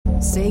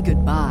Say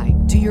goodbye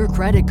to your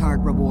credit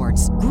card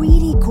rewards.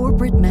 Greedy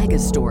corporate mega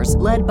stores,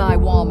 led by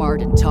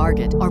Walmart and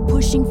Target, are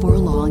pushing for a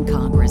law in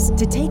Congress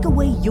to take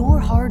away your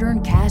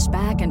hard-earned cash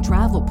back and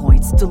travel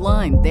points to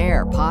line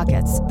their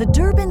pockets. The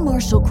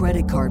Durbin-Marshall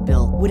credit card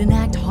bill would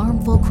enact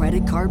harmful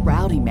credit card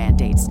routing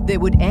mandates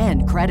that would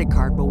end credit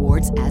card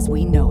rewards as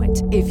we know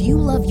it. If you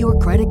love your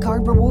credit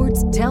card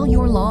rewards, tell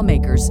your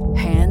lawmakers,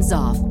 hands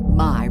off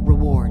my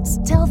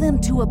rewards. Tell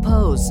them to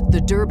oppose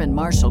the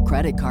Durbin-Marshall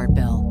credit card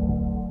bill.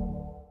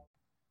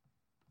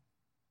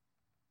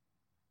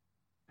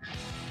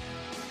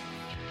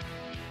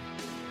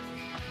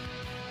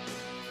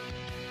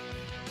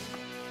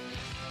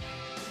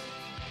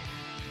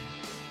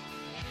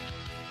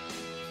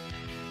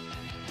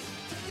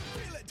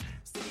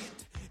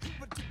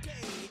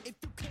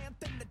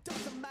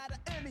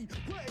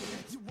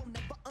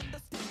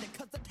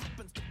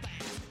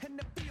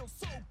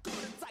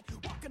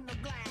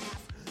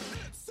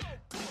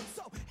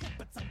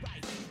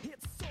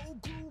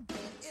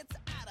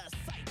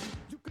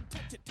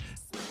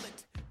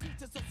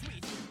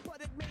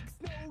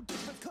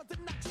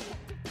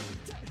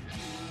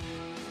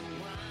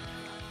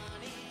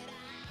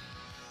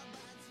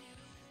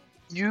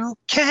 You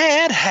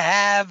can't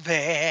have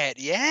it.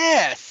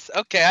 Yes.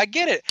 Okay, I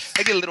get it.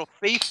 I get a little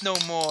Faith No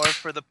More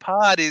for the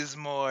pod is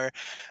more.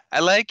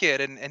 I like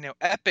it, and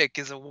Epic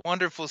is a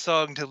wonderful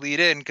song to lead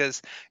in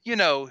because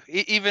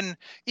even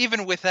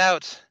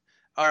without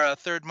our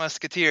third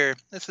Musketeer,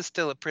 this is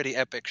still a pretty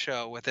epic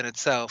show within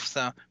itself.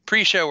 So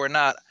pre-show or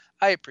not,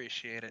 I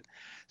appreciate it.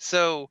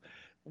 So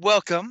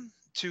welcome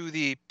to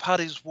the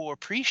Pod is War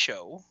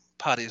pre-show.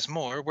 Pod is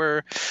more.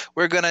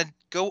 We're gonna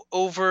go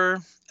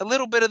over a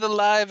little bit of the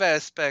live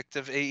aspect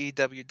of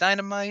AEW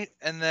Dynamite,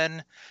 and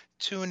then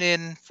tune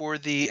in for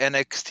the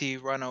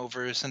NXT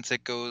runover since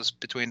it goes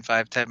between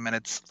 5-10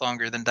 minutes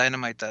longer than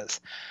Dynamite does.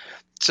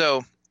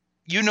 So,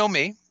 you know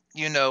me,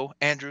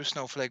 Andrew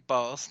Snowflake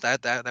Balls.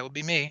 That would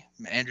be me,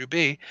 Andrew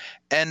B.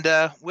 And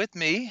with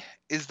me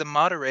is the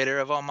moderator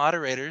of all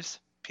moderators,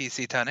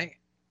 PC Tane.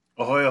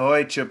 Ahoy,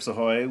 ahoy, Chips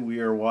ahoy. We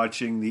are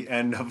watching the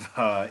end of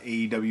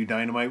AEW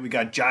Dynamite. We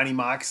got Johnny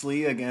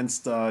Moxley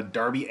against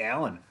Darby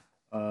Allin.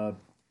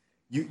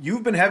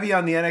 You've been heavy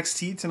on the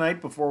NXT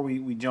tonight before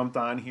we jumped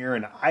on here,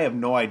 and I have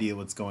no idea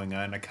what's going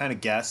on. I kind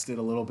of guessed it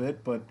a little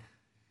bit, but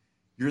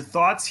your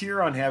thoughts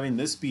here on having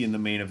this be in the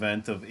main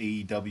event of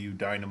AEW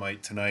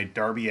Dynamite tonight,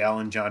 Darby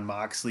Allin, John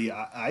Moxley.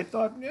 I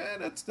thought, yeah,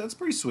 that's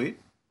pretty sweet.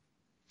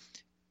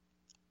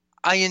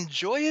 I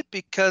enjoy it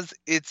because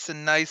it's a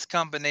nice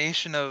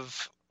combination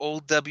of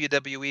old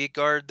WWE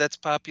guard that's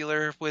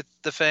popular with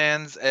the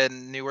fans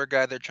and newer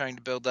guy they're trying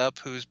to build up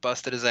who's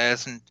busted his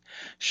ass and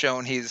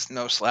shown he's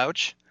no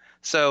slouch.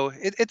 So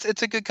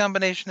it's a good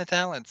combination of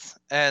talents.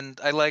 And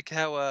I like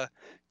how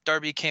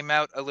Darby came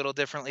out a little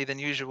differently than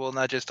usual,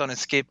 not just on his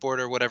skateboard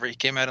or whatever. He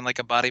came out in like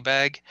a body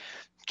bag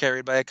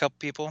carried by a couple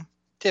people.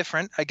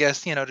 Different, I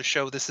guess, to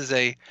show this is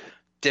a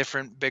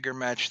different, bigger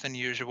match than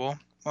usual.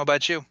 What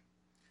about you?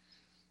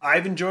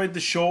 I've enjoyed the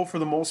show for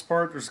the most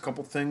part. There's a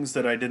couple things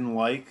that I didn't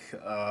like.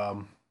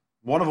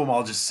 One of them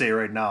I'll just say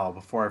right now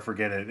before I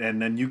forget it,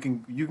 and then you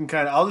can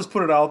kind of, I'll just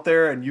put it out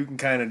there, and you can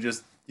kind of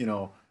just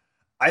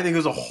I think it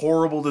was a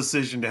horrible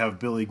decision to have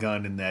Billy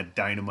Gunn in that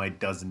Dynamite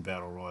Dozen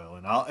Battle Royal,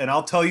 and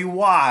I'll tell you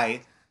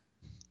why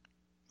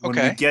when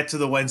we get to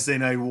the Wednesday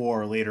Night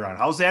War later on.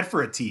 How's that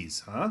for a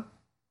tease, huh?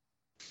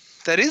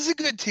 That is a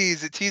good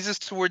tease. It teases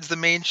towards the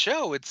main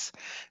show. It's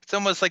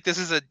almost like this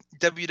is a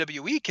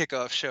WWE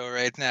kickoff show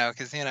right now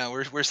because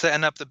we're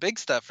setting up the big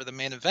stuff for the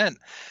main event,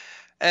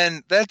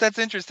 and that's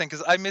interesting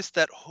because I missed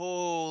that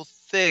whole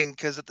thing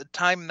because at the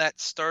time that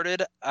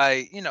started,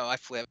 I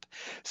flip,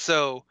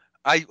 so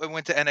I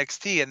went to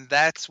NXT and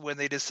that's when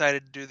they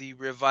decided to do the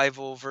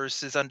Revival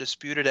versus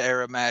Undisputed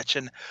Era match,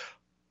 and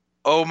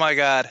oh my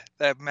god,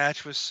 that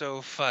match was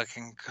so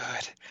fucking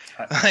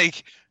good.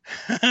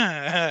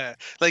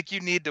 Like you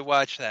need to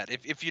watch that.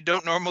 If you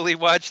don't normally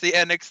watch the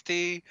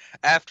NXT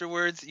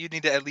afterwards, you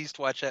need to at least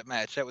watch that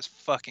match. That was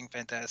fucking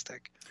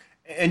fantastic.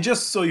 And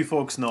just so you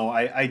folks know,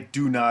 I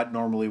do not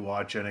normally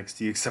watch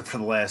NXT except for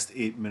the last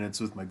 8 minutes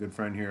with my good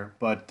friend here.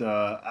 But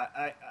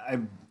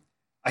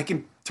I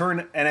can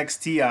turn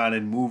NXT on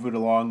and move it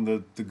along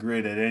the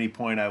grid at any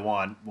point I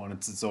want when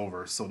it's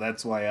over. So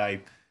that's why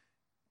I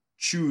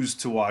choose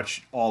to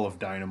watch all of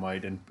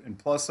Dynamite. And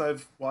plus,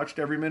 I've watched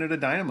every minute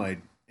of Dynamite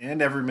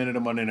and every minute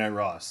of Monday Night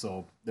Raw.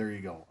 So there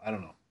you go. I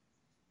don't know.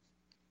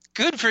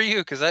 Good for you,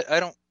 because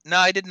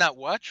I did not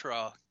watch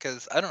Raw,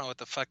 because I don't know what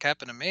the fuck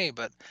happened to me,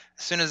 but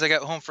as soon as I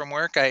got home from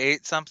work, I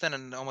ate something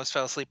and almost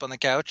fell asleep on the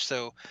couch,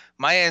 so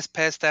my ass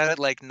passed out at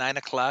like 9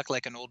 o'clock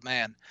like an old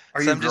man.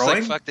 Are you I'm growing?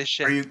 Just like, fuck this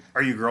shit.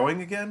 Are you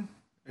growing again?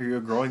 Are you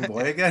a growing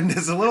boy again?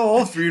 It's a little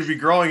old for you to be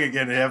growing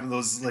again and having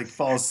those, like,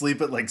 fall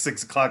asleep at like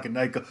 6 o'clock at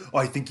night, go, oh,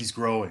 I think he's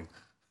growing.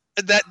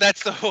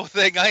 That's the whole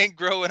thing. I ain't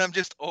growing. I'm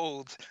just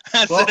old.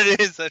 That's what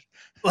it is.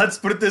 Let's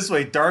put it this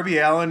way. Darby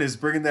Allin is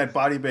bringing that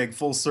body bag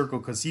full circle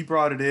because he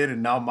brought it in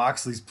and now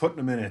Moxley's putting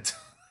him in it.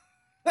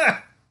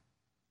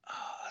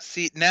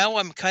 See, now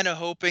I'm kind of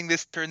hoping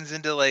this turns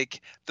into like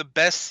the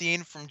best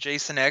scene from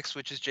Jason X,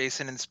 which is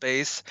Jason in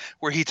space,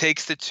 where he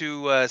takes the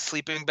two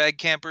sleeping bag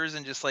campers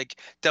and just like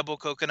double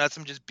coconuts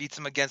him, just beats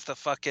him against the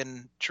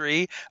fucking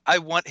tree. I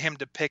want him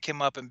to pick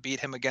him up and beat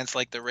him against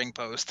like the ring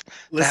post.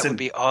 That would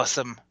be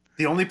awesome.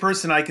 The only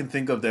person I can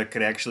think of that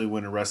could actually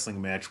win a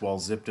wrestling match while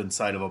zipped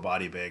inside of a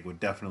body bag would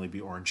definitely be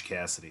Orange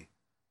Cassidy.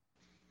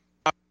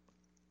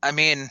 I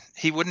mean,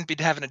 he wouldn't be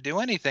having to do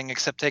anything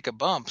except take a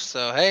bump.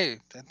 So hey,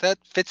 that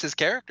fits his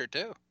character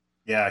too.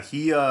 Yeah,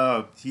 he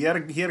had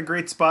a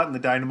great spot in the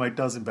Dynamite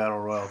Dozen Battle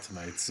Royal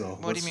tonight. So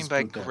what do you mean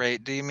by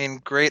great? Do you mean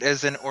great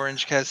as in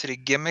Orange Cassidy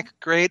gimmick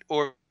great,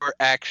 or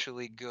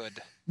actually good?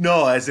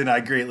 No, as in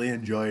I greatly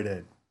enjoyed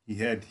it. He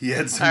had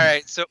some. All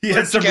right, so he Orange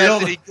had some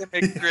Cassidy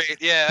gimmick great.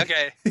 Yeah,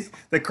 okay.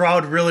 The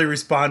crowd really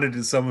responded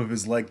to some of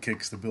his leg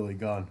kicks to Billy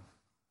Gunn.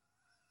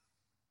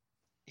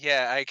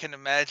 Yeah, I can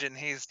imagine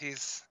he's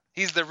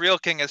the real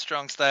king of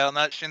strong style,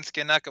 not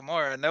Shinsuke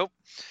Nakamura. Nope.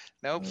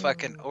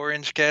 Fucking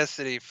Orange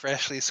Cassidy,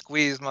 freshly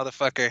squeezed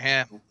motherfucker.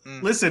 Yeah.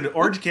 Listen,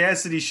 Orange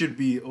Cassidy should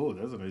be. Oh,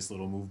 that's a nice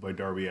little move by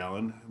Darby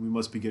Allin. We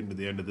must be getting to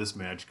the end of this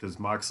match because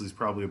Moxley's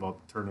probably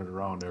about to turn it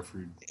around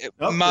after.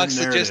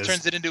 Moxley just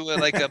turns it into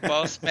a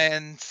boss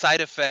man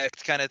side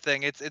effect kind of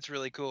thing. It's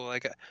really cool.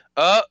 Like,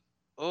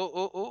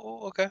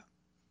 okay.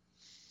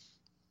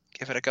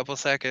 Give it a couple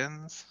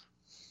seconds.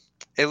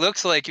 It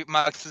looks like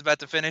Mox is about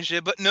to finish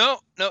it, but no.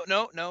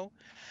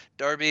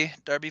 Darby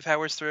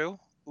powers through.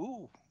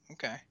 Ooh,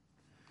 okay.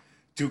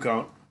 2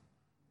 count.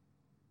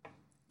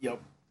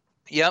 Yep.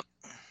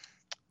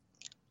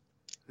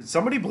 Is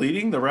somebody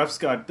bleeding? The ref's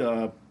got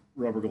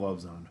rubber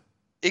gloves on.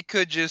 It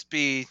could just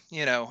be,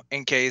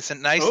 in case.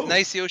 And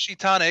nice Yoshi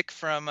tonic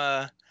from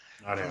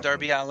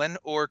Darby Allin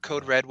or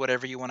Code Red,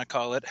 whatever you want to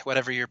call it,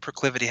 whatever your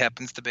proclivity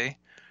happens to be.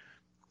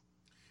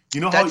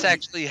 That's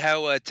actually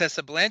how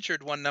Tessa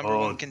Blanchard won number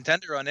one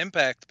contender on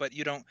Impact, but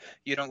you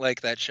don't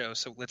like that show,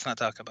 so let's not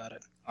talk about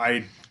it.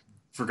 I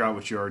forgot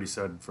what you already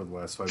said for the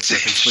last 5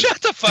 seconds.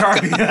 Shut the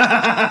fuck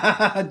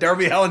up.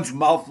 Darby Allin's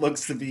mouth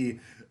looks to be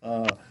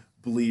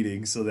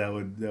bleeding, so that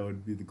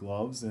would be the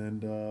gloves.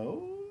 And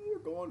we're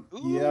going.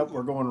 Ooh. Yep,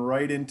 we're going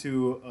right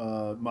into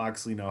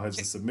Moxley now has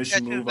a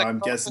submission move. I'm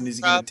guessing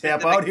he's going to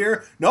tap out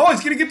here. No,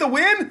 he's going to get the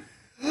win.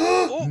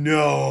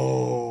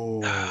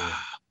 No.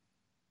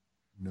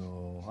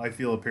 No, I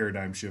feel a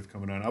paradigm shift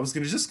coming on. I was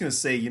just going to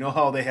say, you know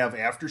how they have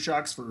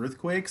aftershocks for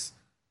earthquakes?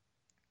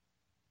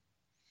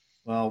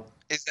 Well,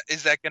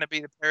 is that going to be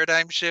the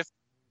paradigm shift?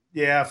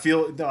 Yeah,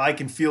 I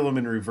can feel them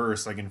in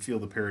reverse. I can feel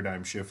the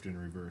paradigm shift in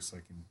reverse. I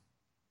can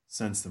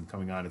sense them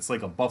coming on. It's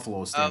like a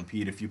buffalo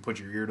stampede if you put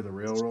your ear to the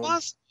railroad.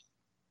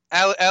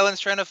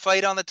 Allen's trying to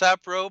fight on the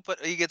top rope,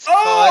 but he gets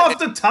caught. Off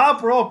the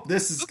top rope.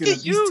 He's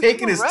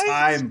taking his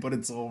time, but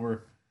it's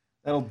over.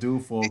 That'll do,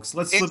 folks.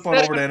 Let's flip on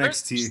over to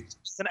NXT.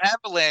 It's an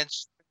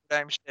avalanche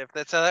paradigm shift.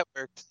 That's how that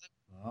works.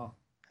 Oh.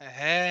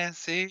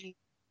 See?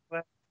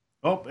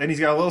 Oh, and he's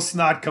got a little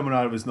snot coming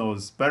out of his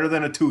nose. Better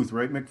than a tooth,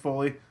 right, Mick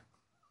Foley?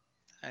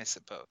 I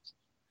suppose.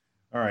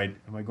 All right.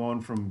 Am I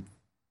going from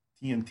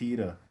TNT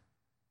to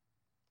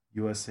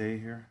USA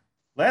here?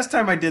 Last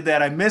time I did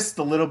that, I missed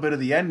a little bit of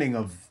the ending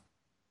of,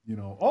 we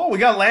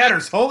got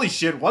ladders. Holy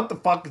shit. What the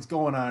fuck is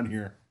going on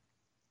here?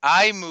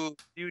 I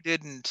moved. You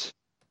didn't.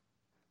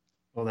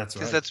 Oh, that's right.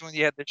 Because that's when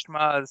you had the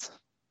schmaz.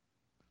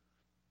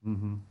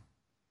 Mm-hmm.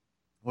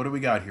 What do we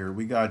got here?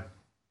 We got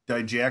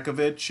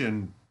Dijakovic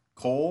and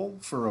Cole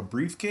for a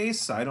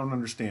briefcase? I don't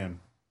understand.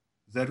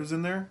 Is that who's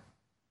in there?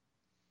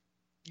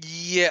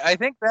 Yeah, I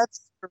think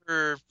that's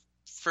for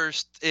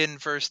first in,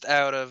 first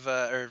out of,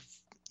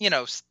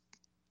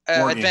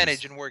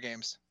 advantage in War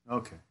Games.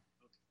 Okay.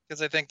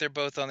 Because I think they're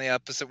both on the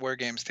opposite War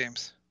Games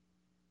teams.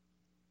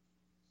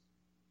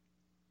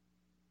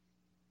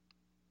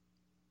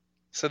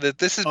 So that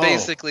this is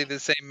basically the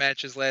same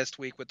match as last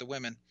week with the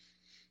women.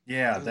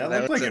 Yeah, that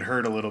looked like it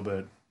hurt a little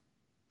bit.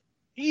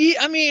 Yeah,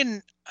 I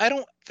mean, I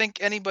don't think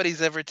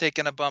anybody's ever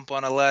taken a bump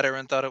on a ladder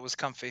and thought it was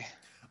comfy.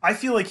 I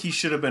feel like he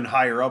should have been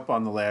higher up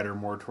on the ladder,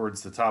 more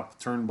towards the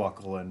top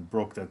turnbuckle, and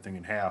broke that thing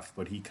in half,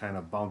 but he kind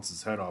of bounced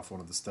his head off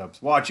one of the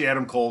steps. Watch,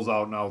 Adam Cole's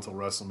out now until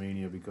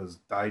WrestleMania because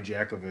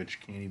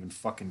Dijakovic can't even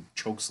fucking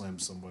chokeslam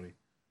somebody.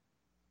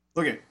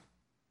 Look at.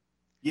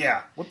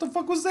 Yeah, what the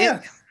fuck was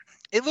that?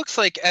 It looks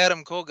like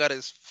Adam Cole got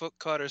his foot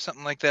caught or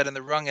something like that in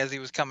the rung as he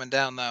was coming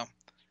down, though,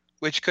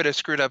 which could have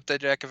screwed up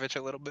Dijakovic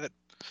a little bit.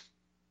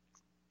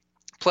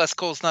 Plus,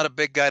 Cole's not a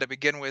big guy to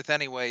begin with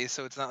anyway,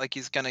 so it's not like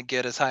he's going to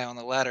get as high on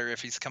the ladder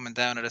if he's coming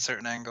down at a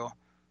certain angle.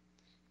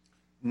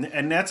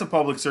 And that's a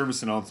public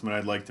service announcement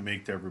I'd like to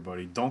make to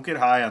everybody. Don't get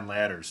high on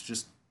ladders.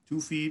 Just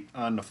 2 feet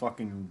on the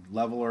fucking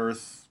level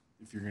earth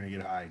if you're going to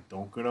get high.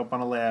 Don't get up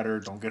on a ladder.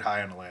 Don't get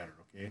high on a ladder,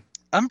 okay?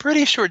 I'm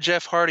pretty sure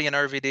Jeff Hardy and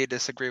RVD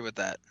disagree with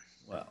that.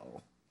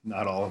 Well,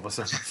 not all of us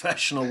are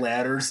professional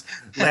laddersmen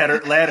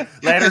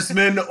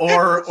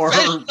or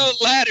professional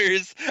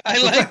ladders.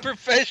 I like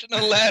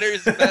professional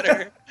ladders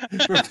better.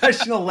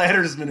 Professional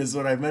laddersmen is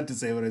what I meant to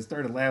say when I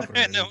started laughing.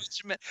 I know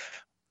what you meant.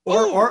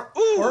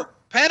 Or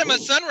Panama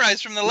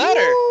Sunrise from the ladder.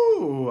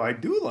 Ooh, I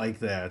do like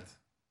that.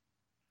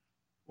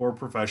 or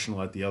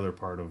professional at the other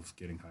part of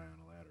getting high on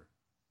a ladder.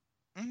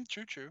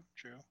 True.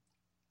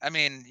 I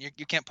mean,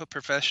 you can't put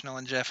professional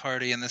and Jeff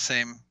Hardy in the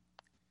same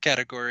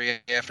category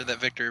after that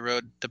Victory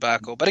Road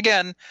debacle. But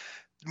again,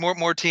 more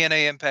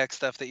TNA Impact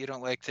stuff that you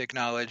don't like to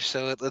acknowledge.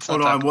 So let's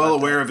not. I'm well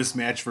aware of his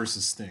match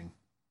versus Sting.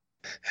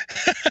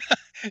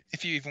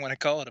 If you even want to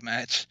call it a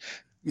match.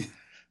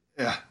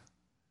 Yeah.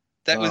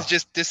 That was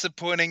just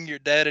disappointing your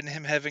dad and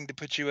him having to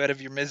put you out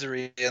of your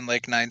misery in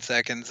like 9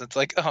 seconds. It's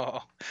like,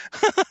 oh.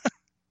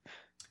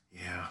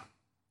 Yeah.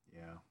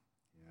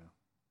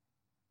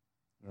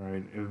 All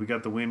right, we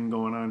got the win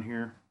going on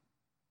here.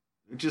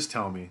 Just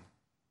tell me.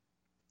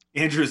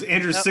 Andrew's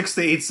 6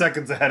 to 8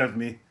 seconds ahead of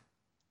me.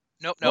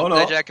 Nope.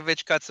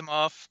 Dijakovic cuts him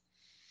off.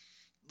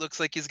 Looks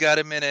like he's got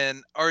him in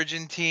an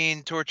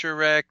Argentine torture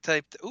rack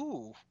type.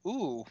 Ooh.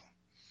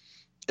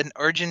 An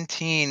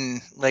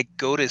Argentine, like,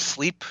 go to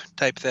sleep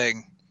type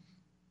thing.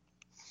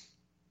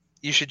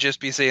 You should just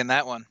be seeing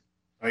that one.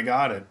 I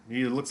got it.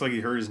 He looks like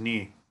he hurt his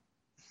knee.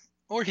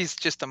 Or he's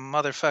just a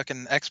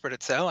motherfucking expert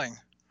at selling.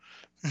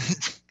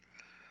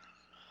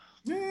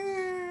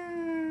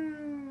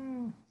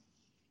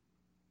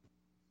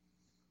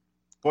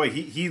 Boy,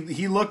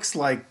 he looks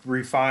like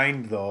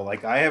refined though.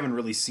 Like I haven't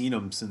really seen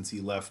him since he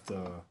left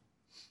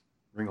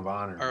Ring of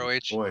Honor. ROH.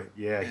 Boy,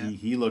 yeah.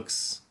 He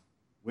looks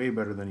way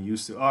better than he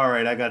used to. All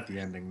right, I got the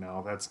ending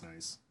now. That's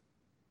nice.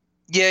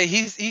 Yeah,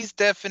 he's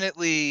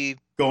definitely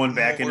going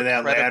back into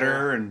that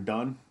ladder and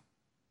done.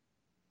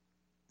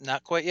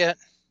 Not quite yet.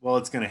 Well,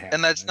 it's gonna happen.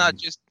 And that's not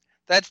just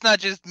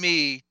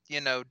me,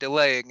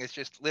 delaying. It's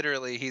just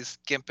literally he's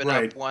gimping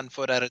up 1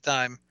 foot at a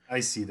time. I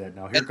see that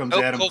now. Here comes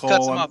Adam Cole.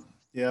 Cuts him up.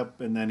 Yep,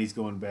 and then he's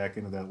going back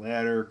into that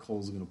ladder.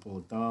 Cole's gonna pull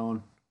it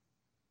down.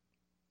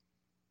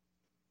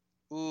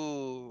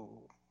 Ooh.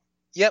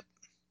 Yep.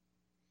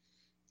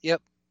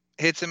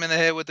 Hits him in the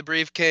head with the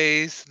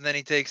briefcase, and then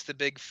he takes the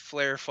big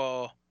flare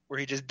fall where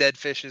he just dead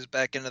fishes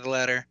back into the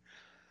ladder.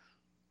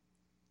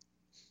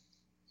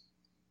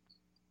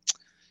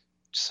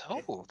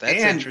 So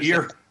that's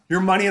interesting. Your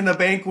Money in the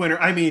Bank winner.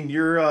 I mean,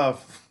 your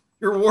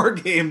War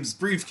Games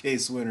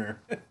briefcase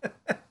winner.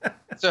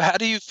 So how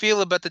do you feel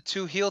about the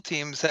two heel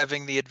teams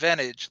having the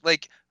advantage?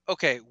 Like,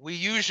 okay, we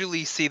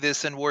usually see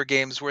this in War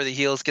Games where the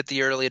heels get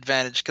the early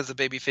advantage because the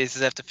baby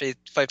faces have to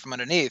fight from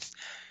underneath.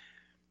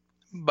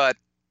 But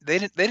they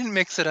didn't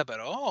mix it up at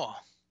all.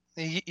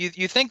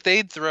 You think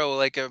they'd throw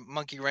like a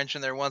monkey wrench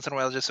in there once in a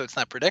while just so it's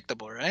not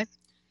predictable, right?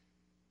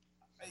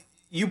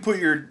 You put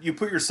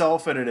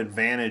yourself at an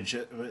advantage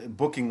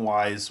booking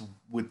wise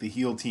with the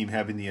heel team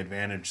having the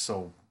advantage.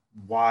 So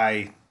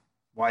why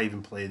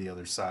even play the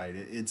other side?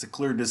 It's a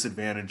clear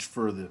disadvantage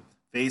for the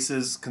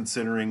faces,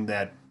 considering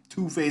that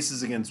 2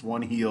 faces against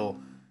 1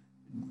 heel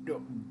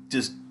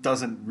just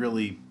doesn't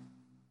really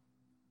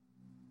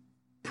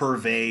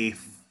purvey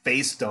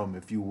facedom,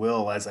 if you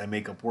will, as I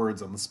make up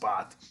words on the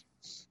spot.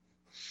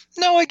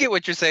 No, I get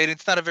what you're saying.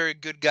 It's not a very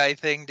good guy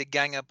thing to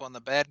gang up on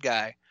the bad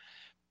guy.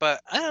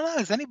 But I don't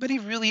know, is anybody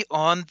really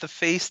on the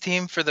face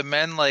team for the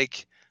men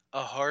like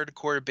a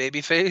hardcore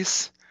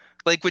babyface?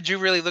 Like, would you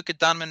really look at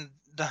Dominik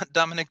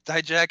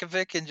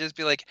Dijakovic and just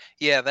be like,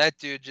 yeah, that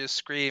dude just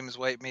screams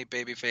white meat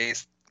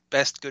babyface,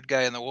 best good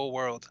guy in the whole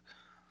world?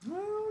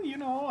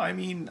 Well, I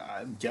mean,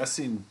 I'm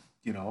guessing,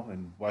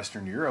 in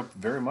Western Europe,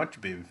 very much a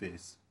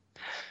babyface.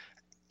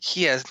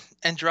 Yes,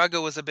 and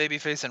Drago was a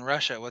babyface in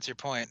Russia. What's your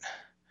point?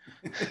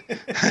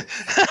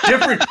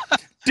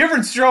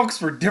 Different strokes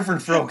for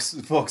different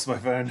folks, my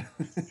friend.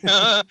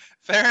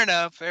 Fair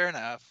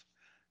enough.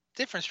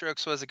 Different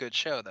Strokes was a good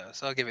show, though,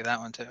 so I'll give you that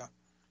one, too.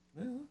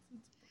 Well,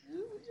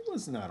 it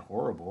was not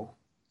horrible.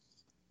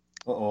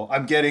 Uh-oh,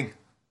 I'm getting...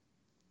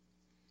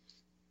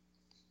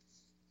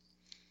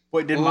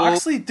 Wait, did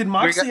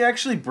Moxley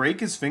actually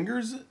break his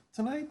fingers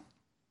tonight?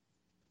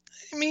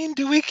 I mean,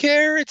 do we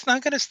care? It's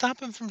not going to stop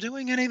him from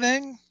doing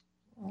anything.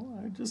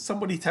 Well,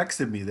 somebody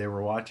texted me they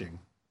were watching.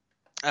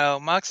 Oh,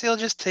 Moxley will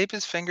just tape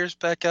his fingers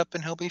back up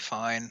and he'll be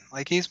fine.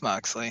 Like, he's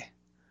Moxley.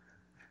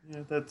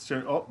 Yeah, that's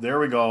true. Oh, there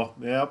we go.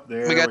 Yep,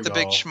 there we got the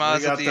big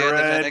schmoz at the end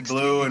red, of NXT.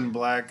 blue, and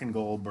black and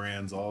gold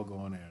brands all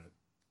going at it.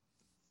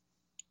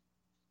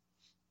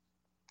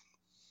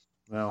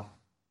 Well,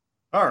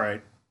 all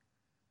right.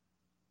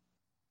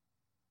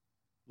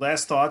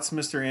 Last thoughts,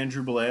 Mr.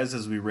 Andrew Belaz,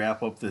 as we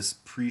wrap up this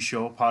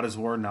pre-show. Pot is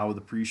War, now with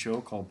a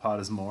pre-show called Pot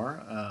is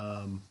More.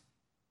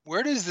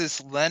 Where does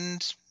this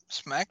lend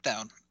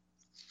SmackDown?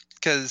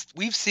 Because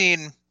we've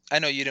seen, I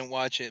know you didn't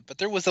watch it, but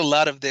there was a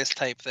lot of this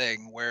type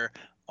thing where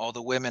all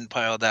the women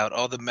piled out,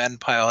 all the men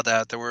piled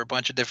out. There were a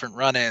bunch of different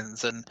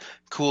run-ins and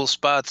cool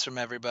spots from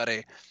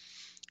everybody.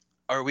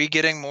 Are we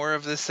getting more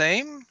of the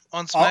same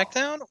on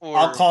SmackDown?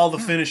 I'll call the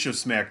finish of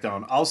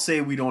SmackDown. I'll say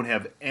we don't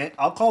have...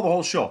 I'll call the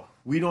whole show.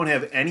 We don't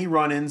have any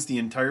run-ins the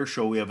entire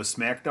show. We have a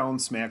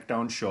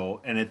SmackDown show.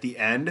 And at the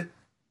end...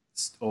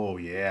 Oh,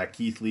 yeah.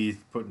 Keith Lee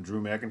putting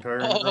Drew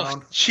McIntyre on the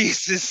ground.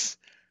 Jesus.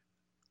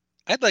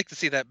 I'd like to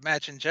see that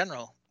match in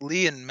general.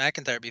 Lee and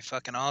McIntyre would be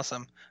fucking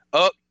awesome.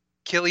 Oh,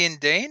 Killian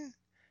Dane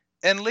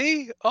and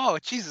Lee? Oh,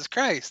 Jesus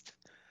Christ.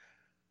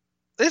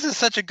 This is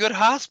such a good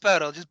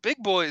hospital. Just big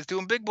boys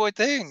doing big boy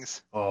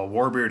things. Oh,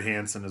 Warbeard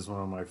Hansen is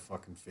one of my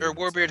fucking favorites.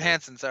 Or Warbeard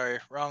Hansen, sorry.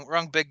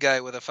 Wrong big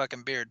guy with a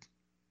fucking beard.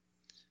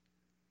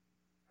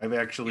 I've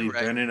actually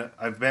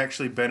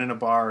been in a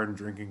bar and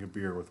drinking a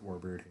beer with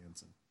Warbeard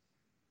Hansen.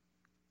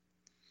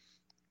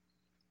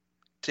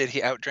 Did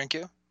he outdrink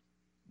you?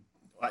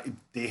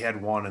 They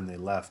had one and they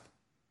left.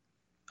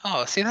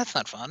 Oh, see, that's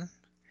not fun.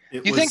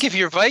 Think if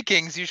you're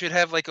Vikings, you should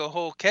have like a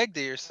whole keg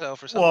to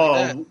yourself or something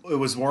like that. It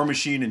was War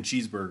Machine and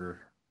Cheeseburger.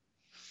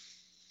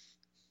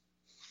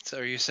 So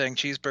are you saying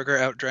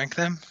Cheeseburger outdrank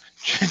them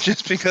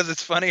just because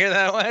it's funnier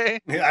that way?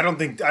 I don't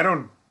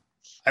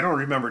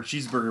remember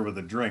Cheeseburger with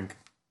a drink.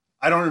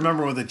 I don't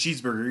remember with a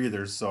cheeseburger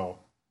either. So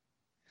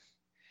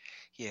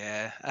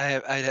yeah,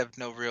 I'd have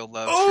no real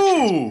love.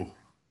 Oh,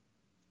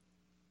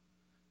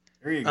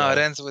 there you go. Oh, it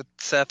ends with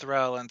Seth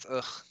Rollins.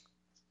 Ugh.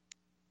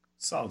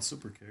 Solid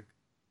super kick.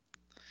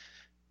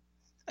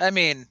 I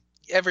mean,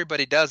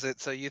 everybody does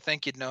it, so you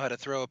think you'd know how to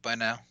throw it by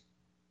now.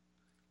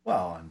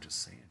 Well, I'm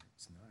just saying,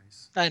 it's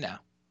nice. I know.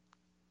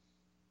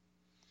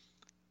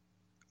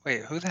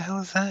 Wait, who the hell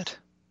is that?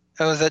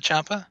 Oh, is that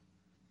Ciampa?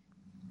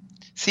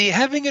 See,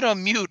 having it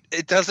on mute,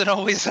 it doesn't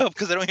always help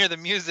because I don't hear the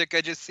music.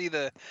 I just see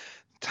the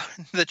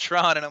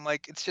Tron, and I'm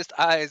like, it's just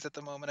eyes at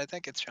the moment. I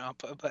think it's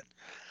Ciampa, but...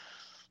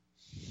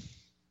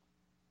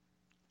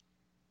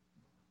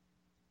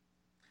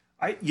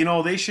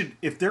 They should,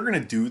 if they're going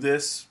to do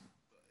this,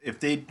 if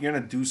they're going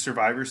to do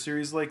Survivor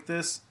Series like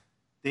this,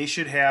 they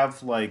should have,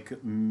 they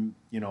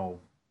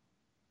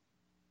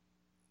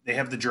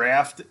have the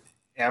draft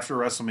after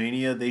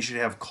WrestleMania. They should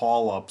have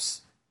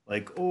call-ups.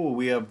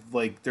 We have,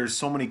 there's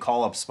so many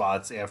call-up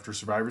spots after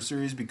Survivor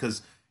Series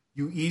because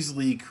you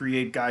easily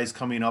create guys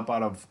coming up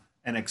out of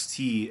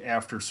NXT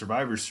after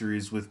Survivor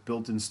Series with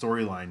built-in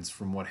storylines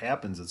from what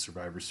happens at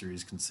Survivor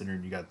Series,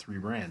 considering you got 3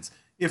 brands.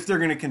 If they're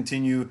going to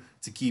continue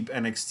to keep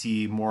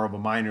NXT more of a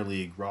minor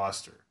league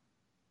roster.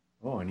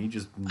 Oh, and he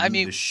just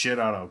beat the shit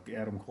out of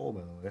Adam Cole,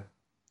 by the way.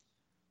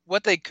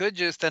 What they could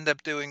just end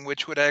up doing,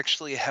 which would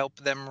actually help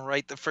them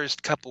right the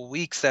first couple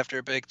weeks after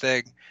a big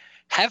thing,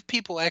 have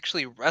people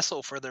actually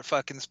wrestle for their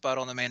fucking spot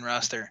on the main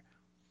roster.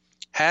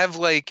 Have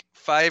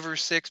 5 or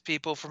 6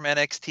 people from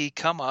NXT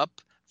come up.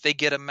 They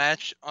get a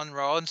match on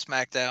Raw and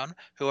SmackDown.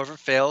 Whoever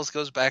fails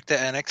goes back to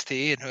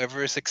NXT, and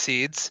whoever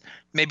succeeds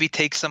maybe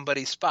takes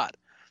somebody's spot.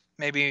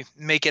 Maybe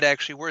make it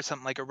actually worth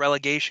something like a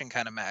relegation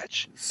kind of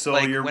match. So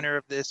you're winner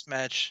of this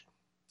match.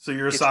 So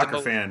you're a soccer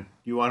fan.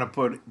 You want to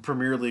put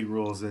Premier League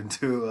rules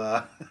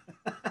into...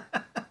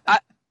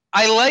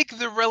 I like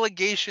the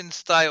relegation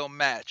style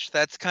match.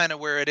 That's kind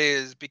of where it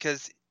is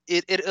because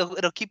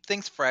it'll keep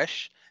things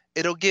fresh.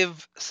 It'll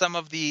give some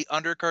of the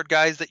undercard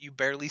guys that you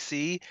barely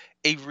see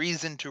a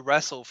reason to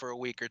wrestle for a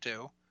week or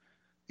two.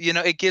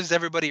 It gives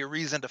everybody a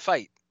reason to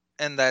fight,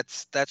 and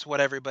that's what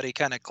everybody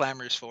kind of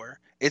clamors for.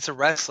 It's a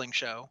wrestling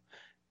show.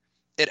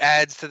 It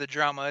adds to the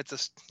drama. It's a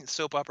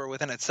soap opera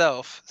within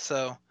itself.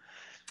 So,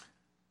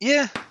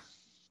 yeah.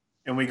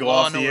 And we go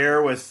off the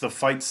air with the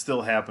fight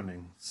still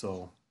happening.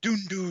 So,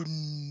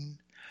 dun.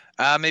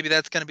 Maybe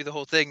that's going to be the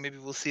whole thing. Maybe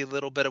we'll see a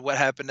little bit of what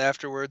happened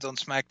afterwards on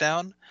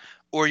SmackDown,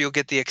 or you'll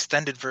get the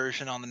extended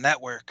version on the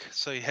network.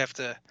 So you have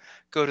to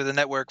go to the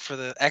network for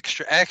the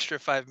extra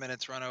 5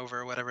 minutes run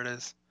over or whatever it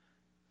is.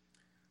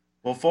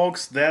 Well,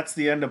 folks, that's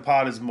the end of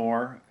Pod is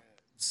More.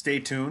 Stay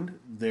tuned.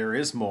 There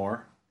is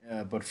more.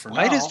 But for now...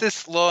 Why does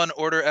this Law &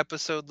 Order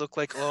episode look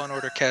like Law &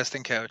 Order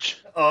Casting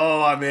Couch?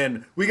 Oh, I'm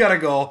in. We got to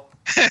go.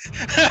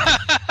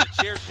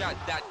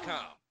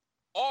 Chairshot.com.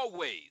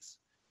 Always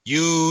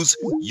use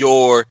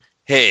your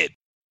head.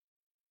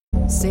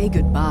 Say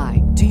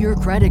goodbye to your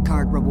credit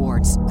card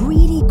rewards.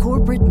 Greedy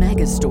corporate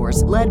mega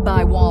stores, led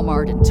by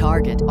Walmart and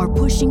Target, are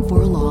pushing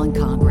for a law in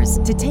Congress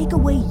to take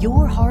away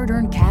your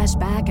hard-earned cash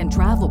back and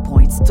travel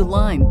points to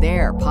line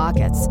their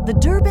pockets. The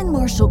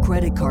Durbin-Marshall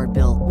credit card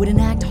bill would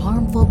enact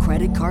harmful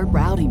credit card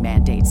routing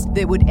mandates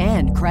that would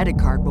end credit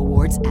card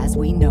rewards as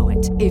we know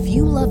it. If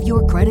you love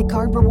your credit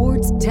card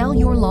rewards, tell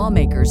your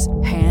lawmakers,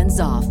 hands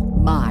off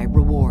my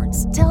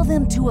rewards. Tell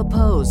them to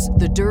oppose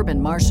the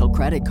Durbin-Marshall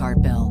credit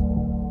card bill.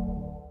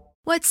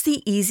 What's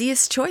the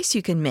easiest choice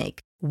you can make?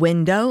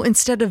 Window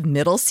instead of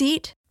middle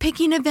seat?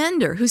 Picking a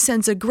vendor who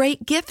sends a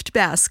great gift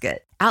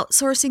basket?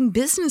 Outsourcing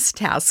business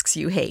tasks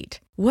you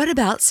hate? What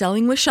about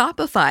selling with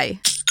Shopify?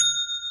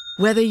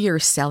 Whether you're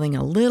selling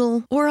a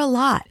little or a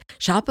lot,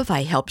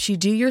 Shopify helps you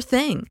do your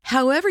thing,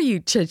 however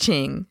you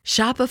cha-ching.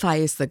 Shopify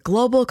is the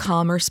global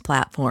commerce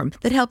platform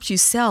that helps you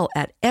sell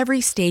at every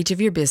stage of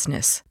your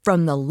business.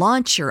 From the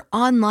launch your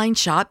online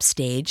shop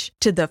stage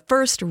to the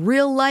first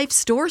real-life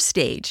store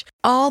stage,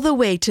 all the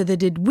way to the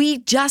did we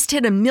just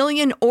hit 1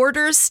 million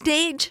orders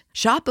stage.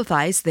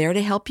 Shopify's there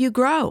to help you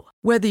grow.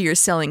 Whether you're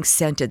selling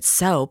scented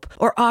soap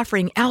or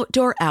offering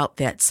outdoor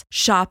outfits,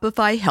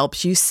 Shopify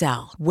helps you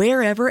sell.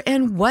 Wherever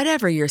and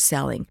whatever you're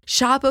selling,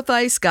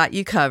 Shopify's got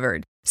you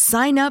covered.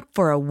 Sign up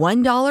for a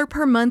 $1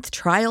 per month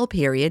trial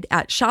period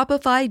at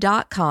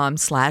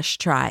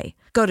shopify.com/try.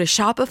 Go to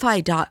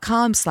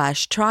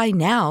shopify.com/try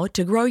now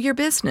to grow your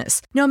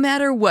business, no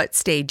matter what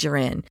stage you're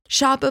in.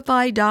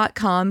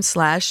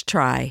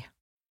 Shopify.com/try.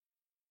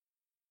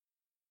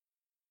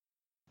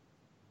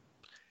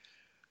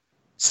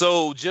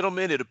 So,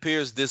 gentlemen, it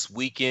appears this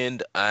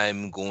weekend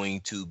I'm going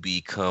to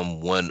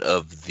become one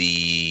of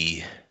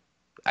the,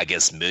 I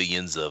guess,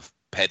 millions of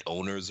pet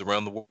owners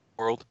around the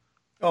world.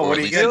 Oh, Or what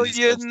at do you least-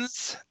 get?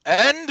 Millions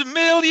and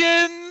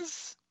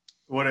millions.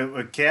 What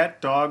a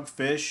cat, dog,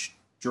 fish,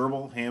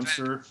 gerbil,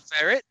 hamster,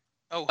 Ferret?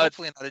 Oh,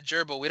 hopefully not a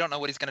gerbil. We don't know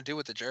what he's gonna do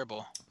with the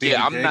gerbil. baby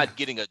Yeah, I'm pig, not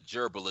getting a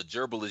gerbil. A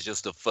gerbil is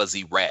just a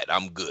fuzzy rat.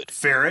 I'm good.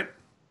 ferret,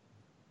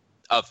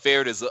 A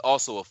ferret is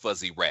also a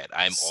fuzzy rat.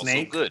 I'm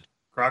Snake? also good.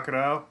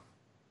 crocodile,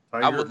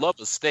 tiger. I would love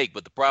a snake,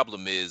 but the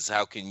problem is,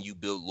 how can you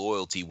build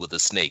loyalty with a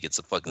snake? It's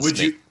a fucking Would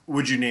snake.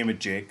 you name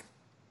it Jake?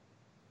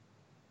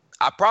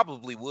 I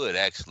probably would,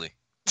 actually.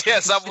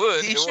 Yes, I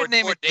would. He Or- should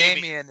name or it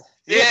Damien.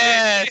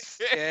 Yeah. Yes,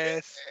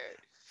 yes.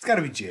 It's got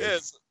to be Jake.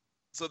 Yes.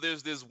 So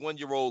there's this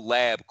 1-year-old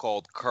lab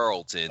called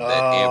Carlton.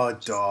 That Oh, Amber-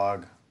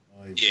 dog.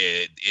 Oh,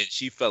 Yeah, and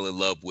she fell in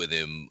love with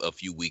him a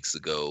few weeks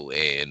ago,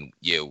 and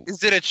yeah,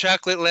 Is it a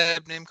chocolate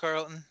lab named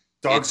Carlton?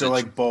 dogs it's are a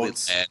like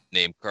boats. lab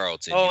named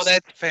Carlton. Oh, You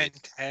that's see it.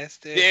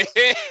 fantastic.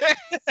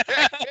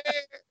 Yeah.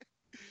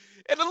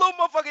 And the little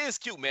motherfucker is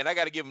cute, man. I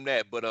gotta give him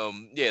that. But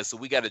yeah. So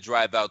we got to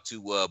drive out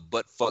to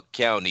Buttfuck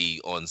County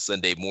on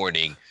Sunday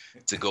morning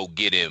to go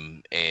get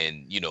him,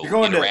 and You're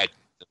going to- interact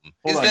with him.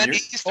 Hold Is on, that you're-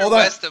 east or hold on.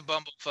 west of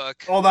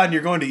Bumblefuck? Hold on,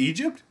 you're going to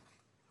Egypt?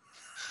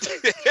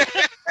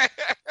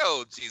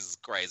 Oh, Jesus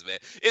Christ, man.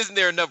 Isn't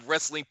there enough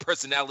wrestling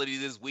personality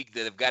this week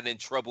that have gotten in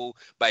trouble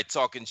by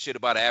talking shit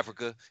about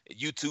Africa?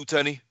 You too,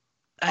 Tunny?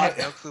 I have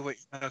no clue what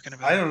you're talking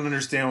about. I don't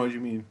understand what you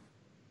mean.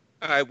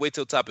 All right, wait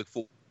till topic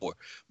 4.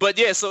 But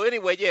yeah, so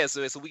anyway, yeah,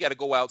 so we got to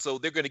go out. So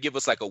they're going to give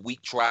us like a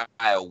week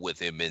trial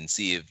with him and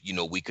see if,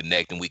 we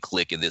connect and we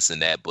click and this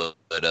and that. But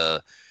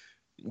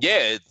yeah,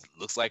 it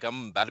looks like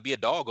I'm about to be a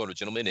dog owner,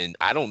 gentlemen. And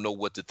I don't know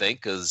what to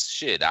think because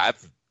shit,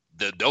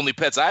 the only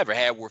pets I ever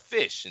had were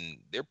fish and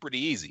they're pretty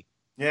easy.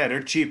 Yeah,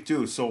 they're cheap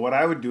too. So what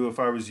I would do if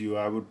I was you,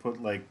 I would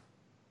put like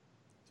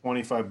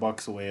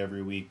 $25 away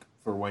every week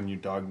for when your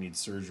dog needs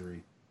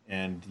surgery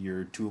and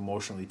you're too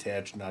emotionally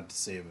attached not to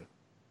save it.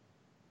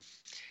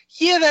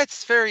 Yeah,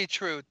 that's very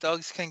true.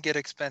 Dogs can get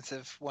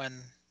expensive when,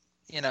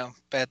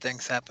 bad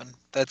things happen.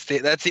 That's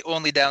the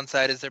only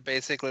downside is they're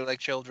basically like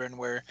children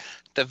where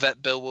the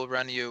vet bill will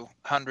run you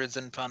hundreds,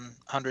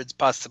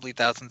 possibly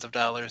thousands of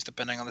dollars,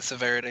 depending on the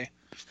severity.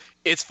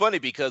 It's funny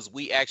because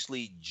we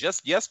actually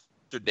just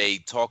yesterday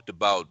talked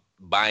about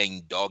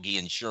buying doggy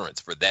insurance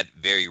for that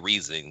very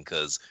reason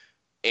because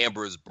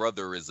Amber's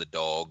brother is a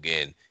dog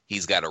and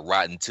he's got a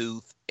rotten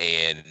tooth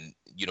and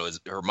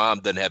her mom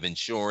doesn't have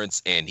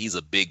insurance and he's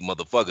a big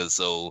motherfucker,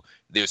 so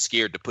they're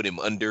scared to put him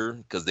under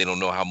because they don't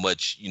know how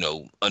much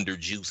under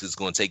juice is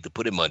going to take to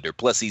put him under.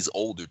 Plus he's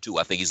older too.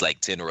 I think he's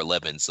like 10 or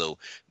 11, so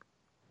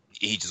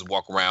he just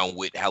walk around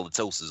with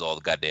halitosis all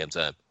the goddamn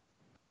time.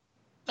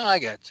 Oh, I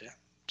got you.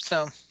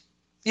 So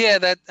yeah,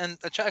 that and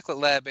a chocolate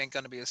lab ain't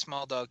gonna be a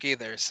small dog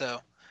either, so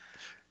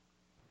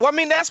Well, I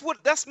mean, that's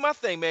my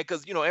thing, man,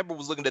 because, Amber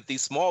was looking at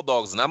these small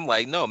dogs, and I'm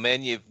like, no,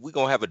 man, if we're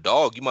going to have a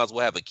dog, you might as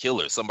well have a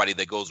killer, somebody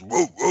that goes,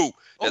 woo, woo,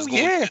 that's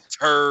going to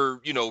deter,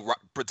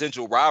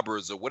 potential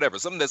robbers or whatever,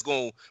 something that's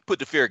going to put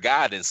the fear of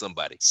God in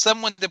somebody.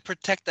 someone to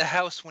protect the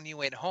house when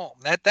you ain't home.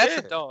 That's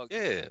a dog.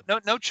 Yeah.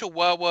 No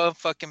Chihuahua,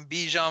 fucking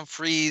Bichon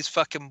Frise,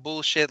 fucking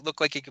bullshit.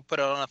 Look like you could put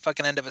it on a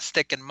fucking end of a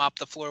stick and mop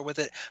the floor with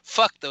it.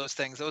 Fuck those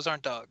things. Those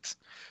aren't dogs.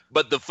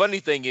 But the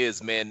funny thing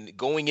is, man,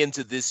 going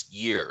into this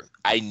year,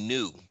 I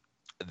knew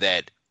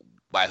that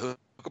by hook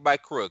or by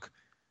crook,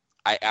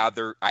 I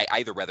either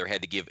rather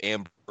had to give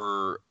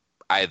Amber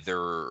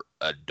either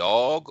a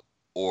dog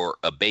or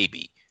a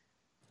baby.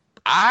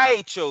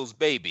 I chose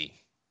baby.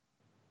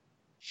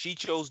 She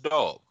chose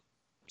dog.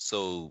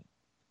 So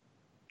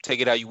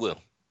take it how you will.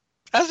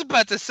 I was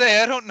about to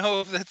say, I don't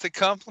know if that's a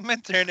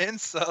compliment or an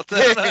insult.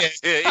 I don't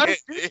know. How do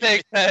you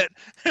take that?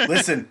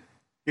 Listen,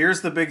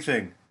 here's the big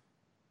thing.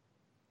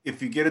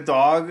 If you get a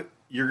dog,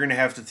 you're going to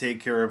have to take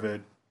care of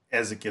it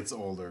as it gets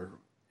older,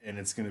 and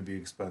it's going to be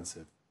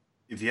expensive.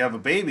 If you have a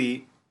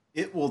baby,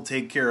 it will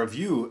take care of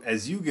you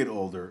as you get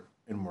older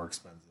and more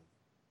expensive.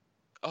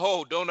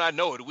 Oh, don't I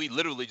know it? We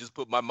literally just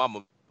put my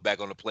mama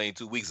back on the plane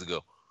 2 weeks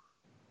ago.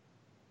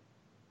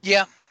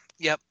 Yeah,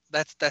 yep,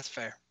 that's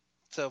fair.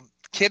 So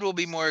kid will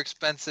be more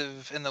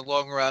expensive in the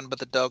long run, but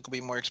the dog will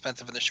be more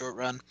expensive in the short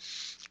run,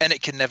 and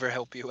it can never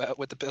help you out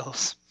with the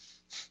bills.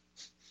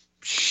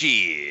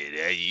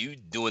 Shit, you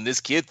doing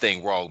this kid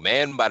thing wrong,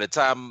 man. By the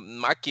time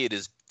my kid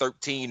is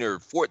 13 or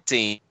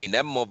 14,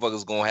 that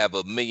motherfucker's gonna have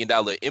 $1 million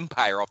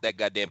empire off that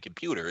goddamn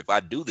computer if I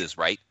do this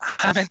right.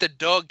 I mean, the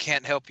dog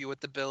can't help you with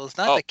the bills,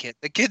 not the kid.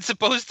 The kid's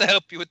supposed to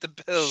help you with the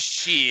bills.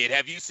 Shit,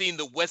 have you seen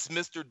the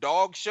Westminster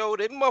Dog Show?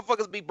 Them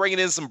motherfuckers be bringing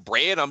in some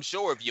bread, I'm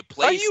sure, if you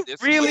play. Are you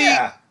really?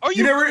 Yeah. Are You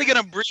you never- really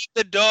gonna breed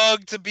the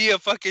dog to be a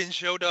fucking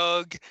show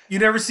dog? You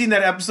never seen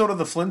that episode of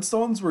the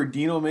Flintstones where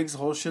Dino makes a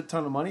whole shit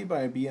ton of money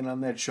by being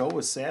on that show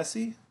with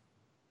Sassy?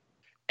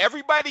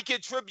 Everybody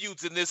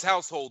contributes in this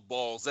household,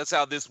 Balls. That's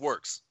how this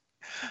works.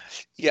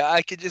 Yeah,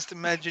 I could just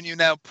imagine you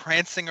now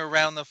prancing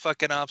around the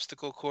fucking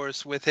obstacle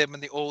course with him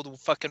and the old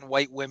fucking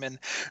white women.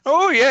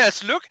 Oh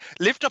yes, look,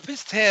 lift up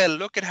his tail.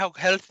 Look at how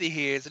healthy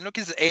he is, and look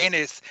his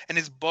anus and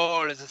his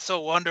balls. It's so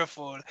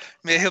wonderful.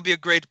 Man, he'll be a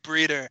great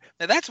breeder.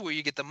 Now that's where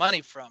you get the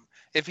money from.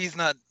 If he's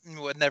not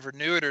never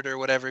neutered or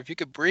whatever, if you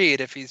could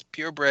breed, if he's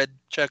purebred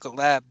chocolate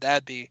lab,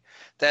 that'd be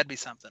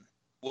something.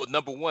 Well,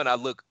 number one, I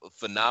look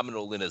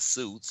phenomenal in a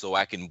suit, so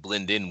I can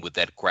blend in with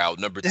that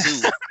crowd. Number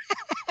two,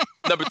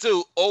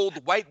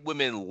 old white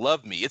women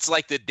love me. It's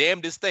like the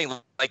damnedest thing.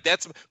 Like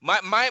that's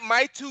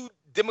my two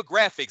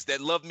demographics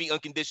that love me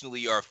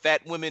unconditionally are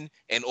fat women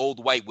and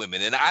old white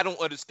women, and I don't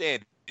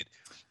understand it.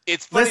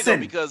 It's funny though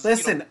because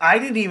I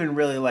didn't even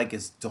really like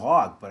his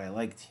dog, but I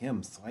liked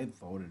him, so I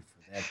voted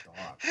for that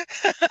dog.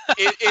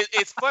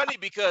 It's funny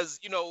because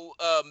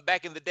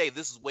back in the day,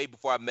 this is way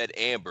before I met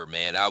Amber.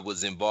 Man, I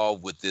was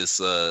involved with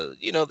this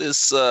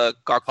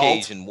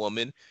Caucasian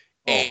woman.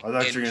 I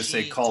thought you were going to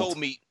say cult. Told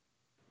me,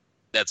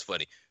 that's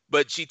funny,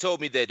 but she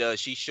told me that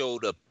she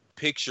showed a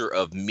picture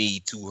of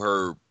me to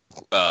her.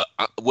 I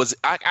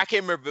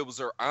can't remember if it was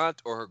her aunt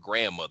or her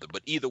grandmother,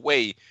 but either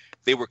way,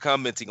 they were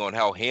commenting on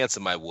how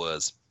handsome I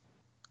was,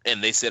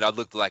 and they said I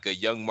looked like a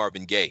young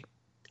Marvin Gaye.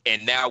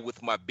 And now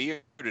with my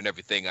beard and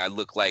everything, I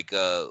look like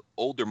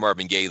older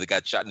Marvin Gaye that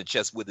got shot in the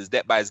chest with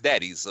by his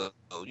daddy. So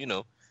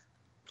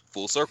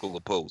full circle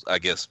of pose, I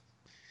guess.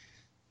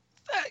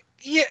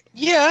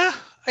 Yeah.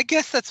 I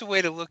guess that's a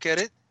way to look at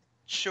it.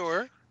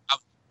 Sure. I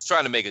was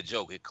trying to make a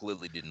joke. It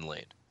clearly didn't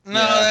land.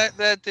 No,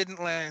 that didn't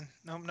land.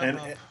 No.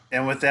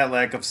 And with that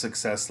lack of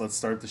success, let's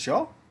start the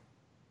show.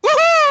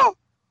 Woohoo!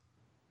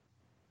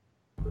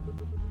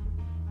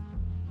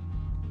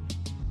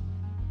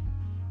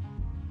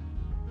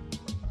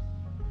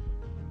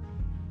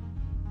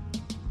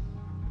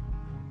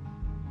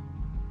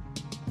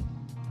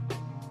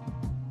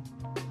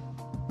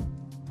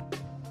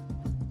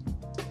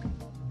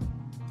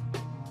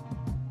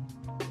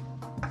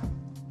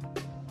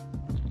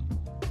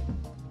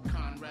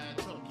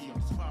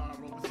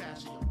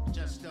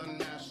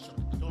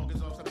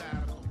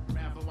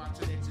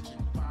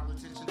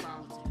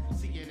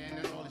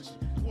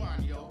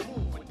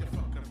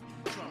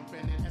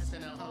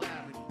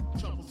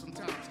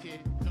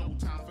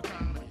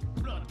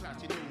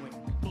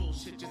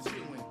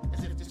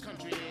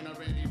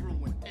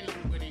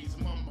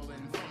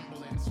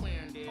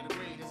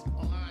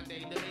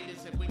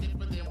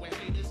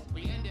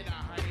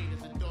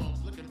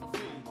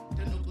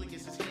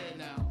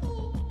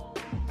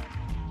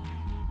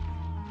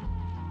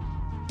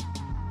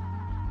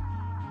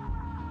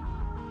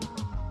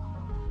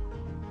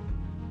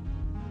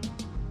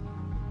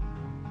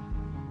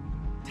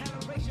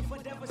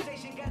 For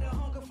devastation, got a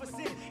hunger for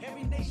sin.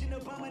 Every nation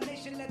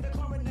abomination, let the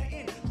coroner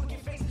in.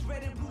 Crooked faces,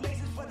 red and blue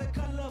laces for the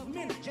color of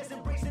men. Just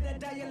embrace it, a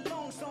die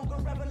alone, song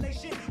of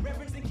revelation.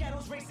 Reverence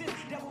cattle's racing,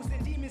 devils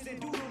and demons in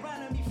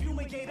Deuteronomy.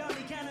 Fumigate all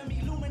economy,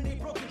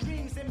 illuminate broken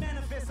dreams and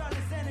manifest all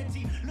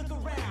insanity. Look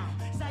around,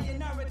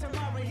 sayonara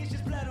tomorrow, it's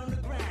just blood on the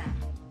ground.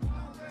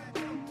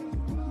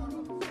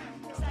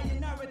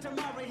 Sayonara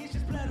tomorrow, it's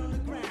just blood on the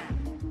ground.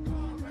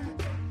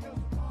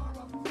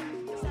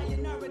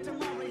 Sayonara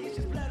tomorrow, it's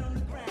just blood on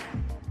the ground.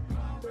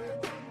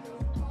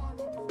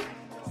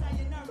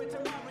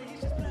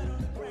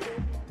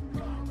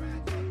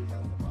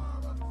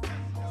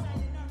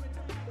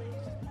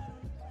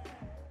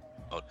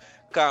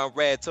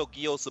 Conrad,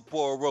 Tokyo,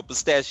 Sapporo,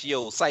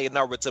 Pistachio,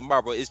 Sayonara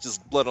tomorrow. It's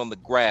just blood on the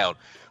ground.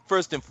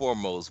 First and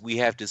foremost, we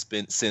have to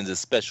send a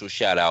special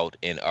shout out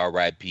and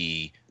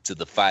RIP to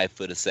the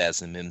 5-foot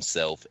assassin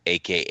himself,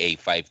 aka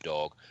Phife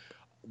Dawg,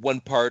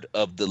 one part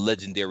of the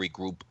legendary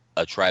group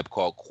A Tribe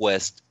Called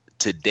Quest.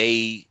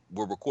 Today,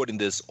 we're recording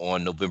this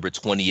on November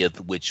 20th,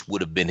 which would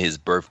have been his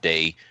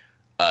birthday.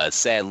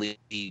 Sadly,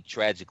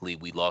 tragically,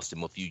 we lost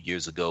him a few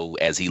years ago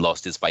as he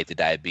lost his fight to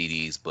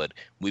diabetes, but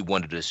we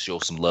wanted to show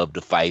some love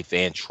to Phife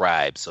and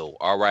Tribe. So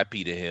RIP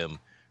to him.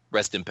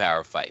 Rest in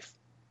power, Phife.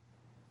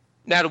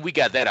 Now that we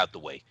got that out the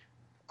way,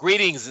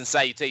 greetings and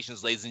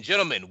salutations, ladies and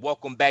gentlemen.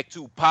 Welcome back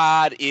to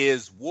Pod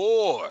is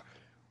War.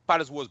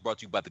 Pod is War is brought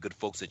to you by the good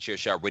folks at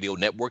Chairshot Radio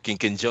Network in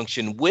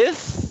conjunction with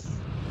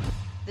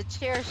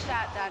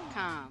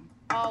TheChairShot.com.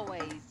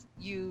 Always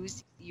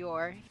use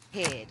your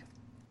head.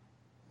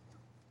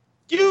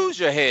 Use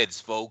your heads,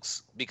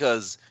 folks,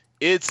 because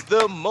it's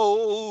the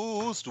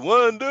most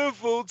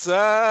wonderful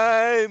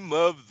time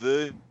of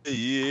the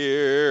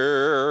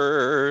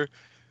year.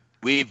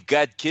 We've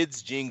got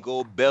kids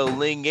jingle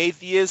belling,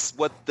 atheists,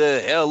 what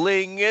the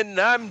helling, and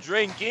I'm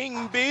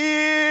drinking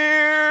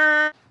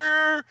beer.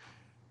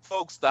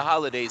 Folks, the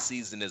holiday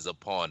season is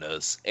upon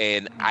us,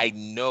 and I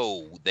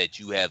know that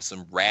you have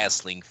some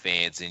wrestling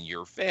fans in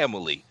your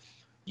family.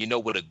 You know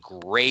what a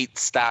great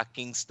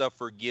stocking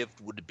stuffer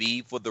gift would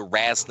be for the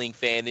wrestling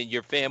fan in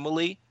your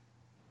family?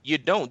 You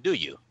don't, do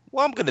you?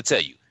 Well, I'm going to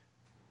tell you.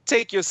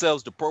 Take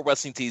yourselves to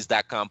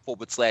ProWrestlingTees.com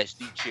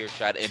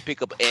 /TheChairShot and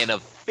pick up an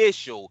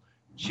official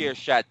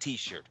Chairshot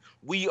t-shirt.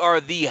 We are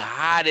the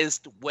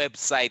hottest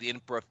website in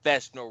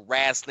professional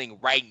wrestling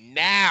right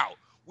now.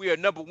 We are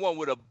number one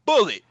with a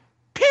bullet.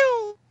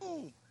 Pew!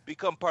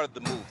 Become part of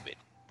the movement.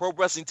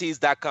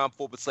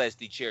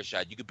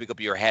 ProWrestlingTees.com/thechairshot. You can pick up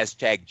your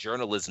hashtag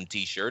journalism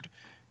t-shirt.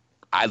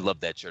 I love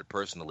that shirt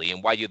personally.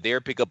 And while you're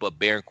there, pick up a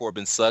Baron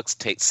Corbin Sucks,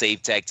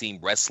 Save Tag Team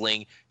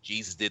Wrestling.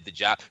 Jesus did the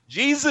job.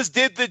 Jesus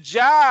did the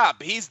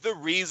job. He's the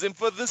reason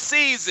for the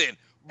season.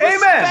 Amen.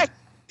 Respect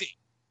it.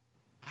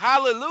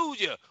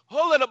 Hallelujah.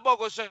 Hold on a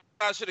bogo should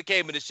have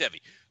came in the Chevy.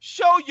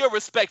 Show your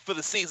respect for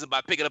the season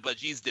by picking up a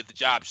Jesus did the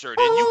job shirt.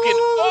 And you can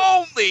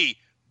only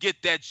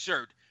get that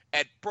shirt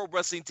at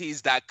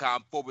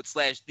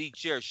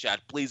ProWrestlingTees.com/thechairshot.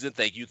 Please and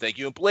thank you,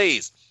 and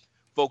please.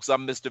 Folks,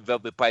 I'm Mr.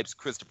 Velvet Pipes,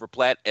 Christopher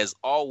Platt. As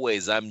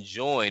always, I'm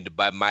joined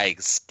by my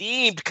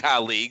esteemed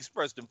colleagues.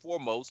 First and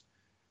foremost,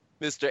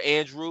 Mr.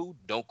 Andrew,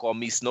 don't call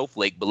me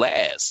Snowflake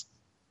Belaz.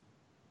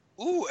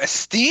 Ooh,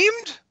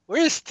 esteemed?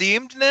 We're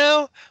esteemed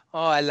now?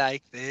 Oh, I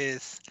like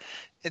this.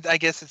 I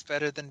guess it's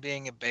better than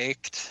being a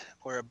baked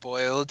or a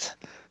boiled.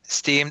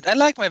 Steamed. I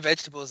like my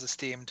vegetables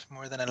esteemed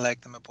more than I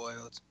like them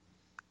boiled.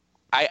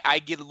 I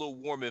get a little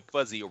warm and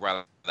fuzzy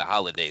around the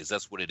holidays.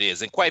 That's what it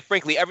is. And quite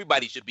frankly,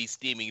 everybody should be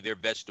steaming their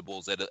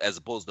vegetables as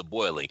opposed to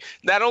boiling.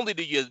 Not only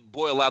do you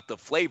boil out the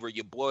flavor,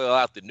 you boil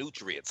out the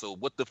nutrients. So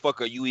what the fuck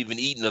are you even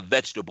eating a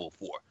vegetable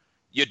for?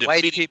 You're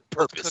defeating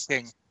purpose.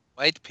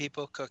 White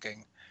people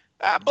cooking.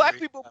 Black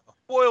people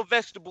boil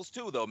vegetables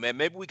too, though, man.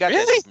 Maybe we got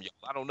that from y'all.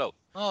 I don't know.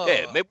 Oh,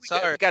 yeah, maybe we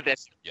got that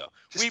from y'all.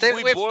 Just stay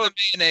away from the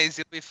mayonnaise.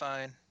 You'll be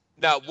fine.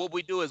 Now, what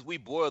we do is we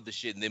boil the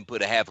shit and then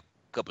put a half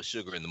cup of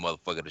sugar in the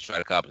motherfucker to try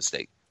to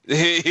compensate.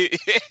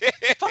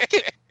 Fuck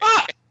it.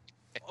 Fuck.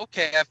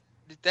 Okay,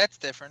 that's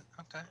different.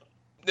 Okay.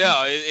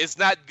 No, it's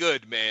not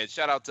good, man.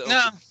 Shout out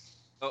to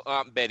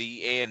Aunt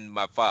Betty and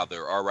my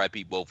father,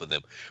 R.I.P. both of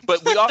them.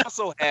 But we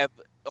also have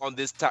on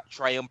this top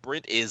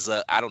triumvirate is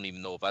I don't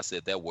even know if I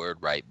said that word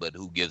right, but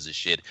who gives a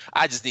shit?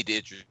 I just need to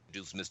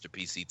introduce Mr.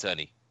 PC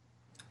Tunney.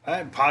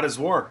 Pot is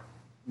War,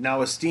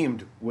 now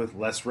esteemed with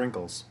less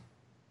wrinkles.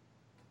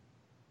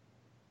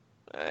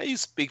 You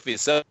speak for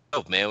yourself,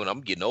 man. When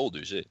I'm getting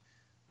older, shit.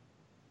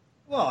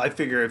 Well, I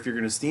figure if you're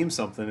going to steam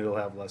something, it'll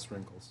have less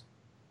wrinkles.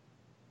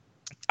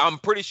 I'm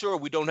pretty sure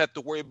we don't have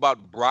to worry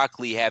about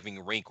broccoli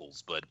having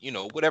wrinkles, but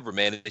whatever,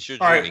 man. It's your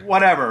journey. All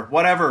right,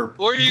 whatever.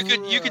 Or you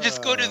could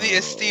just go to the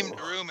esteemed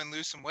room and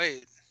lose some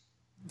weight.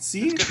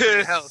 See, it's good for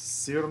your health.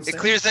 See what I'm saying? It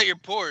clears out your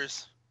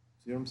pores.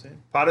 See what I'm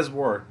saying? Pot is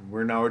War.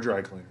 We're now a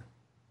dry cleaner.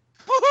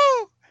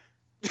 Woohoo!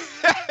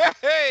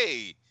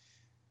 Hey.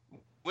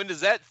 When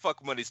does that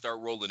fuck money start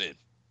rolling in?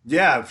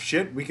 Yeah,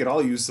 shit. We could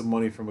all use some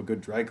money from a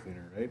good dry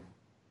cleaner, right?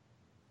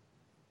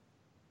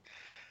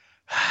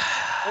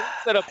 Don't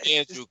set up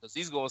Andrew because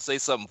he's gonna say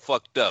something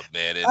fucked up,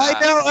 man. And I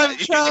know. I'm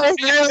trying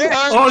really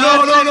hard. Oh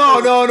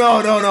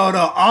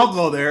no! I'll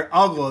go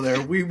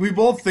there. We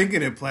both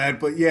thinking it, Plaid,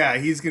 but yeah,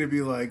 he's gonna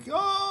be like,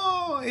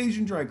 oh,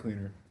 Asian dry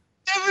cleaner.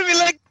 I'm gonna be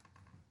like,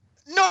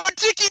 no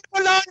chicken,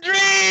 no laundry.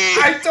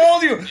 I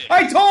told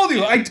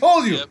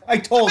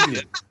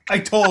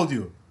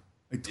you.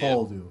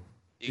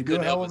 You do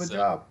a hell of a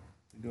job.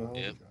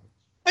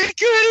 I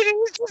couldn't. It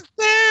was just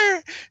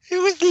there.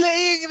 It was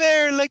laying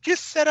there, like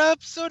just set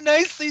up so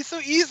nicely, so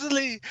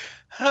easily.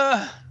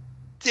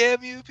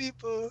 Damn you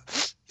people.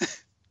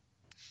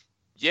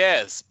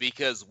 Yes,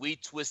 because we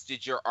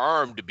twisted your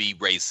arm to be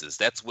racist.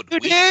 That's what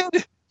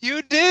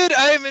You did.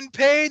 I am in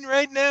pain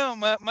right now.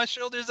 My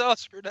shoulder's all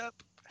screwed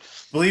up.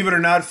 Believe it or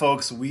not,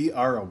 folks, we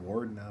are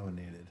award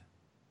nominated.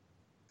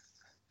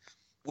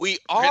 We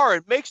are,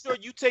 and make sure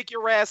you take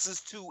your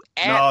asses to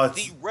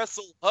the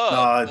Wrestle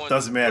Hub. No, it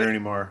doesn't matter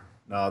anymore.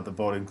 No, the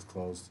voting's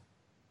closed.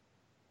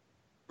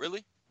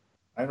 Really?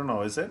 I don't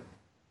know. Is it?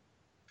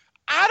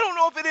 I don't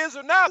know if it is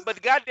or not,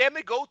 but goddamn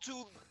it, go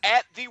to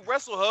the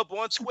Wrestle Hub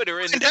on Twitter,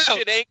 and if this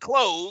shit ain't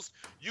closed,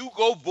 you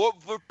go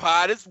vote for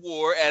Pod is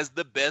War as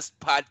the best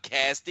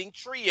podcasting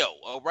trio.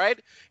 All right,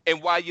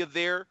 and while you're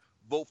there,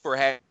 vote for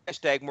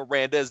hashtag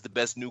Miranda as the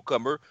best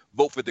newcomer.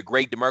 Vote for the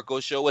Greg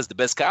DeMarco Show as the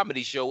best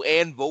comedy show,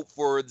 and vote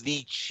for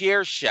the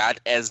Chair Shot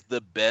as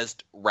the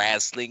best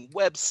wrestling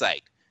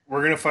website.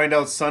 We're gonna find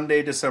out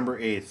Sunday,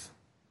 December 8th,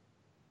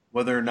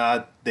 whether or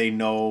not they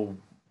know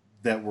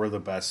that we're the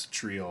best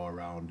trio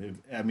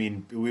around.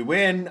 If we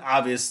win,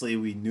 obviously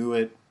we knew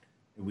it.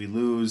 If we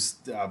lose,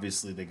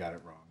 obviously they got it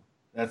wrong.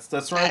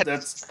 That's right.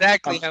 That's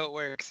exactly how it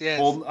works.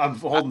 Yes. I'm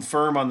holding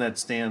firm on that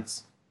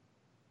stance.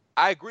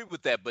 I agree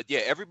with that, but yeah,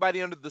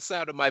 everybody under the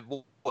sound of my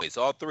voice,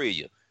 all three of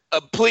you,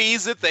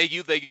 please and thank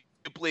you,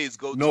 please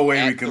go. No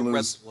way we can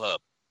lose.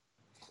 Hub.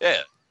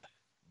 Yeah,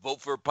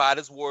 vote for Pod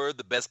is War,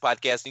 the best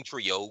podcasting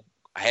trio.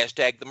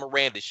 Hashtag the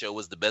Miranda Show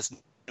is the best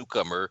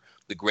newcomer.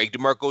 The Greg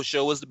DeMarco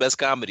Show is the best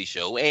comedy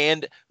show,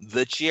 and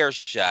the Chair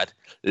Shot,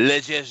 Le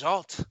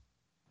Géant,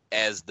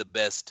 as the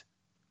best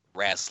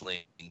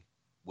wrestling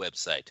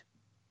website.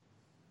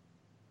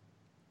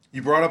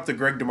 You brought up the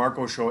Greg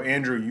DeMarco Show.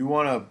 Andrew, you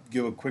want to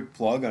give a quick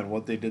plug on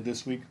what they did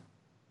this week?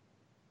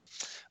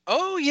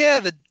 Oh, yeah.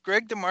 The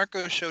Greg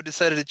DeMarco Show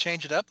decided to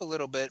change it up a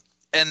little bit.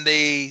 And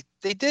they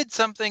they did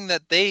something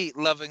that they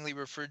lovingly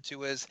referred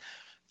to as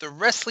the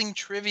wrestling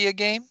trivia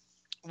game,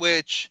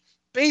 which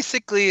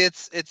basically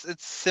it's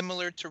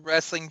similar to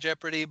Wrestling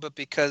Jeopardy, but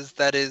because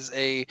that is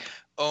a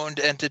owned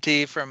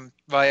entity from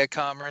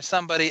Viacom or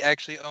somebody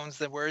actually owns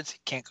the words, you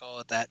can't call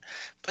it that.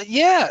 But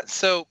yeah,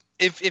 so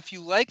if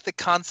you like the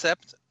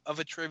concept of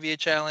a trivia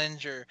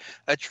challenge or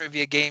a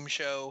trivia game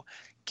show,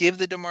 give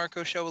the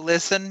DeMarco Show a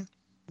listen.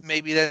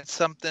 Maybe that's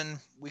something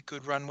we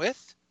could run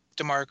with.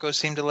 DeMarco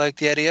seemed to like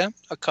the idea.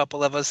 A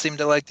couple of us seem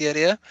to like the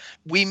idea.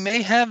 We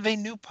may have a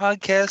new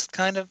podcast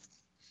kind of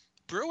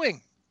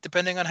brewing,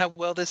 depending on how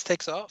well this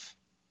takes off.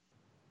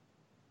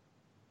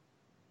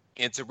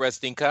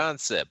 Interesting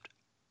concept.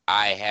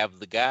 I have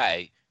the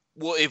guy.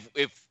 Well,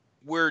 if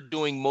we're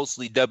doing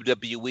mostly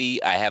WWE,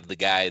 I have the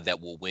guy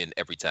that will win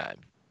every time.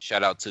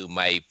 Shout out to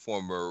my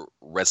former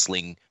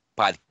wrestling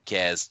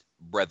podcast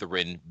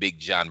brethren, Big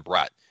John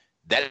Brott.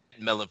 That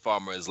Melon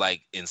Farmer is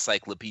like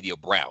Encyclopedia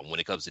Brown when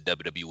it comes to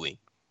WWE.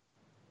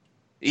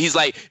 He's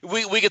like,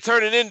 we could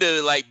turn it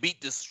into like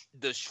beat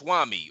the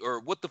Swami, or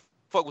what the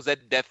fuck was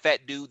that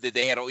fat dude that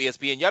they had on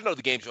ESPN? Y'all know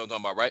the game show I'm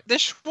talking about, right? The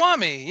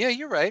Swami. Yeah,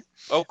 you're right.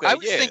 Okay, I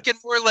was thinking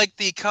more like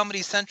the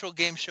Comedy Central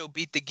game show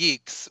Beat the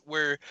Geeks,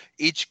 where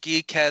each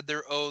geek had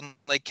their own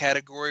like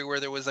category,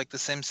 where there was like the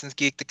Simpsons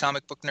geek, the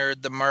comic book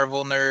nerd, the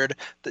Marvel nerd,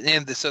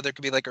 so there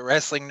could be like a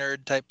wrestling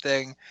nerd type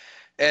thing.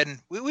 And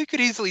we could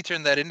easily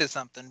turn that into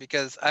something,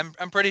 because I'm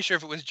pretty sure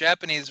if it was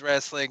Japanese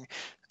wrestling,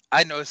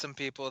 I know some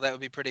people that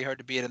would be pretty hard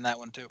to beat in that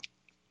one too.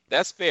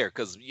 That's fair,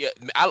 because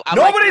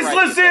nobody's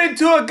listening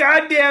to a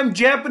goddamn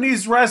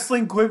Japanese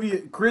wrestling see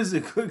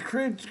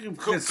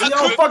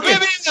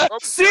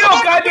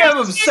how goddamn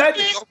upset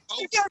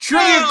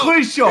Trivia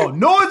Quiz Show.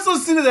 No one's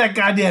listening to that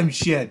goddamn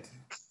shit.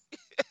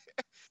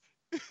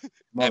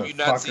 Have you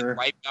not seen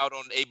Wipeout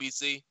on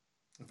ABC?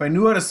 If I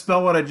knew how to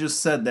spell what I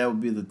just said, that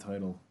would be the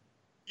title.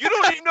 You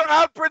don't even know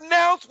how to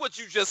pronounce what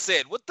you just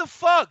said. What the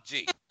fuck,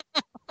 G?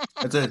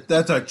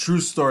 That's a true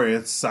story.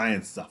 It's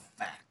science. It's a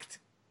fact.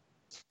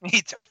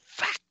 It's a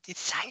fact. It's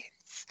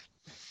science.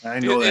 I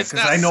know that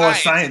because I know a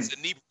science. It's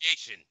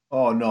inebriation.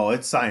 Oh no,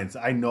 it's science.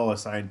 I know a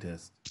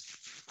scientist.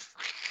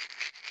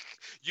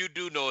 You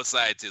do know a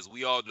scientist.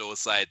 We all know a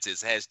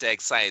scientist. Hashtag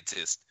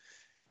scientist.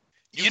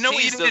 You know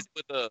what you teased us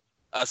with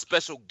a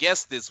special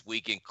guest this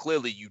week, and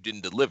clearly you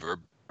didn't deliver.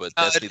 But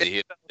that's neither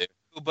here nor there.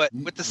 But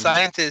with the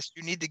scientist,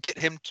 you need to get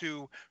him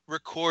to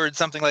record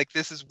something like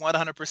this is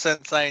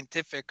 100%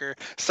 scientific or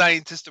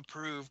scientist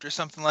approved or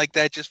something like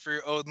that, just for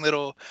your own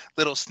little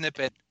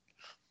snippet.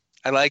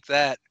 I like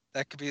that.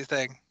 That could be a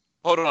thing.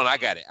 Hold on, I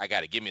got it.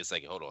 Give me a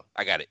second. Hold on,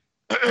 I got it.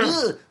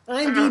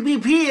 I'm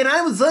DBP and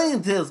I'm a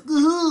scientist.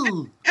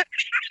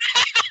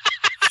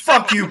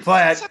 Fuck you,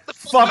 Platt.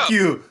 Fuck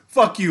you.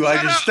 I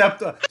just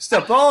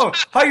stepped all over.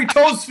 How your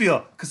toes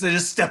feel? Because I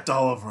just stepped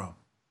all over them.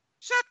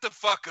 Shut the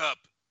fuck up.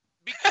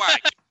 Be quiet.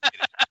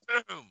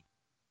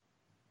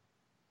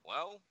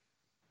 Well,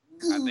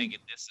 I think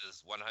this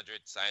is 100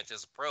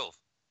 scientists approved.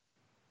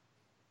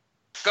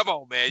 Come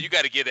on, man. You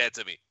got to get that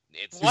to me.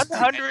 It's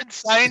 100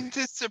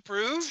 scientists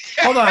approved?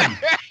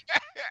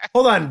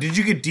 Hold on. Did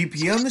you get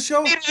DP on the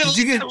show? Did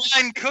you get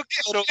Ryan Cook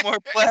a little more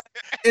flat?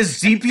 Is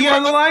DP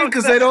on the line?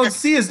 Because I don't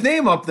see his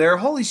name up there.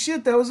 Holy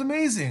shit, that was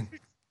amazing.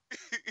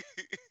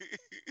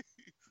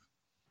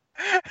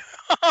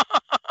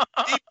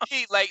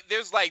 DP, like,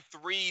 there's like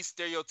 3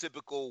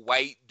 stereotypical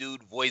white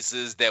dude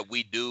voices that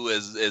we do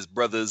as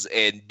brothers,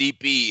 and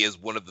DP is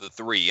one of the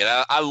 3.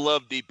 And I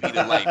love DP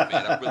to life,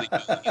 man. I really do.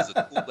 He's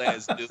a cool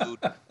ass dude.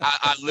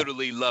 I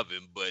literally love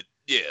him, but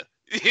yeah.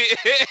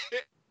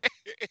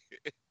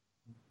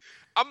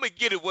 I'm gonna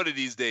get it one of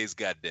these days,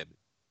 goddammit.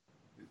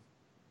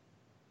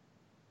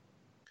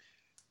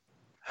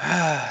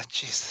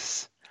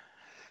 Jesus.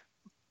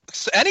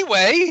 So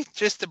anyway,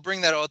 just to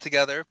bring that all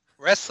together,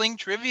 wrestling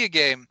trivia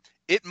game.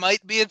 It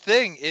might be a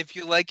thing. If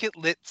you like it,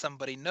 let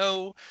somebody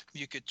know.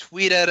 You could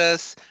tweet at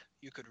us.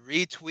 You could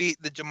retweet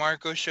the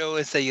DeMarco Show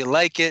and say you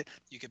like it.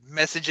 You could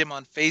message him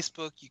on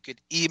Facebook. You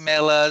could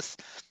email us.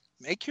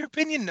 Make your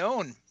opinion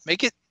known.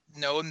 Make it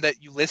known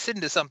that you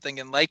listened to something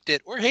and liked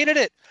it or hated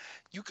it.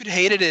 You could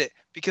hated it,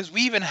 because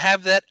we even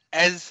have that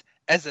as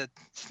a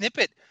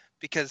snippet,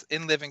 because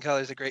In Living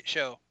Color is a great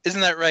show. Isn't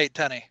that right,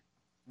 Tony?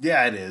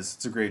 Yeah, it is.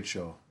 It's a great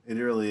show. It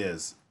really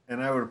is.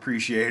 And I would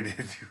appreciate it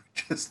if you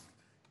just,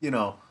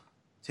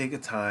 take a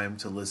time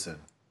to listen.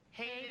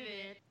 Hate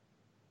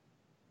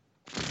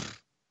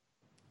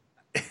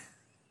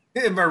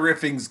And my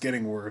riffing's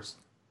getting worse.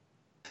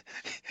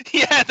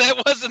 Yeah,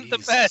 that wasn't the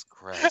best.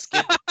 Christ.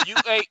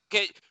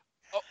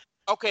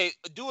 Okay,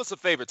 do us a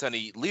favor,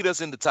 Tony. Lead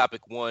us into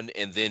topic 1,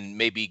 and then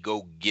maybe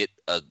go get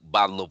a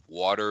bottle of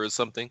water or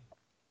something.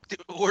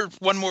 Or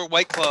one more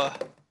White Claw.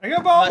 I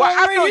got balls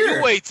I right know here.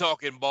 you ain't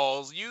talking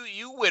balls.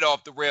 You went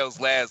off the rails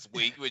last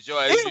week with your.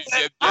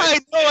 I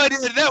know I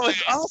did. That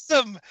was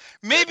awesome.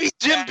 Maybe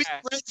Jim B.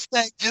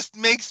 Redstack just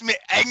makes me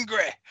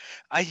angry.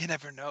 You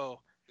never know.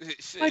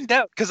 Find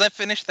out, because I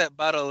finished that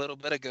bottle a little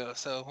bit ago,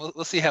 so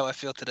we'll see how I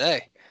feel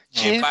today.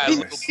 Jim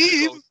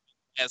B.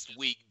 last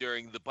week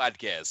during the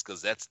podcast, because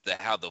that's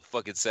how the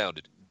fuck it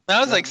sounded. I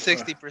was like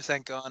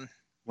 60% gone.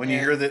 When you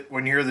hear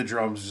the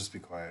drums, just be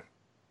quiet.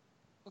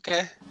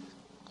 Okay.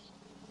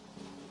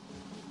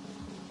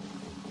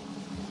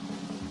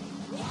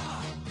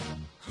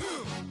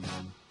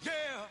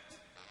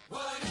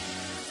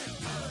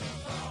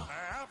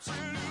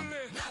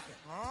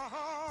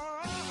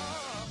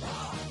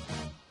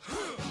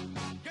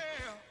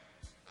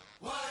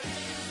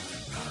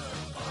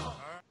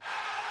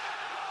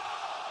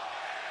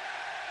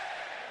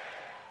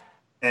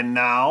 And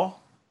now,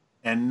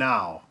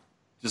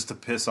 just to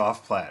piss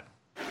off Platt.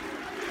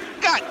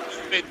 God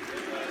damn it.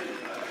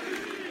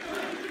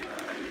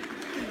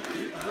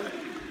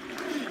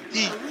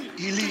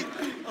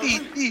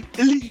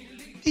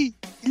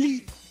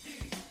 Elite.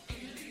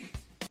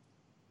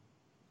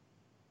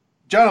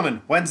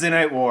 Gentlemen, Wednesday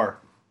Night War.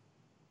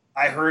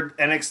 I heard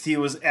NXT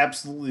was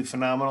absolutely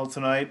phenomenal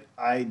tonight.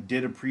 I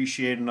did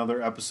appreciate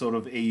another episode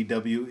of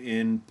AEW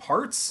in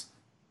parts.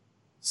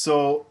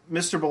 So,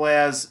 Mr.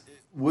 Belaz,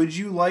 would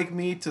you like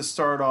me to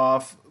start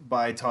off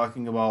by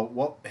talking about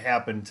what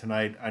happened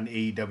tonight on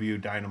AEW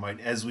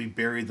Dynamite as we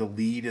bury the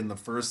lead in the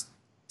first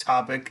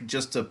topic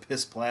just to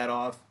piss Platt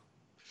off?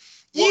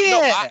 Well,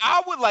 Yeah. no,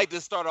 I would like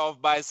to start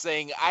off by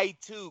saying I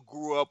too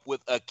grew up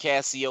with a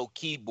Casio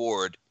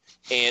keyboard,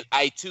 and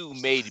I too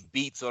made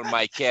beats on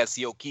my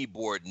Casio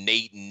keyboard.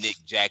 Nate and Nick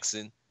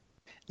Jackson.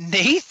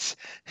 Nate?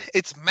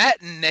 It's Matt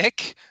and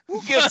Nick.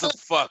 Who gives a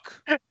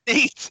fuck?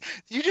 Nate,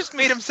 you just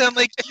made him sound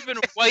like even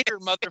whiter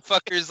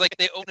motherfuckers, like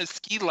they own a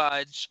ski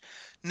lodge.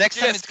 Next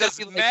time Yes, it's gonna because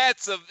be like,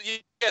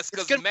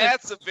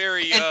 Matt's a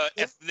very and-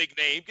 ethnic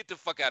name. Get the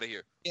fuck out of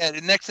here. yeah.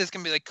 The next is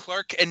gonna be like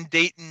Clark and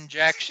Dayton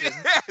Jackson.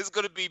 It's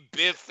gonna be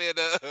Biff and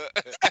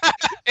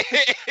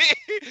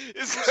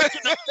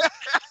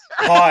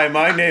Hi,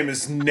 my name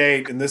is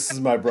Nate, and this is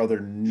my brother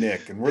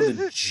Nick, and we're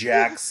the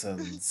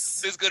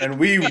Jacksons. It's gonna And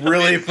we be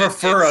really Biff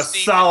prefer and a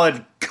Steve.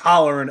 solid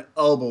collar and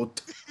elbow.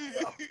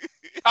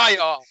 Hi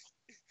y'all.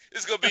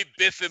 It's gonna be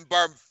Biff and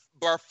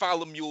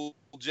Bartholomew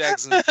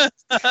Jackson.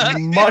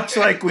 Much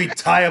like we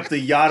tie up the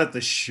yacht at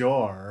the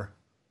shore.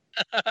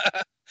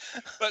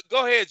 But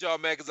go ahead, y'all,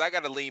 man, because I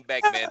got to lean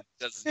back, man.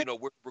 Because,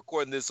 we're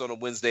recording this on a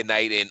Wednesday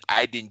night, and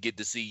I didn't get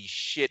to see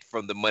shit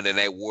from the Monday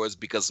Night Wars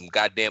because some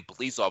goddamn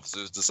police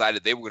officers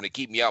decided they were going to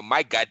keep me out of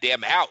my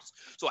goddamn house.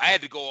 So I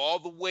had to go all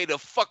the way to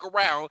fuck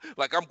around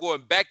like I'm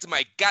going back to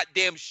my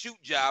goddamn shoot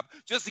job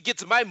just to get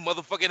to my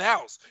motherfucking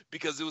house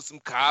because there was some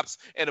cops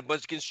and a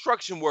bunch of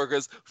construction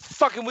workers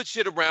fucking with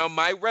shit around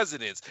my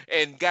residence.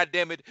 And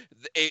goddamn it,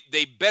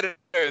 they better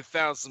have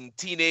found some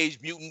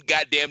Teenage Mutant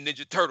goddamn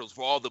Ninja Turtles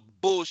for all the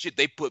bullshit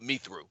they put me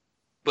through.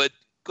 But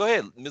go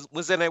ahead,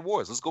 Wednesday Night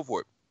Wars. Let's go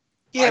for it.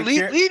 Yeah, I lead,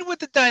 can't- lead with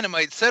the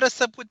dynamite. Set us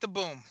up with the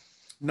boom.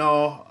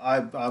 No,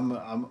 I'm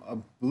a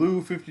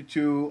Blue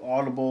 52,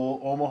 Audible,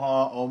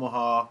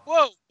 Omaha.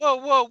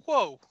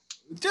 Whoa.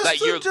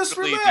 Just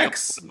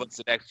relax. The ones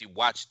that actually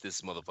watched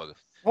this motherfucker.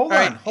 Hold All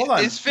on, right, hold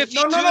on. Is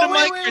 52 No, the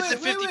wait, mic wait, or is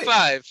it wait, wait.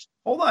 55?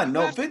 Hold on, no,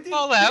 You have to 50,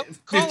 call out,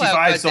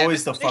 55 is goddammit.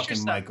 always the Finish your fucking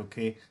stuff. mic,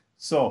 okay?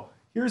 So,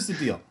 here's the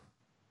deal.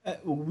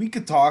 We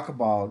could talk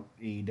about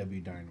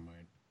AEW Dynamite,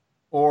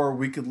 or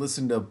we could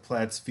listen to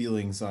Platt's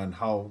feelings on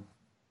how,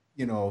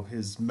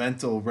 his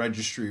mental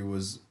registry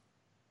was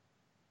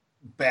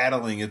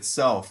battling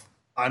itself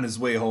on his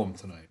way home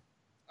tonight.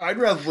 I'd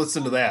rather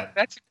listen to that.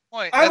 That's a good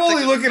point. I'm That's a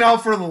only good looking point.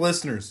 out for the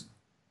listeners.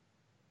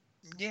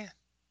 Yeah.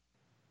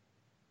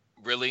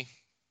 Really?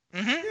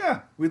 Mm-hmm.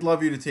 Yeah, we'd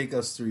love you to take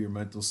us through your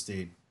mental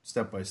state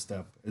step by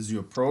step as you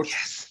approach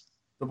Yes.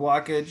 the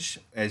blockage,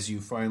 as you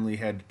finally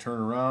had to turn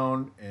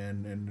around,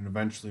 and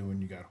eventually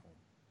when you got home.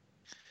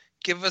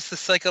 Give us the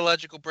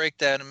psychological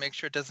breakdown and make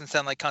sure it doesn't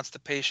sound like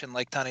constipation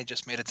like Tani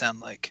just made it sound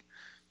like.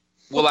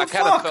 Well, What I the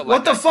kind of fuck? felt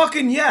What like the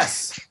fucking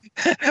yes?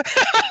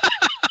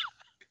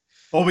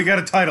 Oh, we got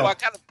a title. Well,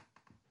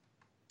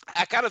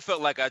 I kind of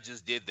felt like I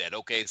just did that.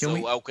 Okay, Can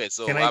we-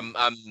 can I-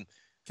 I'm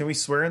Can we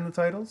swear in the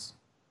titles?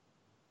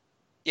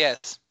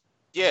 Yes.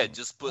 yeah,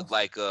 just put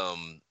like a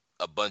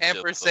bunch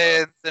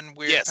Ampersands and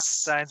weird yes.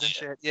 signs and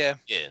shit. Yeah.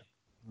 yeah.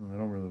 I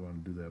don't really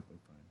want to do that, but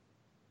fine.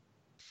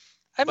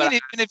 I But mean,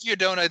 even if you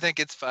don't, I think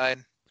it's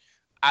fine.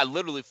 I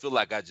literally feel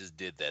like I just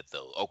did that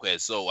though. Okay,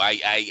 so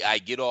I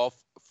get off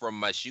from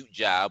my shoot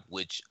job,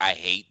 which I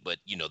hate, but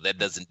that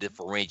doesn't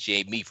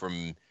differentiate me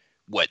from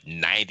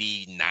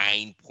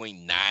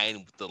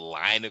 99.9 with the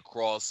line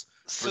across.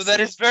 So that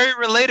is very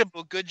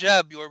relatable. Good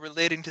job. You are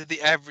relating to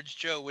the average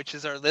Joe, which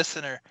is our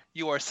listener.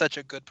 You are such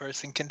a good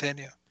person.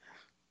 Continue.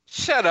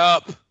 Shut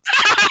up.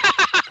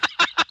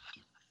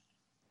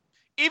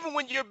 Even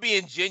when you're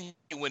being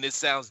genuine, it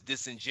sounds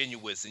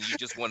disingenuous and you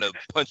just want to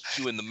punch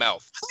you in the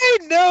mouth. I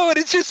know, and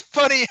it's just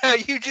funny how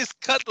you just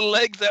cut the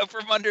legs out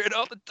from under it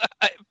all the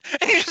time.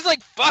 And you're just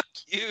like, fuck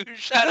you,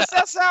 shut up.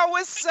 That's how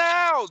it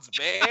sounds,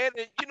 man.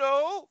 And,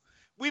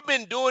 we've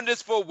been doing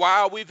this for a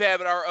while. We've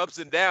had our ups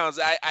and downs.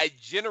 I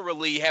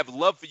generally have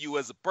love for you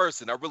as a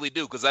person. I really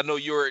do, because I know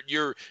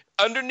you're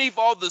underneath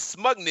all the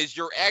smugness.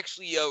 You're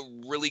actually a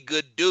really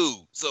good dude.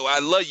 So I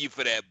love you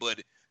for that.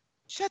 But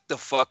shut the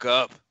fuck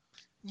up,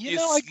 You you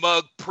know,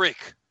 smug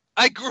prick.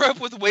 I grew up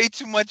with way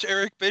too much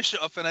Eric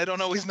Bischoff, and I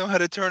don't always know how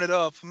to turn it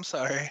off. I'm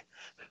sorry.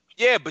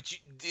 Yeah, but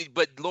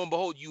lo and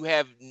behold, you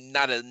have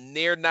not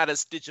a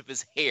stitch of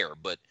his hair.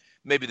 But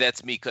maybe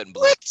that's me cutting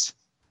blue.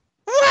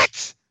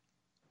 What?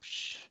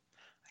 Psh,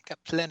 I got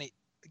plenty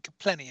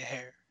of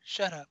hair.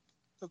 Shut up.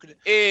 Look at it.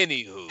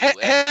 Anywho,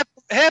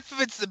 Half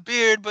of it's the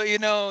beard, but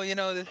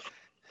the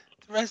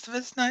rest of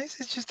it's nice.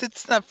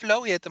 It's not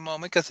flowy at the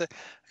moment because I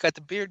got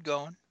the beard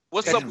going.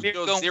 what's Got up the with beard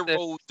your going.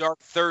 Zero Dark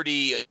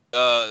 30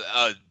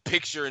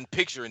 picture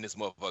in this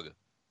motherfucker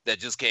that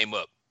just came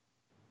up?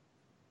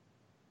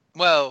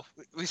 Well,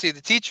 we see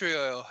the tea tree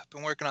oil. I've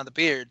been working on the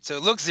beard, so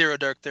it looks 0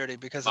 Dark 30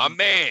 because My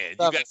man, you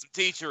got some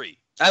tea tree.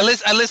 I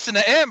listen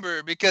to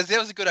Amber because that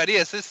was a good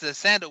idea. So this is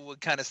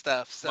sandalwood kind of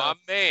stuff. So My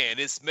man,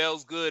 it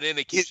smells good and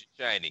it keeps you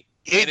shiny.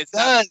 it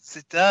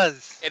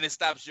does. And it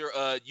stops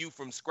you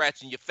from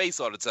scratching your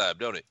face all the time,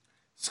 don't it?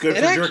 It's good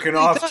It for actually jerking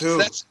off does. too.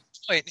 That's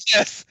the point.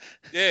 Yes.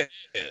 Yeah.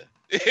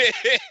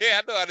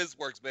 I know how this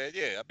works, man.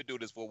 Yeah, I've been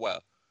doing this for a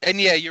while. And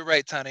yeah, you're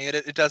right, Tony.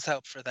 It does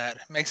help for that.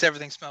 It makes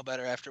everything smell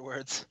better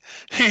afterwards.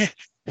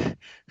 The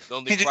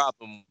only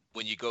problem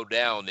when you go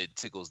down, it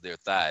tickles their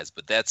thighs,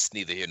 but that's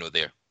neither here nor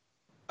there.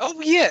 Oh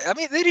yeah, I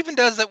mean it even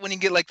does that when you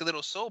get like the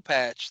little soul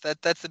patch.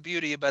 That's the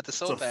beauty about the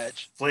soul It's a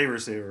patch. flavor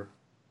saver.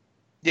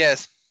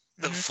 Yes.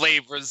 The Mhm.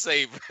 flavor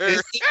saver.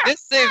 This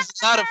saves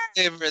a lot of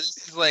flavor.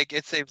 This is like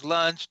it saves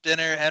lunch,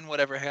 dinner, and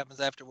whatever happens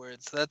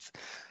afterwards. So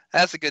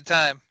that's a good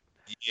time.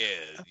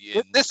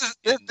 Yeah.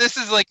 This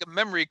is like a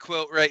memory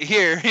quilt right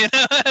here.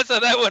 That's how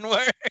that one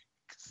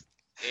works.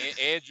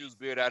 Andrew's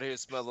beard out here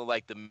smelling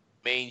like the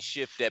main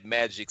shift at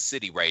Magic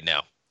City right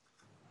now.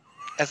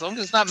 As long as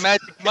it's not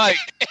Magic Mike.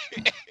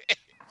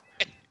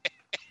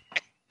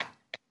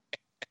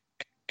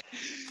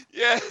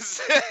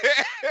 Yes.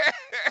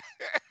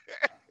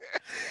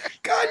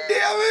 God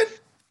damn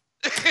it!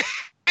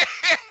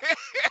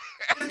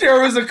 If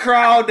there was a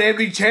crowd, they'd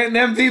be chanting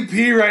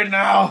MVP right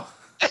now.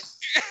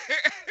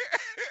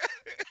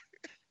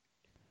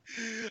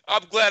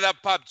 I'm glad I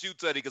popped you,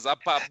 Teddy, because I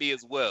popped me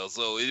as well.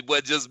 So it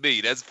wasn't just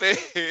me. That's fair.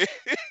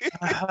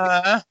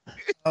 Uh-huh.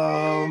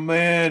 Oh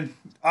man,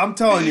 I'm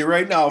telling you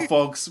right now,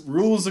 folks.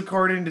 Rules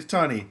according to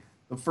Tunney.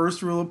 The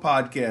first rule of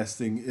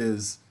podcasting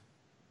is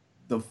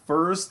the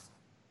first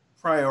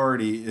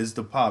priority is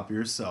to pop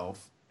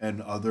yourself,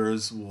 and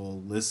others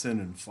will listen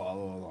and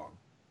follow along.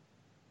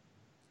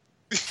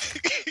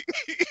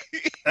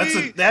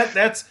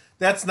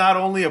 That's not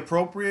only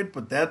appropriate,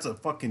 but that's a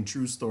fucking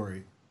true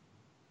story.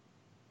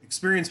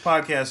 Experienced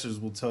podcasters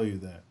will tell you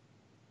that.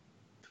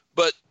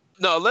 But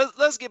no,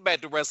 let's get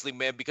back to wrestling,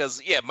 man,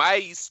 because yeah, my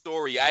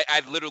story,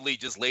 I literally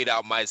just laid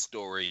out my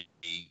story,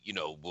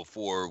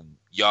 before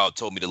y'all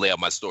told me to lay out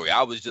my story.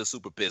 I was just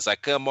super pissed. I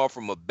come off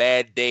from a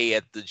bad day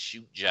at the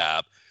shoot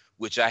job,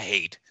 which I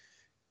hate.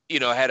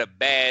 I had a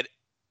bad,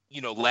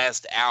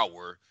 last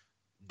hour.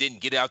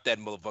 Didn't get out that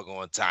motherfucker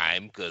on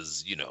time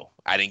because,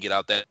 I didn't get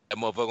out that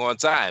motherfucker on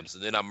time. So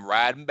then I'm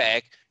riding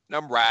back and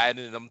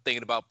I'm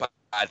thinking about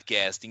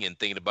podcasting and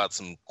thinking about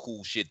some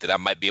cool shit that I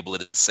might be able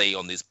to say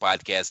on these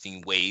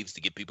podcasting waves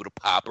to get people to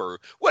pop or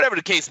whatever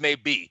the case may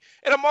be.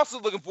 And I'm also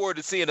looking forward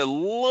to seeing a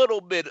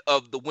little bit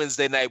of the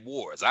Wednesday Night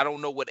Wars. I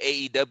don't know what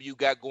AEW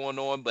got going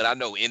on, but I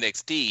know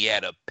NXT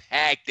had a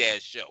packed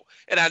ass show.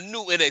 And I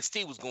knew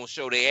NXT was going to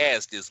show their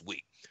ass this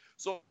week.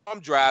 So I'm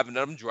driving.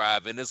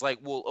 It's like,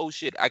 well, oh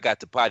shit, I got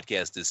to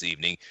podcast this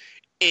evening.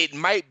 It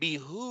might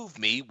behoove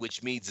me,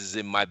 which means it's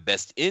in my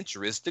best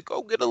interest, to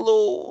go get a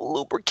little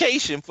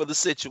lubrication for the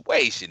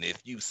situation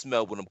if you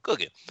smell what I'm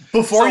cooking.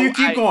 Before you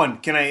keep going,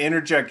 can I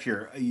interject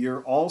here?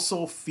 You're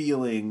also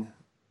feeling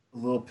a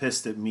little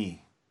pissed at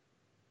me.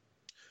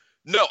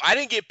 No, I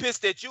didn't get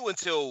pissed at you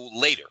until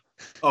later.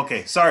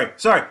 Okay, sorry.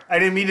 I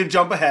didn't mean to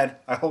jump ahead.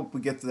 I hope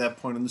we get to that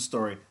point in the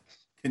story.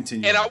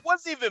 Continue. And I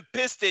wasn't even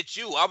pissed at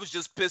you. I was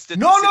just pissed at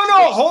No.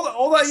 Hold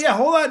on. Yeah,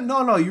 hold on.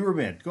 No, you were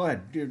mad. Go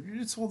ahead. Dude,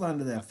 just hold on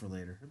to that for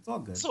later. It's all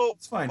good. So,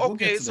 it's fine.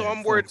 Okay, so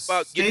I'm worried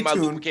about getting my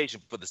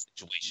lubrication for the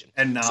situation.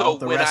 And now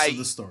the rest of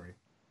the story.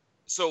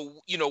 So,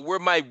 where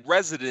my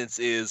residence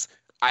is,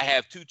 I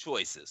have two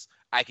choices.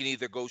 I can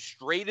either go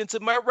straight into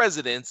my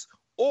residence,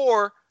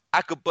 or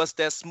I could bust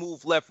that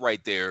smooth left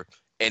right there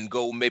and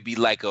go maybe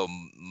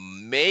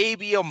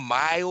a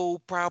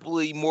mile,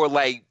 probably more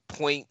like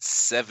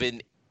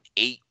 0.78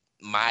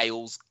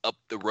 miles up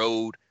the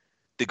road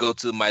to go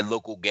to my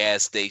local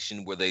gas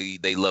station where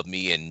they love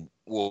me and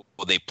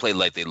they play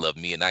like they love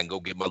me, and I can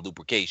go get my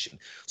lubrication.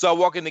 So I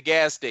walk in the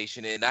gas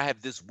station and I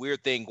have this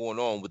weird thing going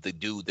on with the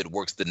dude that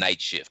works the night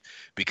shift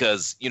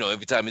because,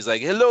 every time he's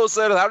like, "Hello,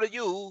 sir, how are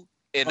you?"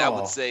 And I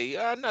would say,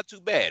 "Not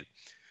too bad."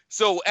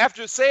 So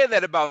after saying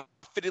that about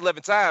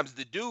 11 times,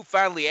 the dude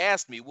finally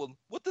asked me, "Well,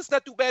 what does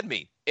not too bad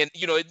mean?" And,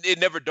 it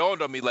never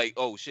dawned on me like,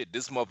 oh shit,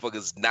 this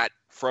motherfucker's not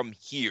from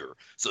here.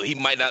 So he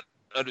might not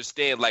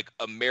understand like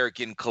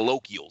American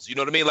colloquials. You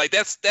know what I mean? Like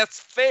that's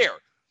fair.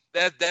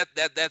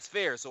 That's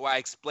fair. So I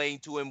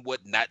explained to him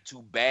what not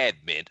too bad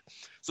meant.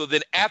 So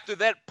then after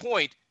that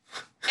point,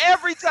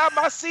 every time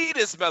I see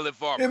this smelling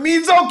farmer, it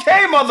means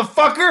okay,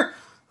 motherfucker.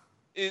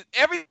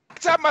 Every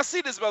time I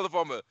see this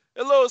motherfucker,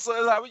 hello,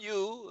 son, how are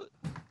you?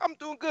 I'm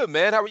doing good,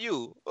 man. How are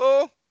you?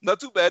 Oh, not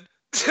too bad.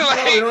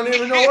 You don't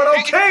even know what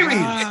okay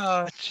means.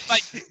 Oh,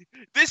 Like,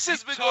 this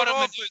shit's been going taught him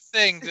on a new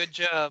thing. Good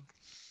job.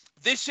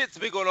 This shit's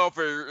been going on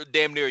for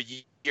damn near a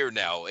year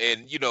now,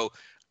 and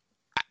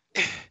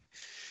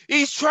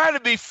he's trying to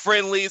be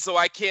friendly, so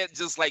I can't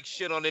just like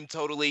shit on him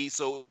totally.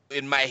 So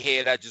in my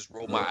head, I just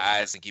roll my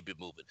eyes and keep it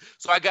moving.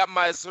 So I got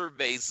my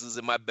cervezas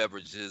and my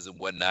beverages and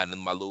whatnot, and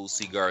my little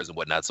cigars and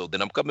whatnot. So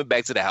then I'm coming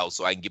back to the house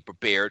so I can get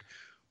prepared.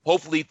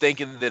 Hopefully,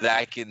 thinking that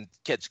I can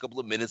catch a couple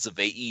of minutes of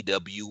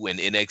AEW and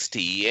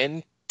NXT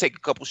and take a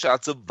couple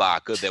shots of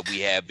vodka that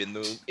we have in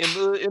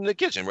the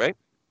kitchen, right?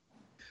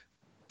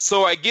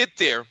 So I get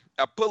there,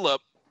 I pull up.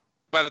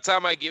 By the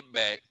time I get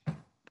back,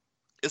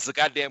 it's a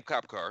goddamn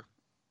cop car.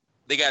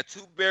 They got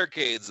 2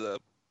 barricades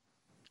up,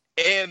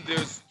 and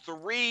there's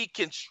 3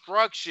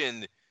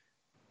 construction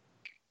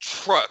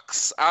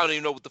trucks. I don't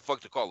even know what the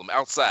fuck to call them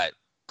outside.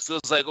 So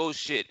it's like, oh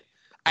shit,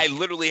 I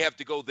literally have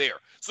to go there.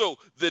 So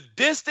the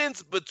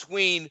distance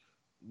between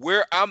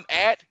where I'm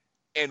at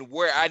and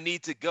where I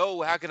need to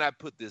go, how can I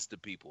put this to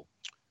people?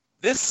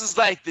 This is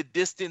like the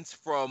distance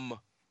from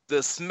the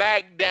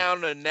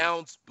SmackDown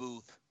announce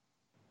booth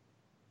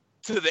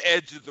to the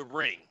edge of the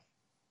ring.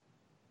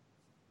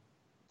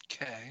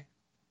 Okay.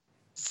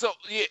 So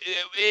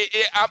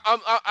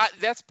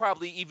that's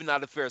probably even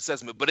not a fair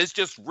assessment, but it's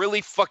just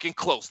really fucking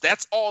close.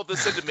 That's all the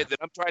sentiment that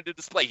I'm trying to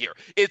display here.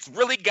 It's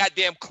really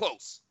goddamn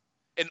close.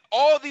 And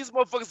all these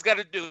motherfuckers got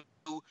to do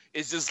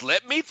is just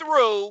let me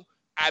through.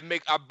 I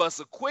bust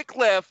a quick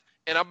left,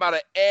 and I'm out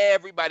of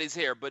everybody's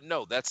hair. But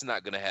no, that's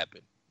not going to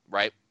happen,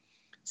 right?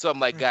 So I'm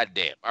like,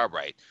 goddamn, all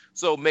right.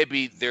 So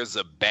maybe there's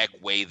a back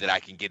way that I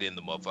can get in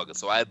the motherfucker.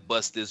 So I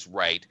bust this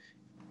right,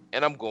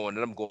 and I'm going,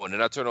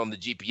 and I turn on the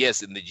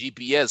GPS, and the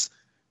GPS,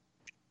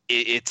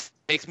 it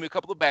takes me a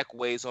couple of back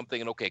ways. So I'm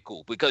thinking, okay,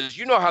 cool. Because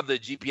you know how the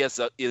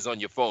GPS is on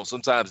your phone.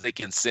 Sometimes they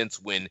can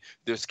sense when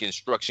there's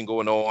construction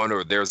going on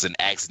or there's an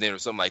accident or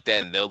something like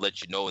that, and they'll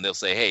let you know, and they'll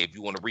say, hey, if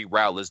you want to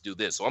reroute, let's do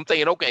this. So I'm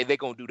thinking, okay, they're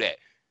going to do that.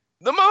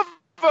 The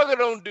motherfucker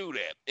don't do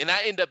that. And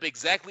I end up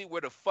exactly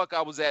where the fuck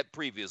I was at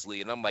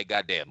previously. And I'm like,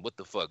 goddamn, what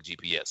the fuck,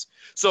 GPS?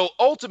 So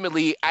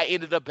ultimately, I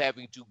ended up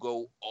having to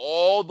go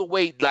all the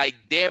way, like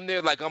damn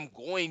near like I'm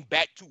going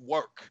back to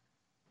work.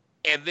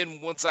 And then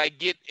once I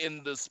get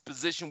in this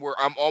position where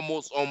I'm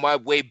almost on my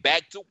way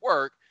back to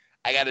work,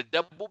 I got to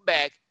double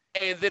back,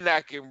 and then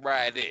I can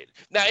ride in.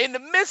 Now, in the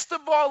midst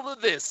of all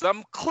of this,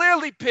 I'm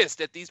clearly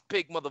pissed at these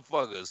pig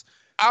motherfuckers.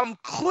 I'm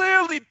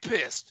clearly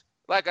pissed.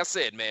 Like I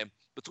said, man,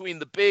 between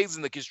the pigs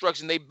and the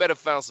construction, they better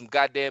found some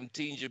goddamn I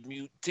can't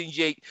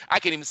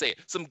even say it.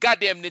 Some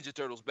goddamn Ninja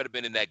Turtles better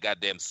been in that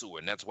goddamn sewer,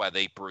 and that's why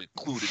they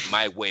precluded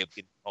my way of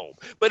getting home.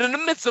 But in the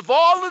midst of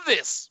all of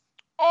this,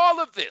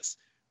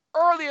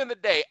 earlier in the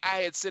day, I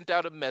had sent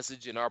out a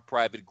message in our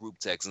private group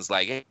text, and it's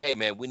like, hey,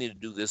 man, we need to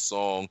do this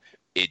song.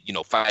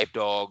 Five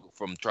Dog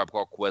from Tribe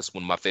Called Quest,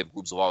 one of my favorite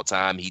groups of all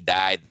time. He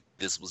died.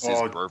 This was his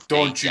birthday.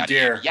 Don't you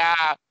dare.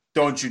 Yeah.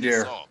 Don't you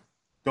dare.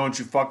 Don't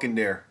you fucking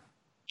dare.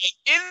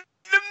 In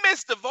the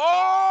midst of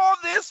all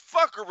this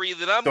fuckery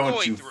that I'm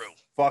going through.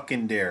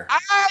 Fucking dare.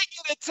 I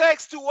get a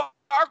text to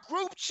our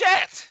group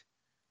chat.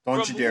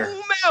 Don't you dare.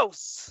 Whom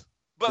else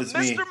but It's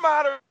Mr. me.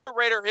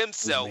 Moderator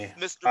himself, me.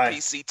 Mr. Hi.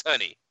 PC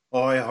Tunney.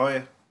 Hoy,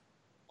 hoy.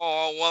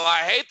 Oh, well, I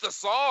hate the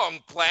song,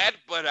 Platt,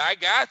 but I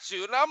got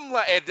you. And I'm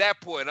like, at that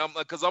point,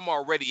 because I'm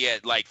already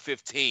at like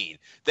 15.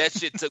 That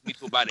shit took me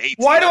to about 18.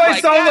 Why do I'm I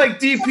sound God like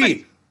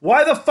DP?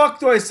 Why the fuck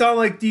do I sound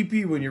like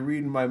DP when you're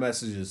reading my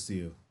messages to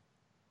you?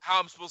 How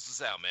I'm supposed to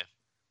sound, man?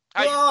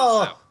 How you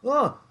supposed to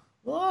sound?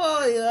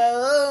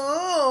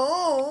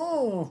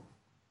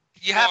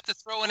 You have to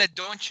throw in a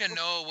don't you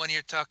know when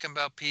you're talking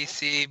about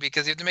PC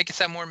because you have to make it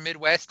sound more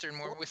Midwestern,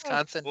 more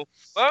Wisconsin.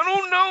 I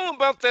don't know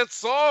about that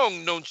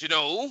song, don't you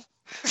know?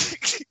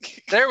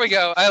 There we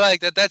go. I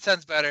like that. That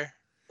sounds better.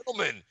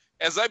 Gentlemen,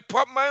 as I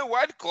pop my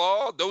White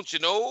Claw, don't you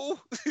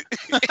know?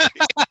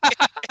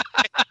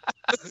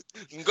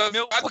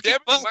 Milwaukee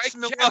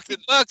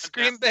Bucks,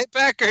 Green Bay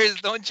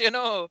Packers, don't you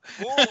know?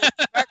 Oh,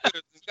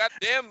 Packers,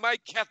 goddamn, my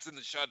cat's in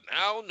the shot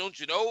now, don't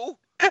you know?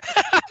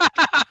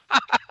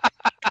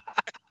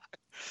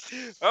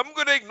 I'm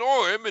gonna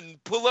ignore him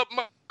and pull up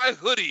my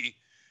hoodie.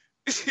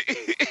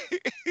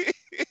 And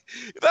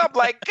I'm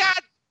like, God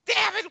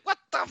damn it, what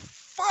the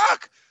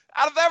fuck?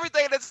 Out of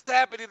everything that's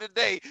happening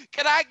today,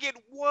 can I get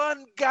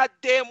one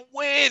goddamn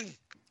win?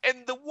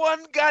 And the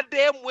one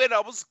goddamn win I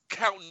was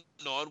counting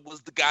on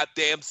was the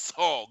goddamn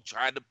song,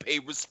 trying to pay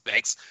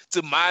respects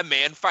to my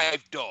man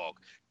Five Dog.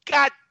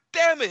 God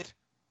damn it.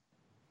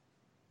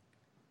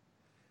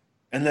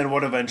 And then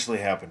what eventually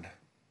happened?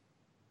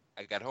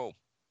 I got home.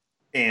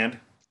 And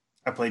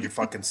I played your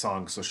fucking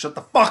song, so shut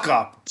the fuck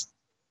up.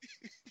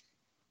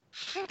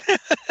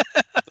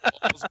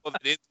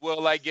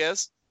 Well, I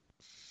guess.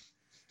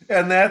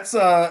 And that's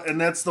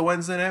the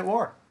Wednesday Night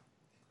War.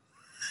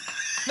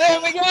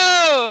 There we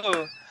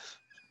go.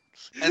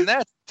 And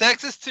that's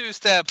Texas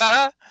Two-Step,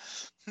 huh?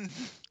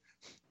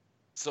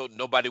 So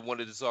nobody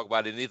wanted to talk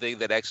about anything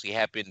that actually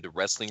happened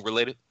wrestling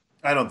related?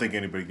 I don't think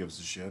anybody gives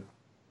a shit.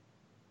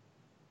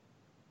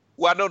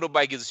 Well, I know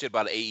nobody gives a shit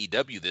about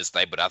AEW this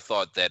night, but I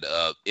thought that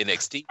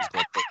NXT was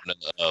going to put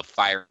on a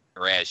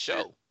fire-ass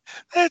show.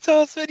 That's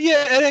awesome.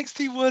 Yeah,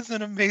 NXT was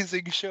an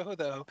amazing show,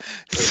 though.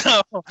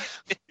 So,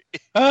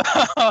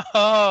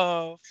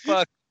 oh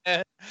fuck,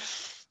 man.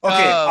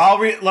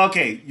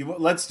 Okay,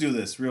 let's do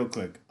this real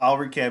quick. I'll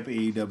recap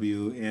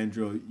AEW.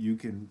 Andrew, you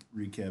can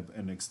recap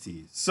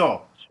NXT.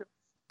 So,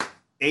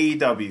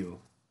 AEW.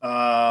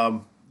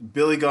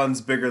 Billy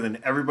Gunn's bigger than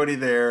everybody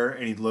there,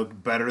 and he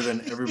looked better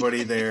than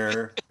everybody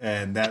there,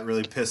 and that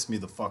really pissed me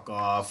the fuck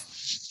off.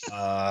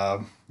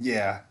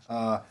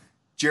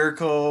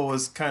 Jericho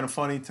was kind of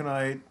funny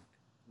tonight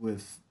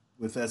with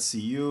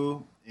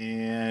SCU,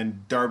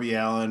 and Darby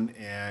Allin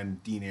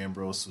and Dean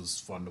Ambrose was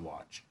fun to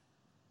watch.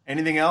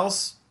 Anything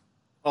else?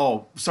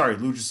 Oh, sorry,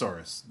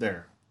 Luchasaurus.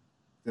 There.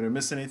 Did I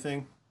miss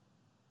anything?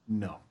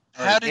 No.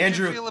 How did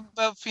you feel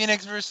about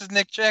Phoenix versus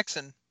Nick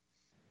Jackson?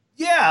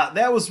 Yeah,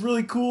 that was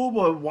really cool,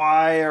 but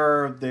why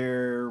are they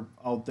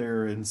out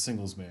there in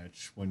singles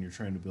match when you're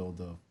trying to build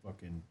a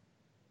fucking,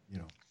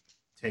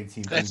 tag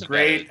team thing?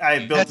 Great.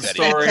 I built the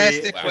story,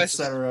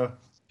 etc.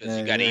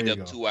 You got to eat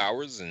up 2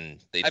 hours,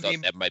 and they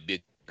thought that might be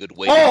a good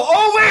way.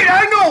 Oh, wait,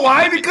 I know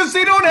why. Because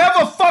they don't have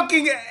a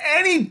fucking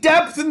any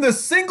depth in the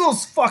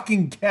singles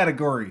fucking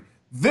category.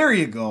 There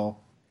you go.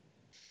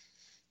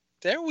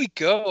 There we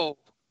go.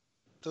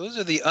 Those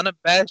are the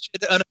unabashed,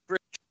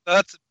 unabridged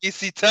thoughts of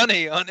BC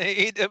Tunney on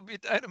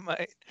AEW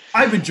Dynamite.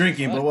 I've been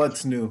drinking, but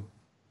what's new?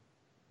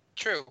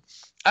 True.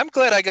 I'm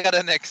glad I got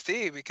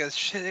NXT because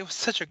shit, it was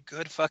such a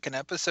good fucking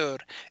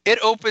episode. It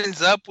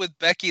opens up with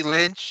Becky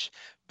Lynch.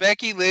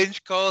 Becky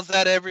Lynch calls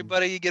out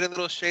everybody. You get a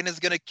little Shayna's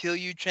gonna kill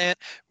you chant.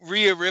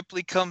 Rhea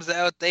Ripley comes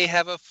out. They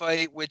have a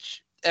fight,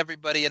 which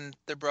everybody and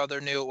their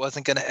brother knew it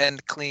wasn't gonna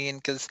end clean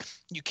because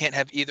you can't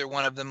have either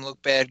one of them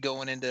look bad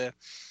going into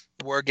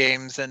War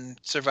Games and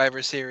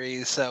Survivor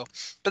Series. So,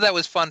 but that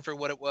was fun for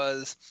what it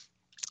was.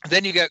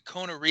 Then you got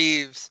Kona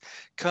Reeves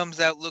comes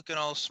out looking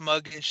all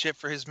smug and shit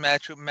for his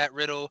match with Matt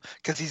Riddle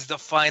because he's the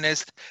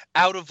finest.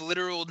 Out of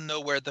literal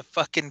nowhere, the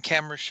fucking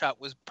camera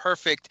shot was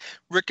perfect.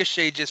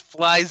 Ricochet just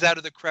flies out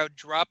of the crowd,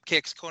 drop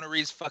kicks Kona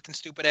Reeves' fucking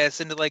stupid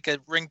ass into like a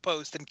ring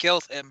post and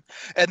kills him,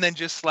 and then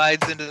just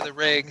slides into the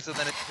ring. So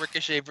then it's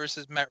Ricochet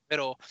versus Matt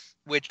Riddle,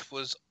 which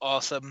was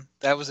awesome.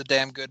 That was a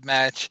damn good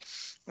match.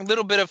 A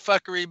little bit of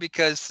fuckery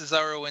because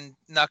Cesaro and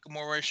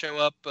Nakamura show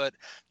up, but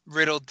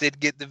Riddle did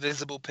get the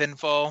visible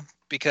pinfall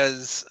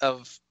because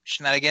of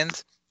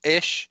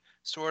shenanigans-ish,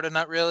 sort of,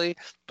 not really.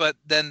 But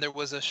then there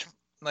was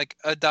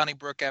a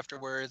Donnybrook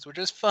afterwards, which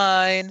is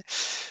fine.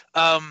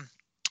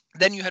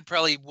 Then you had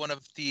probably one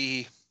of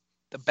the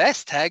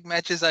best tag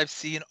matches I've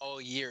seen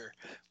all year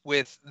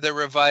with the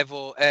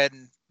Revival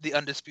and the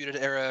Undisputed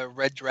Era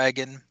Red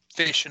Dragon,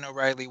 Fish and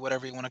O'Reilly,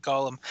 whatever you want to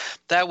call them.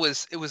 It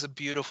was a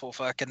beautiful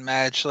fucking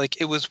match. Like,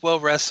 it was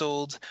well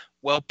wrestled,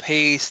 well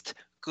paced,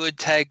 good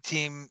tag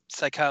team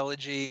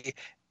psychology.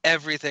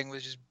 Everything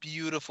was just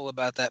beautiful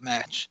about that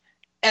match.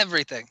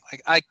 Everything.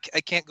 Like,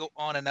 I can't go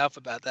on enough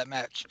about that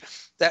match.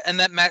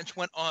 That match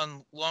went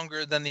on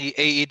longer than the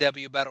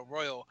AEW Battle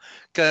Royal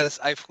because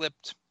I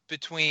flipped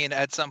between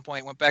at some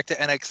point, went back to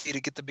NXT to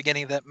get the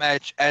beginning of that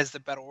match as the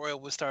Battle Royal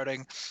was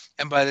starting,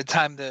 and by the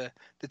time the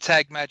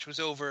tag match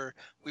was over,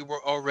 we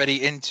were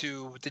already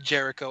into the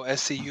Jericho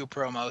SCU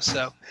promo.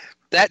 So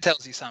that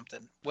tells you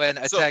something when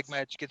a tag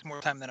match gets more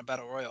time than a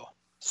Battle Royal.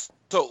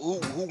 So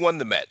who won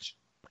the match?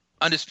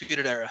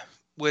 Undisputed Era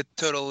with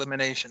total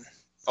elimination.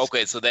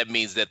 Okay, so that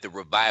means that the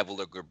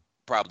Revival are going to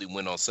probably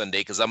win on Sunday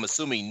because I'm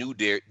assuming New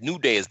Day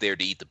is there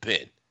to eat the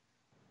pin.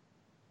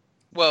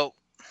 Well,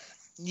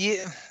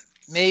 yeah.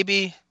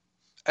 Maybe.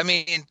 I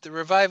mean, the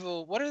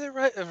Revival, are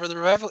the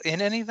Revival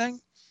in anything?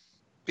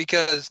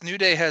 Because New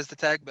Day has the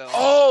tag belt.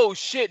 Oh,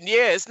 shit.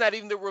 Yeah, it's not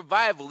even the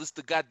Revival. It's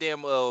the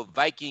goddamn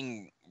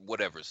Viking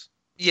whatevers.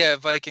 Yeah,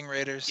 Viking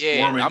Raiders.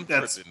 Yeah,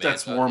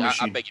 that's War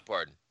Machine. I beg your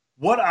pardon.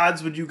 What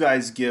odds would you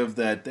guys give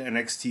that the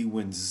NXT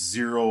wins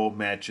 0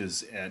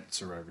 matches at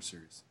Survivor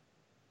Series?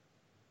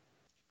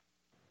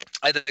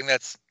 I think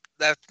that's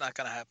not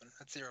going to happen.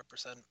 That's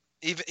 0%.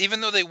 Even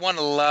though they won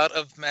a lot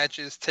of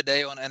matches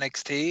today on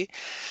NXT,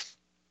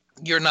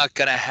 you're not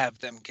going to have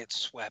them get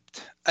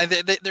swept.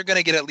 They're going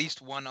to get at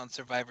least one on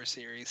Survivor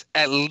Series.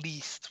 At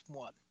least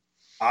one.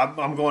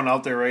 I'm going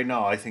out there right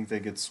now. I think they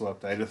get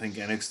swept. I don't think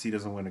NXT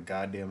doesn't win a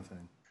goddamn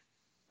thing.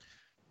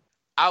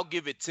 I'll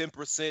give it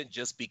 10%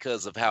 just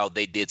because of how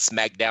they did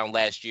SmackDown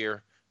last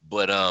year.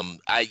 But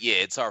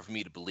it's hard for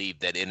me to believe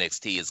that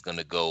NXT is going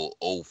to go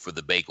 0 for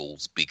the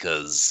bagels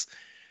because –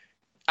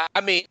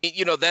 I mean,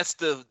 that's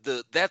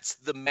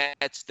the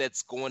match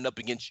that's going up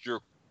against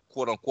your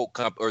quote unquote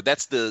or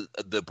that's the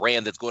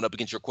brand that's going up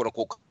against your quote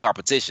unquote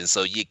competition.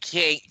 So you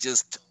can't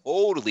just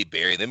totally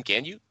bury them,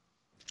 can you?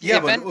 Yeah,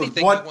 if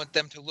anything, you want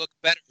them to look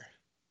better.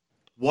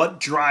 What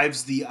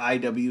drives the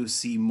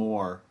IWC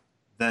more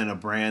than a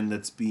brand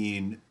that's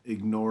being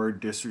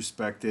ignored,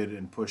 disrespected,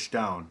 and pushed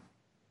down?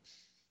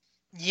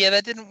 Yeah,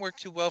 that didn't work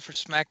too well for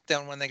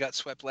SmackDown when they got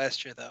swept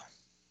last year, though.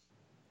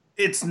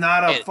 It's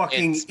not a And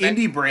fucking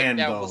indie brand,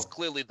 SmackDown though. was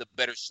clearly the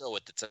better show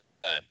at the time.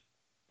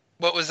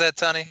 What was that,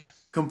 Tony?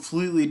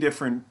 Completely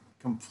different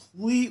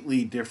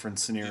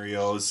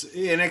scenarios.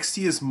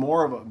 NXT is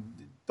more of a.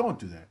 Don't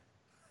do that.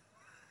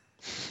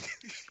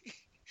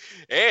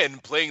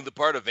 And playing the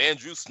part of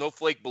Andrew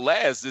Snowflake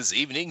Belaz this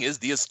evening is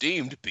the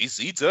esteemed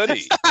PC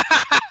Tunney.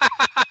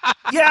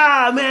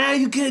 Yeah, man,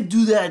 you can't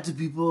do that to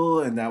people.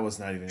 And that was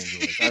not even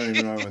English. I don't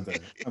even know how I went there.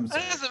 I'm I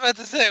sorry. was about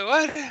to say,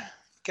 what?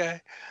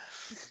 Okay.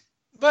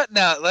 But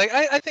no, like,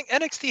 I think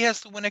NXT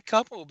has to win a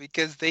couple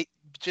because they,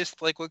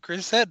 just like what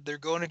Chris said, they're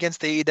going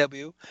against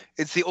AEW.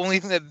 It's the only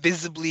thing that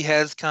visibly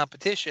has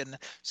competition.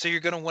 So you're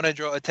going to want to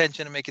draw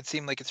attention and make it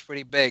seem like it's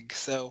pretty big.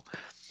 So,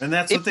 And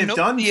that's what if they've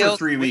done nobody for else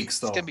 3 wins, weeks,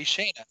 though. It's going to be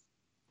Shayna.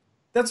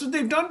 That's what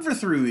they've done for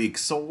 3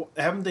 weeks. So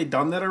haven't they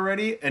done that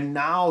already? And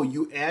now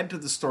you add to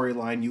the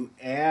storyline, you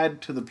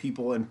add to the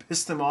people and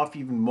piss them off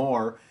even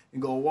more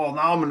and go, well,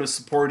 now I'm going to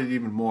support it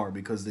even more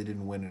because they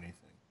didn't win anything.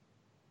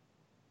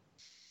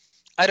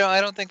 I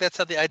don't think that's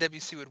how the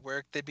IWC would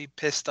work. They'd be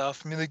pissed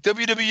off. I mean, like,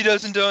 WWE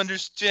doesn't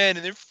understand,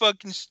 and they're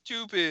fucking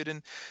stupid,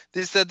 and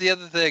this, that, the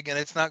other thing, and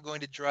it's not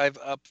going to drive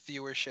up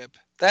viewership.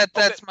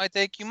 That's my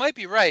take. You might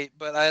be right,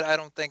 but I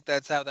don't think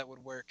that's how that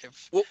would work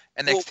if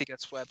NXT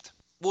gets swept.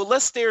 Well,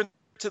 let's stare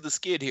to the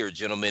skid here,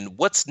 gentlemen.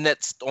 What's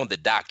next on the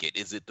docket?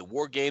 Is it the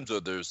War Games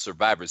or the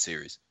Survivor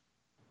Series?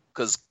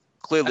 Because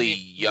clearly,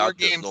 y'all War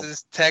Games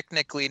is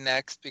technically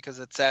next because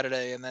it's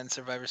Saturday, and then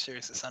Survivor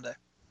Series is Sunday.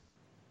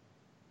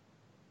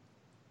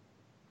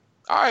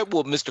 All right,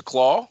 well, Mr.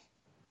 Claw.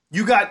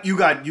 You got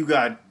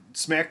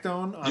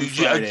SmackDown on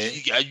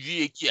Friday.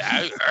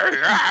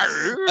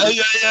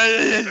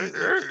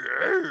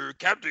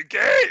 Captain K,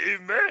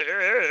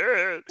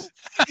 man.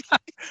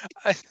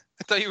 I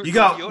thought you were You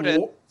got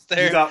Yoda.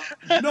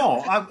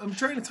 I'm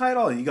trying to tie it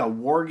all in. You got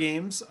War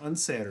Games on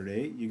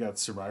Saturday. You got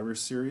Survivor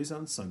Series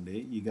on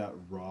Sunday. You got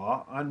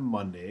Raw on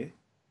Monday.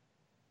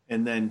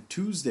 And then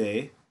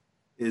Tuesday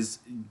is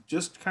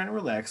just kind of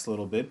relaxed a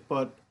little bit,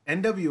 but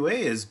NWA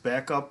is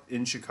back up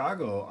in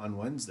Chicago on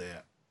Wednesday.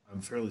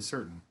 I'm fairly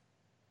certain.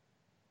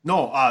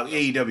 No,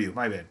 AEW.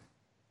 My bad.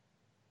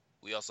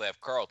 We also have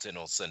Carlton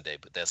on Sunday,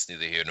 but that's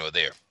neither here nor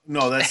there.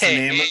 No, that's the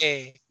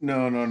name.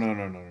 No.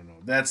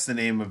 That's the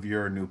name of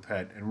your new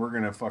pet, and we're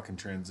gonna fucking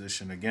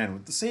transition again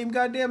with the same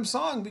goddamn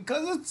song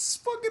because it's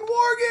fucking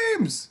War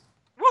Games.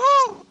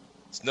 Woohoo!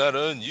 It's not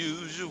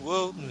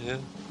unusual. Yeah.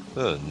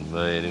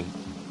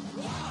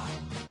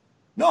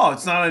 No,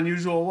 it's not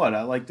unusual. What?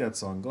 I like that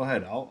song. Go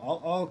ahead.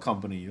 I'll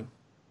accompany you.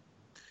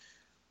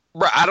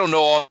 Bro, I don't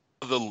know all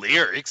the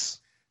lyrics.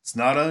 It's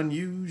not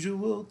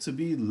unusual to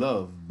be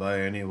loved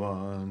by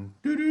anyone.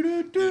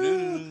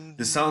 Do-do-do-do.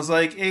 This sounds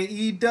like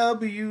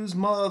AEW's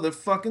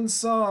motherfucking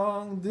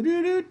song.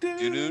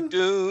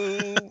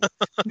 Do-do-do-do.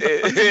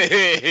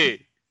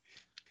 Hey.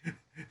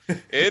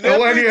 And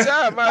every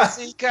time I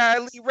see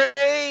Kylie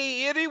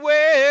Ray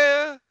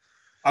anywhere,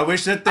 I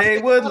wish that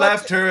they would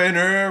left her in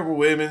her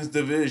women's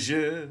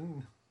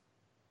division.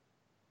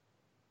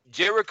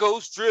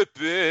 Jericho's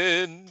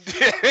tripping.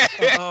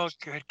 Oh,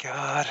 good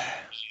God.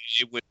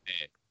 It went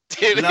bad.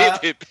 It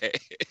went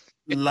bad.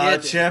 La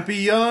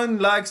Champion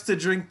likes to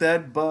drink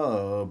that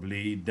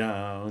bubbly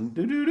down.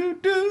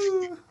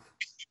 Do-do-do-do.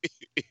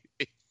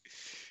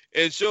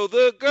 And show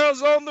the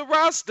girls on the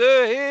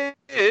roster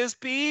his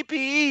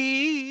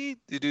pee-pee.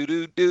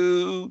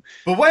 Do-do-do-do.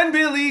 But when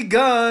Billy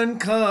Gunn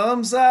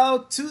comes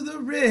out to the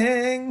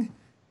ring,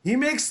 he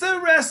makes the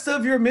rest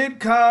of your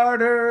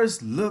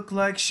mid-carders look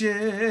like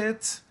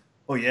shit.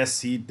 Oh,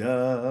 yes, he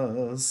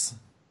does.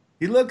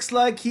 He looks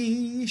like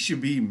he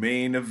should be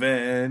main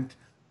event,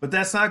 but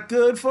that's not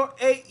good for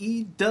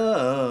AEW.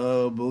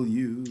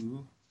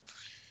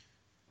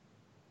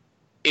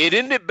 It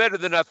ended better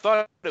than I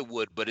thought it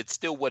would, but it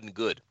still wasn't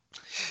good.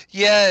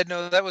 Yeah,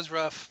 no, that was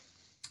rough.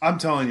 I'm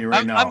telling you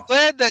right now. I'm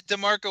glad that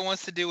DeMarco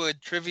wants to do a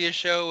trivia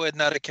show and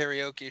not a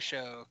karaoke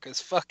show,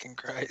 because fucking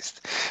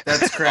Christ.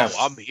 That's crap.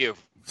 Oh, I'm here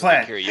for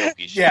Platt.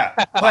 karaoke show. Yeah,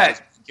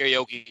 Platt.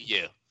 Karaoke,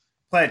 yeah.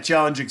 Platt,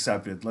 challenge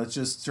accepted. Let's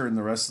just turn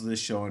the rest of this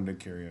show into a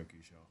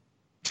karaoke show.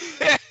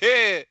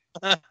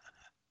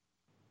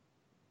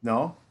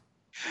 No?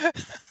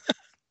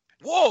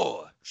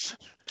 War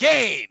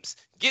Games.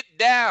 Get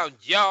down,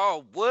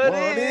 y'all. What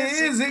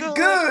is it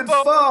good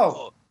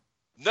for?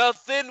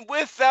 Nothing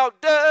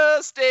without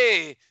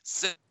Dusty.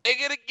 Sing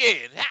it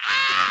again.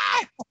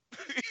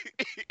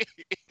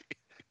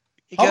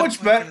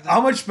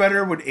 How much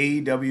better would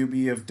AEW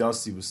be if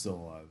Dusty was still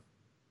alive?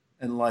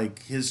 And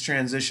like his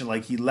transition,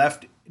 like he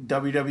left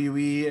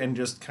WWE and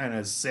just kind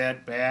of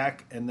sat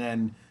back, and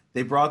then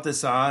they brought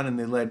this on and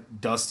they let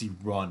Dusty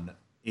run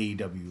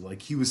AEW.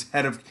 Like he was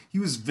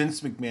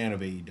Vince McMahon of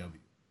AEW.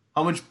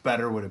 How much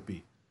better would it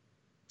be?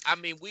 I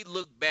mean, we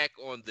look back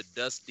on the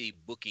Dusty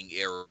booking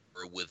era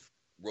with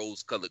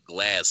rose-colored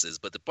glasses,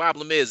 but the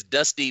problem is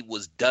Dusty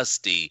was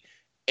Dusty,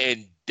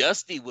 and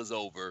Dusty was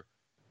over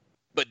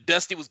But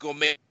Dusty was going to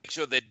make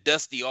sure that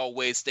Dusty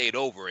always stayed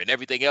over, and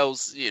everything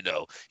else,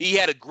 he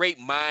had a great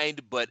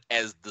mind, but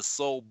as the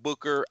sole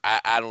booker,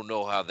 I don't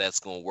know how that's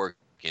going to work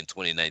in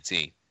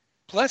 2019.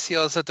 Plus, you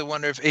also have to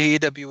wonder if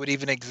AEW would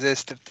even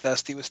exist if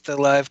Dusty was still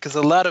alive, because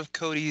a lot of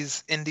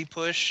Cody's indie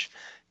push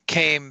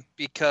came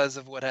because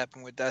of what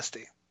happened with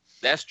Dusty.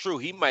 That's true.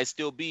 He might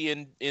still be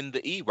in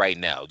the E right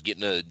now,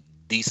 getting a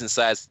decent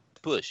sized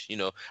push.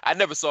 I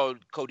never saw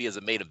Cody as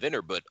a main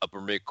eventer, but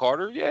Upper Mid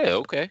Carter, yeah,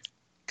 okay.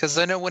 Because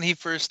I know when he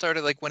first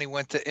started, like when he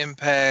went to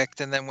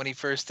Impact, and then when he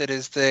first did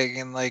his thing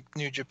in like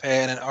New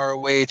Japan and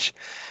ROH,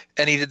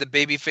 and he did the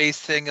babyface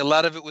thing, a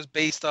lot of it was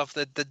based off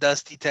the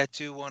Dusty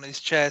tattoo on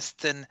his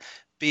chest and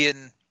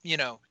being,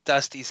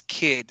 Dusty's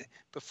kid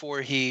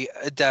before he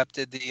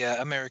adapted the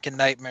American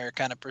Nightmare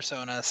kind of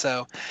persona.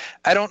 So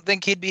I don't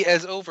think he'd be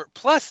as over.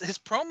 Plus, his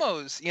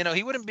promos,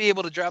 he wouldn't be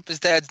able to drop his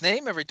dad's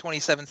name every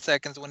 27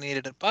 seconds when he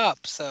needed a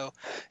Pop. So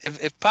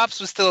if Pops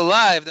was still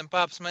alive, then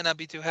Pops might not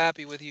be too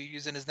happy with you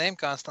using his name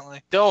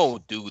constantly.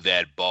 Don't do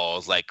that,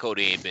 Balls. Like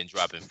Cody ain't been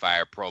dropping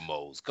fire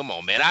promos. Come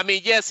on, man. I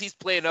mean, yes, he's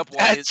playing up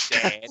on his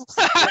dad.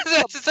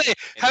 That's to say,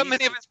 how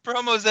many of his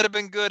promos that have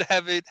been good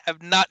have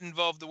not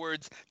involved the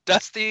words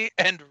Dusty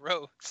and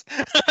Rhodes?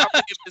 How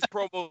many of his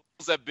promos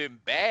have been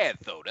bad,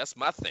 though? That's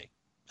my thing.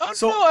 Oh,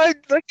 no,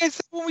 like I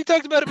said when we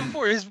talked about it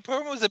before, his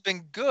promos have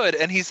been good,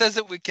 and he says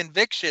it with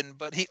conviction,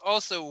 but he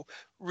also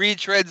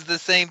retreads the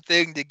same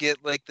thing to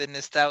get like the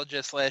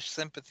nostalgia /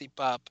 sympathy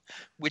pop,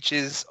 which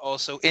is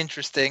also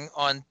interesting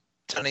on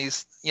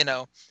Tony's,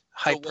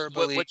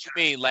 hyperbole. So what you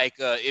mean? Like,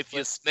 if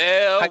you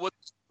smell what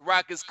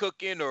Rock is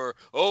cooking, or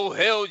oh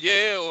hell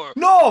yeah, or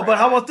no, but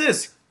how about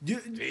this?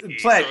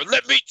 Platt,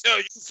 let me tell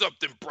you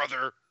something,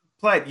 brother.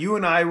 Platt, you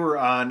and I were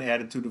on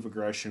Attitude of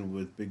Aggression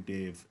with Big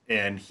Dave,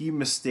 and he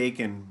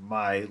mistaken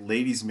my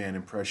Ladies Man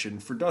impression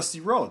for Dusty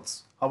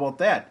Rhodes. How about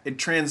that? It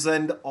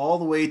transcended all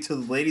the way to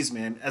the Ladies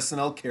Man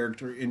SNL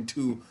character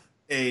into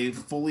a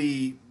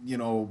fully,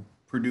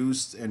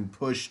 produced and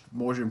pushed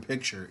motion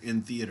picture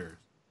in theaters.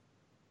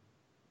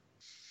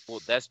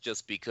 Well, that's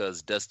just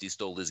because Dusty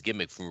stole his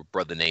gimmick from a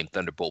brother named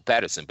Thunderbolt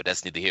Patterson, but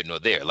that's neither here nor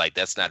there. Like,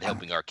 that's not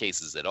helping our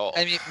cases at all.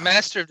 I mean,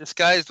 Master of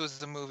Disguise was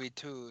the movie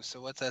too, so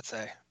what's that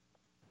say?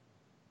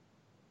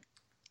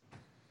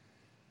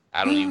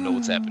 I don't even know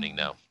what's happening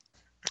now.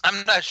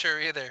 I'm not sure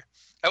either.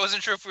 I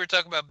wasn't sure if we were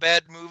talking about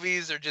bad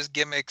movies or just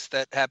gimmicks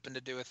that happen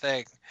to do a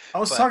thing. I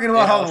was talking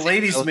about how the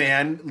Ladies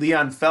Man,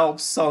 Leon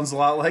Phelps, sounds a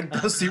lot like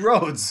Dusty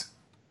Rhodes.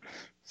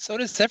 So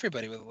does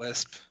everybody with a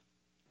lisp.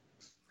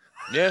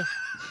 Yeah.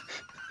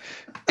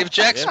 If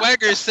Jack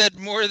Swagger said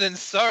more than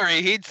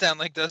sorry, he'd sound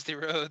like Dusty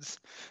Rhodes.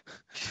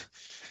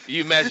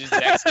 You imagine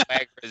Jack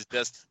Swagger as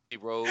Dusty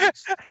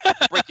Rhodes?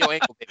 Break your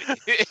ankle, baby.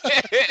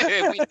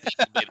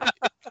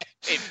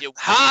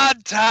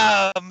 Hard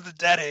times,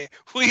 Daddy.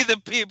 We the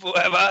people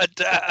have hard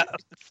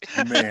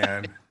times.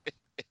 Man.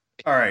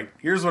 All right,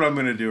 here's what I'm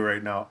going to do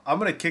right now. I'm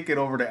going to kick it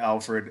over to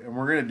Alfred, and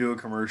we're going to do a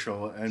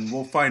commercial, and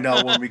we'll find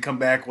out when we come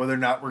back whether or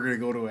not we're going to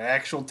go to an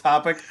actual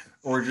topic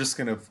or we're just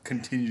going to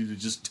continue to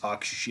just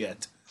talk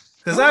shit.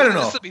 Because I don't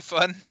know. This will be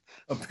fun.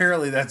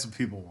 Apparently that's what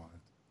people want.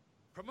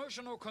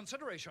 Promotional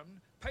consideration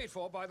paid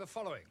for by the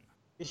following.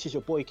 This is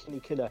your boy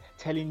Kenny Killer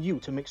telling you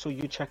to make sure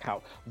you check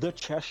out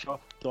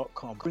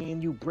thechairshot.com,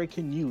 bringing you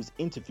breaking news,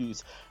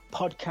 interviews,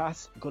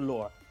 podcasts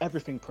galore,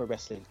 everything pro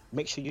wrestling.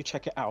 Make sure you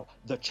check it out,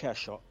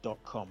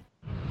 thechairshot.com.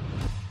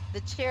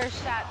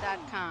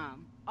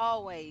 Thechairshot.com.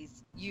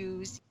 Always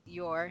use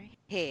your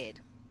head.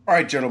 All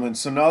right, gentlemen,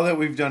 so now that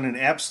we've done an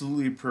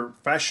absolutely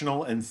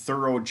professional and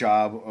thorough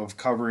job of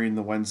covering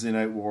the Wednesday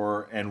Night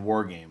War and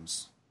War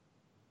Games.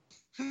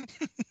 We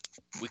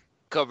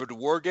covered the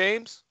War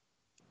Games?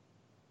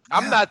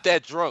 I'm not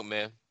that drunk,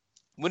 man.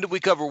 When did we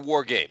cover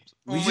War Games?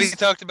 We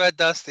talked about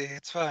Dusty.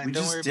 It's fine.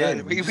 Don't worry about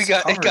it. We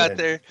got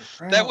there.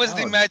 That was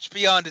the match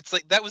beyond. It's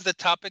like that was the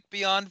topic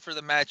beyond for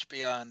the match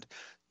beyond.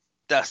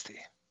 Dusty.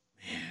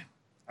 Man,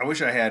 I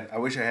wish I had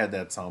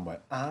that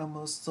soundbite. I'm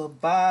a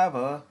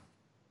survivor.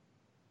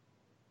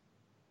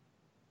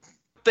 I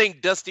don't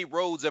think Dusty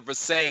Rhodes ever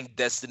sang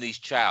Destiny's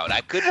Child.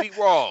 I could be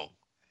wrong.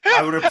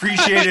 I would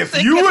appreciate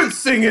if you would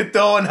sing it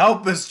though and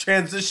help us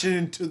transition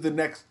into the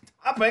next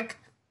topic.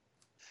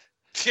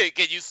 Can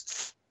you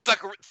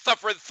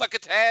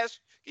succotash?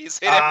 Can you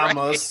say that I'm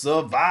right? a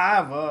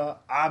survivor.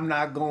 I'm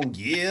not gonna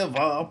give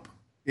up.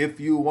 If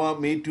you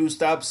want me to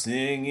stop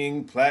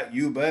singing, Platt,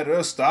 you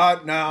better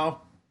start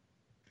now.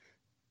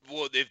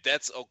 Well, if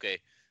that's okay.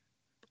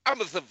 I'm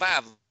a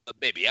survivor,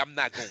 baby. I'm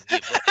not gonna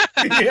give up.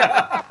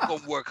 Yeah. I'm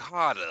gonna work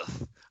harder.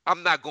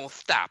 I'm not gonna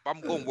stop.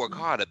 I'm gonna work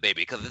harder,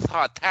 baby, because it's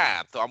hard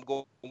time. So I'm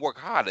gonna work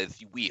harder, if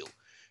you will.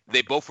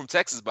 They both from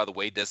Texas, by the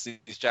way.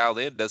 Destiny's Child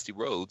and Dusty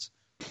Rhodes.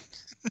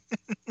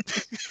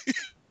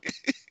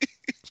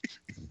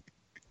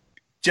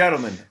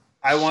 Gentlemen,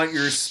 I want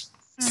your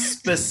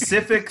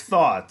specific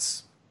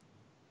thoughts.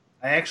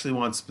 I actually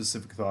want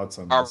specific thoughts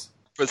on Our this.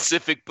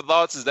 specific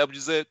thoughts? Is that what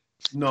you said?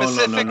 No,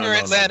 Pacific or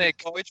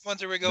Atlantic? Which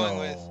ones are we going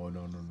with?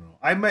 No.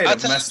 I might have I'll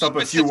tell messed you up a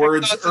few specific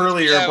words thoughts in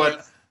earlier, 3 but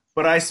hours.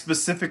 But I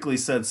specifically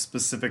said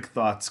specific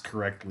thoughts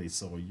correctly,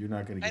 so you're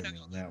not going to I get know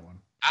me on that one.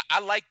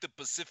 I like the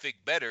Pacific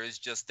better. It's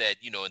just that,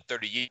 in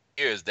 30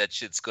 years, that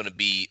shit's going to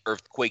be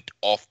earthquaked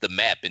off the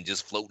map and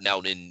just floating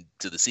out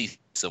into the sea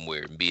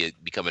somewhere and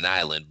become an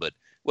island. But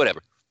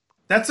whatever.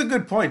 That's a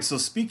good point. So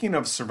speaking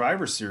of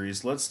Survivor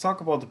Series, let's talk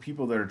about the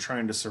people that are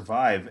trying to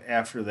survive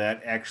after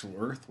that actual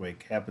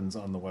earthquake happens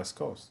on the West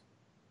Coast.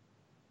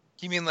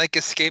 You mean like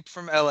Escape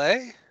from LA?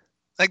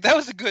 Like, that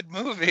was a good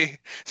movie.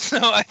 So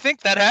I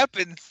think that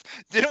happens.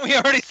 Didn't we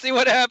already see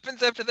what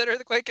happens after that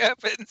earthquake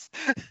happens?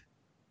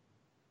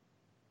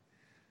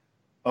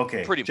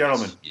 Okay, Pretty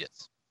gentlemen, much,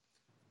 yes.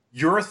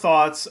 your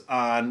thoughts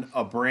on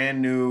a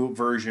brand new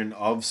version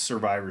of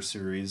Survivor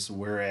Series,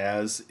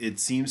 whereas it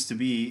seems to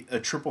be a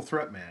triple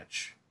threat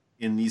match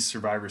in these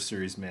Survivor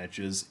Series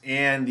matches,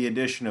 and the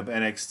addition of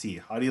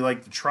NXT. How do you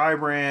like the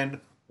tri-brand?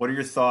 What are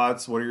your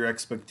thoughts? What are your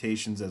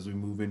expectations as we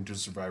move into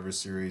Survivor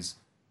Series?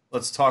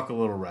 Let's talk a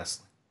little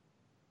wrestling.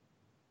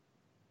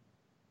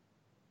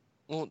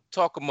 Well,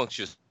 talk amongst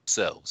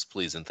yourselves,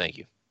 please, and thank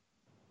you.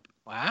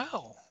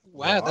 Wow,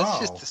 that's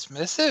just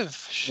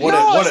dismissive. Shit.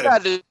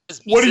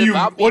 What do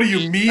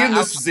you mean?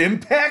 This is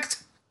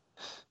Impact?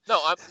 No,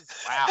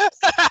 wow.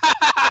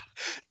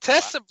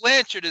 Tessa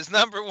Blanchard is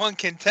 #1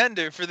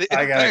 contender for the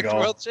Impact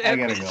World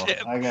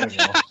Championship. I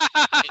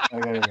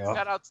gotta go.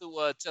 Shout out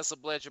to Tessa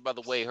Blanchard, by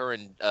the way. Her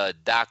and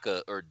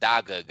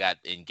Daga got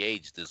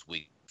engaged this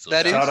week. So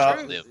that is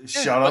true.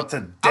 Shout out to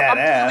I'm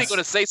ass. really going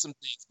to say some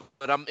things,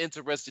 but I'm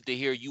interested to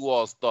hear you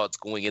all's thoughts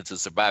going into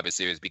Survivor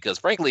Series because,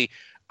 frankly,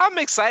 I'm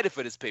excited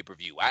for this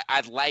pay-per-view.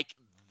 I like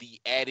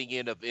the adding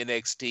in of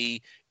NXT.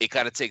 It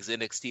kind of takes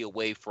NXT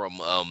away from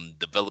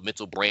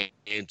developmental brand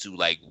into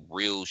like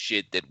real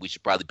shit that we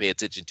should probably pay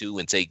attention to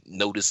and take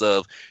notice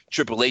of.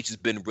 Triple H has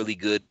been really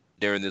good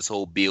during this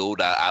whole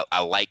build.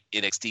 I like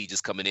NXT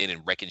just coming in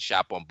and wrecking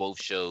shop on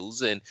both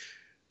shows. And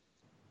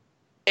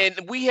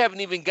we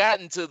haven't even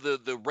gotten to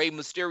the Rey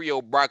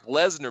Mysterio Brock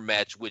Lesnar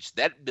match, which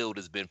that build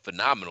has been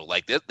phenomenal.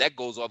 Like that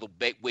goes all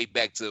the way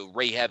back to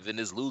Rey having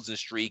his losing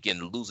streak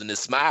and losing his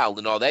smile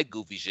and all that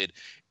goofy shit.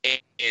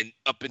 And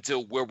up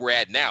until where we're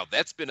at now,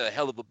 that's been a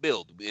hell of a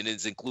build. And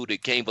it's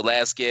included Cain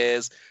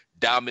Velasquez,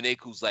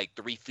 Dominic, who's like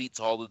 3 feet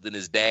taller than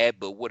his dad,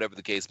 but whatever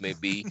the case may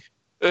be,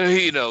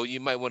 you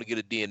might want to get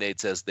a DNA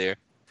test there.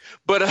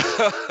 But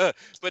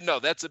no,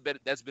 that's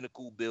been a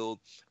cool build.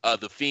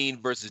 The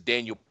Fiend versus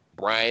Daniel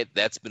Bryan,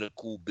 that's been a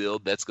cool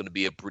build. That's going to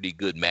be a pretty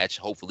good match,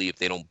 hopefully, if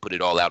they don't put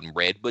it all out in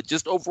red. But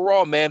just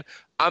overall, man,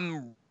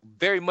 I'm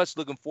very much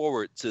looking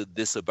forward to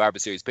this Survivor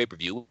Series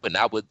pay-per-view, and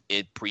I would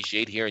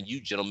appreciate hearing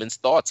you gentlemen's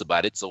thoughts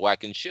about it so I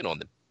can shit on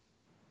them.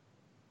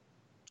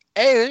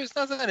 Hey, there's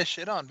nothing to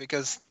shit on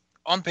because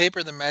on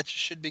paper the matches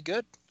should be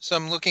good. So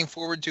I'm looking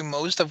forward to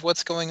most of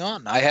what's going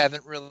on. I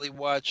haven't really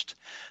watched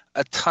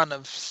a ton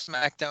of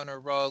SmackDown or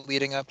Raw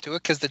leading up to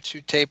it because the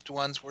 2 taped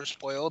ones were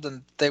spoiled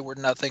and they were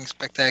nothing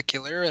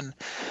spectacular. And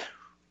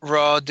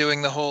Raw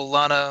doing the whole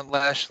Lana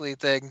Lashley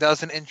thing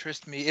doesn't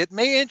interest me. It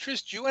may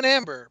interest you and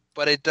Amber,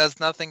 but it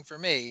does nothing for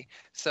me.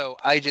 So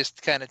I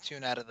just kind of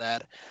tune out of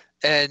that.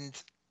 And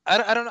I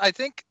don't know. I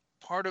think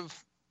part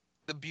of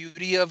the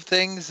beauty of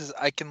things is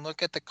I can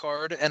look at the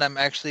card and I'm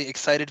actually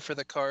excited for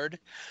the card,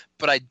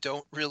 but I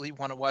don't really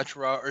want to watch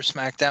Raw or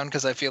SmackDown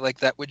because I feel like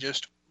that would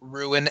just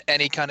ruin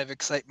any kind of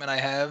excitement I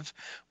have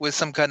with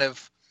some kind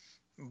of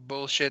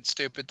bullshit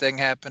stupid thing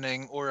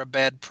happening or a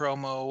bad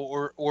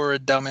promo or a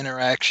dumb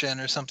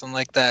interaction or something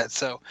like that.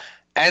 So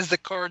as the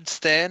cards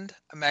stand,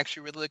 I'm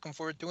actually really looking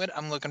forward to it.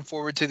 I'm looking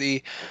forward to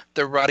the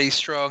Roddy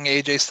Strong,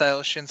 AJ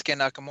Styles, Shinsuke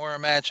Nakamura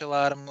match a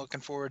lot. I'm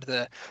looking forward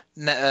to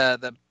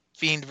the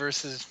Fiend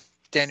versus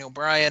Daniel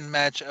Bryan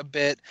match a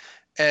bit.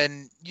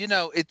 And,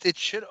 it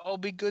should all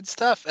be good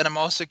stuff. And I'm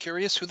also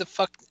curious who the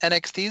fuck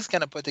NXT is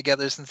going to put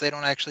together since they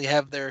don't actually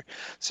have their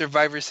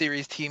Survivor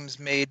Series teams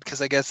made,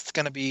 because I guess it's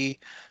going to be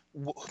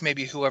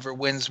maybe whoever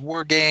wins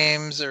War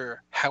Games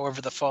or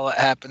however the fallout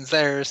happens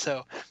there.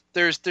 So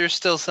there's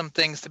still some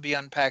things to be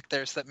unpacked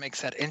there, so that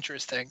makes that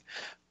interesting.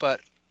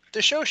 But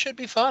the show should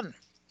be fun.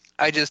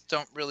 I just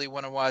don't really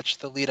want to watch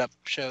the lead-up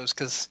shows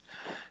because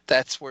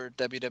that's where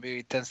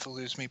WWE tends to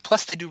lose me.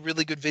 Plus, they do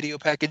really good video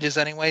packages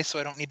anyway, so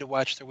I don't need to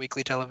watch their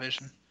weekly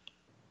television.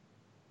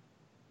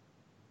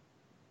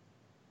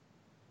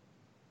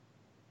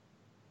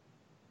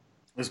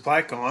 Is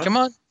Black gone?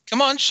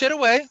 Come on, shit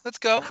away. Let's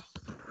go.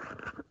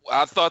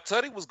 I thought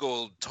Teddy was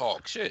going to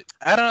talk shit.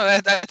 I don't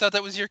know. I thought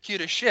that was your cue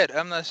to shit.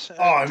 I'm not sure.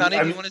 Tony,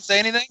 do you want to say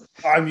anything?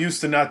 I'm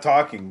used to not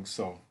talking,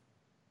 so.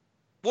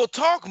 Well,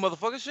 talk,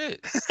 motherfucker, shit.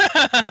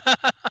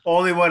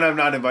 Only when I'm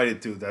not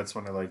invited to. That's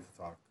when I like to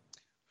talk.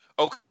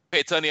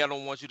 Okay, Tony, I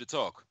don't want you to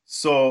talk.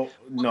 So,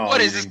 no.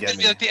 What is this going to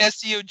be like the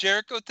SEO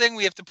Jericho thing?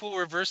 We have to pull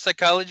reverse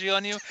psychology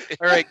on you?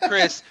 All right,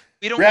 Chris.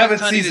 We don't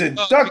Rabbit want Tony season, to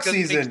talk duck because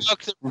season,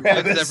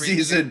 rabbit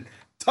season,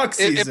 duck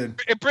season.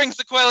 It brings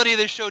the quality of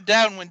the show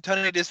down when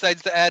Tony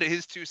decides to add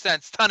his 2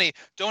 cents. Tony,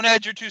 don't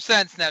add your 2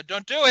 cents now.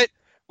 Don't do it.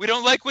 We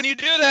don't like when you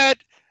do that.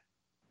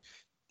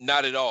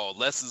 Not at all.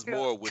 Less is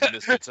more with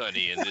Mr.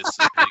 Tunney in this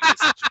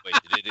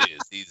situation. It is.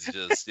 He's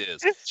just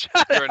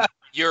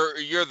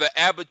You're the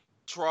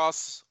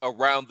albatross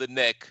around the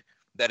neck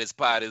that is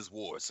Pod is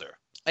War, sir.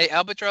 Hey,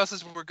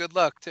 albatrosses were good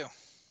luck too.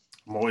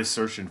 I'm always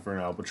searching for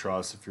an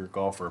albatross if you're a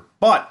golfer.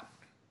 But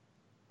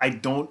I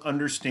don't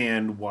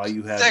understand why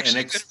you have It's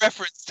actually a good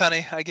reference,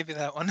 Tony. I give you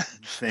that one.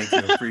 Thank you.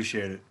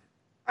 Appreciate it.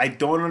 I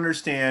don't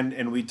understand,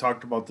 and we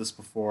talked about this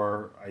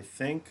before, I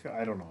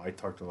don't know, I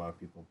talked to a lot of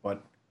people,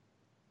 but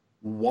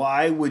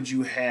why would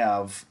you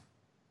have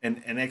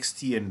an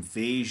NXT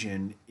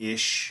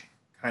invasion-ish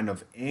kind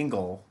of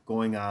angle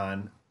going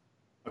on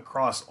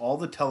across all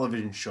the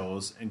television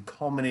shows and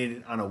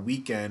culminated on a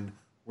weekend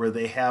where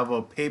they have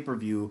a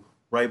pay-per-view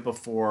right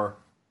before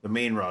the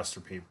main roster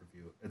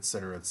pay-per-view, et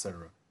cetera, et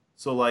cetera.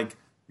 So, like,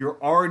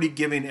 you're already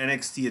giving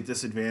NXT a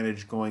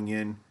disadvantage going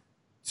in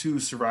to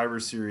Survivor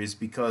Series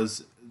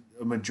because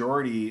a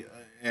majority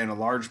and a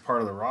large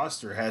part of the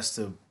roster has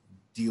to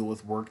deal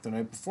with work the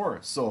night before.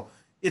 So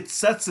it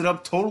sets it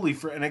up totally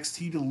for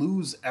NXT to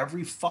lose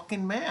every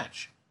fucking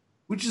match,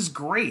 which is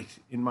great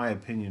in my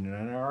opinion.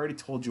 And I already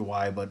told you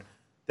why, but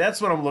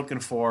that's what I'm looking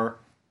for.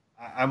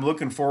 I'm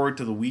looking forward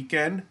to the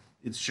weekend.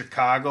 It's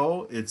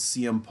Chicago. It's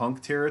CM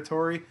Punk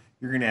territory.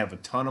 You're going to have a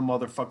ton of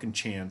motherfucking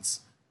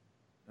chants.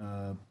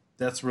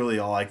 That's really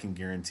all I can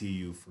guarantee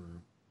you for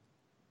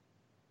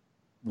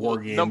War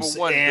Games. Number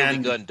one,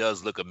 and Billy Gunn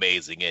does look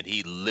amazing, and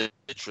he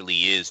literally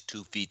is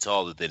 2 feet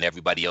taller than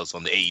everybody else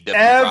on the AEW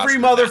every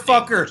roster.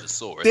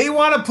 motherfucker. They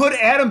want to put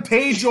Adam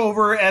Page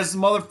over as the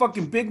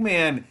motherfucking big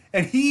man,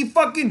 and he's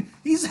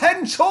head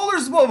and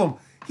shoulders above him.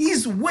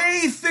 He's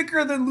way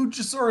thicker than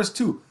Luchasaurus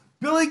too.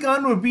 Billy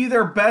Gunn would be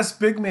their best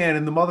big man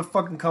in the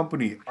motherfucking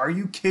company. Are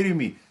you kidding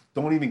me?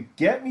 Don't even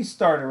get me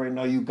started right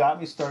now. You got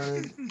me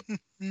started.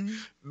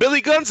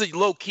 Billy Gunn's a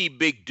low-key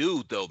big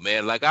dude, though,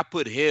 man. Like, I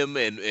put him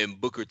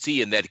and Booker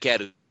T in that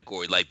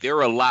category. Like,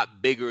 they're a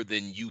lot bigger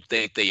than you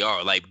think they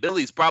are. Like,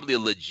 Billy's probably a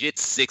legit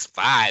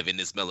 6'5" in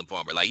this Melon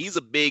Farmer. Like, he's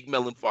a big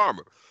Melon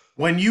Farmer.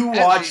 When you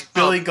watch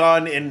Billy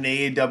Gunn in an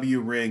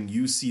AEW ring,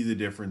 you see the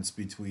difference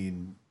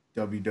between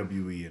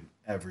WWE and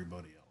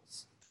everybody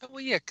else. Oh,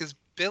 yeah, because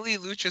Billy,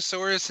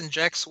 Luchasaurus, and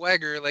Jack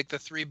Swagger are like the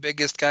 3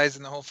 biggest guys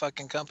in the whole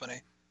fucking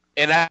company.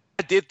 And I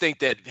did think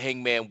that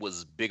Hangman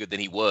was bigger than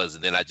he was,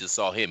 and then I just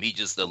saw him. He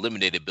just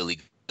eliminated Billy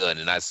Gunn,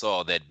 and I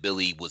saw that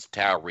Billy was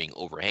towering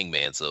over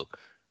Hangman. So,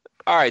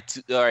 all right,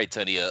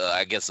 Tony.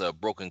 I guess a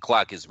broken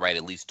clock is right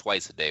at least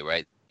twice a day,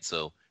 right?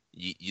 So,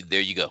 there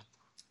you go.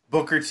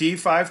 Booker T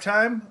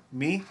 5-time,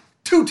 me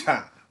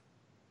 2-time.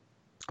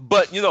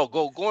 But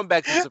going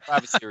back to the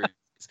Survivor Series,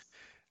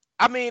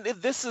 I mean,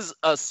 this is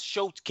a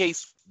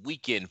showcase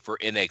weekend for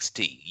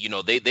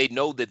NXT. They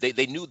know that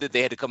they knew that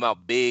they had to come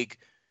out big,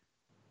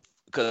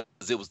 because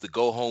it was the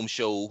go-home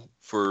show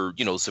for,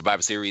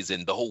 Survivor Series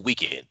and the whole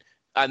weekend.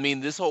 I mean,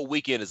 this whole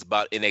weekend is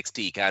about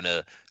NXT kind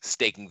of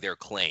staking their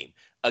claim.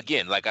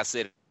 Again, like I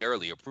said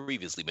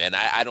previously, man,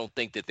 I don't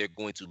think that they're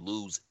going to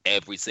lose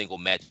every single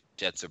match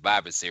at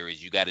Survivor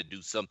Series. You got to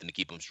do something to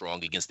keep them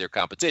strong against their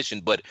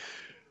competition. But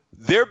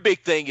their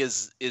big thing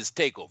is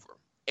TakeOver.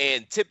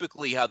 And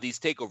typically how these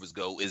takeovers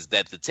go is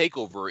that the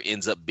takeover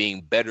ends up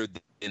being better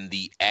than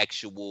the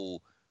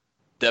actual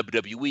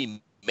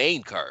WWE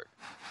main card.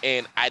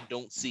 And I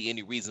don't see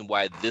any reason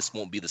why this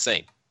won't be the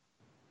same.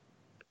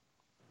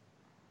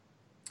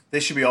 They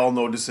should be all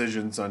no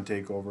decisions on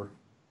TakeOver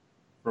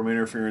from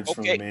interference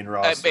from the main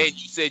roster. Man,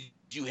 you said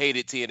you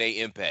hated TNA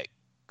Impact.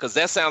 Because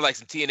that sounds like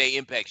some TNA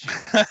Impact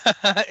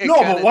shit.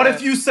 No, but what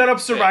if you set up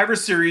Survivor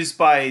Series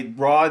by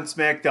Raw and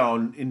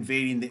SmackDown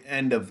invading the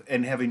end of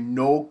and having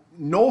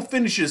no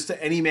finishes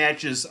to any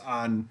matches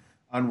on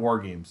War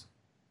Games?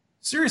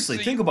 Seriously,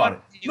 So think you about it.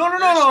 want-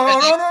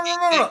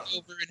 No.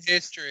 Over in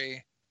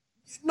history.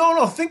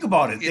 No, think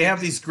about it. They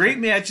have these great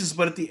matches,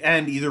 but at the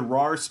end, either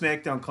Raw or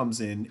SmackDown comes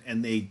in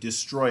and they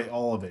destroy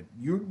all of it.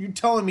 You're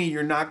telling me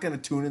you're not going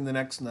to tune in the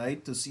next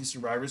night to see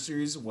Survivor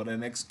Series, what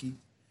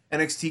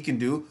NXT can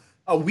do?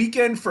 A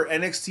weekend for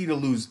NXT to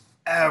lose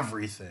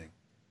everything.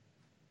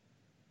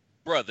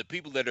 Bro, the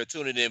people that are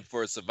tuning in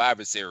for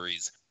Survivor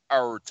Series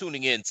are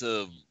tuning in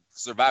to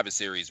Survivor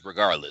Series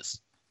regardless.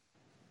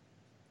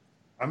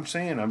 I'm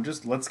saying,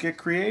 let's get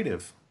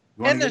creative.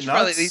 You And wanna there's get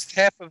probably nuts? at least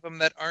half of them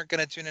that aren't going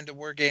to tune into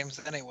War Games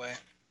anyway.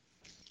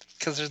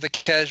 Because there's the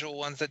casual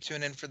ones that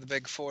tune in for the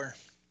big 4.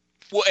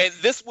 Well, and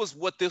this was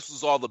what this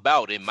was all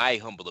about, in my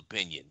humble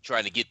opinion,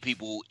 trying to get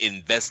people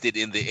invested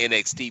in the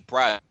NXT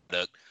product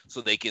so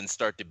they can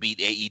start to beat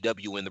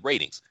AEW in the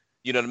ratings.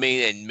 You know what I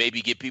mean? And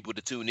maybe get people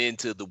to tune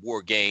into the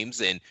War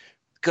Games, and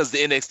because the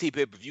NXT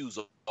pay-per-views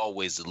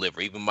always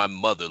deliver. Even my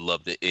mother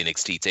loved the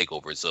NXT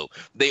TakeOver, so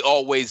they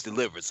always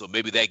deliver. So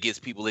maybe that gets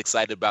people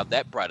excited about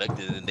that product,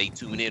 and then they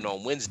tune in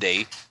on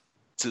Wednesday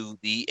to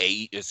the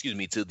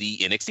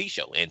NXT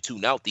show and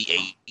tune out the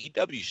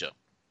AEW show.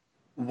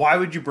 Why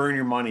would you burn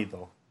your money,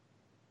 though?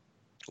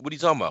 What are you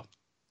talking about?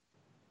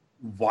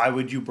 Why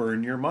would you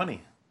burn your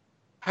money?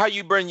 How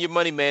you burn your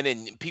money, man,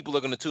 and people are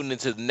going to tune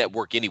into the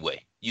network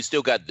anyway. You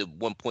still got the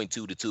 1.2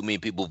 to 2 million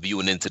people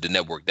viewing into the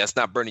network. That's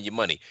not burning your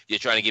money. You're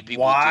trying to get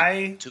people to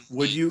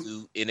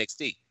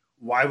NXT.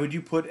 Why would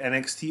you put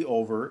NXT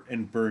over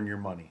and burn your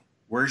money?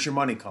 Where's your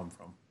money come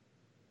from?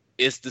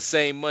 It's the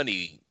same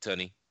money,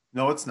 Tony.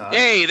 No, it's not.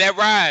 Hey, that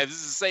rhymes.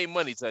 It's the same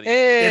money, Tony.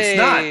 Hey. It's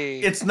not.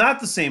 It's not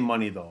the same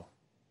money though.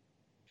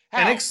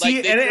 How?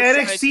 NXT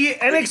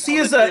NXT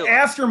is an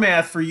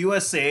aftermath for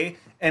USA,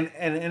 and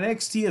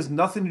NXT has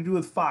nothing to do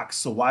with Fox.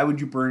 So why would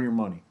you burn your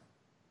money?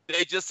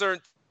 They just earned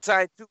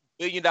signed $2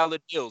 billion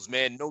deals,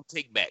 man. No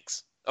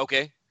takebacks.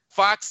 Okay.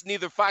 Fox,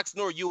 neither Fox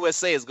nor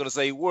USA is going to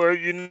say, well,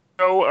 you're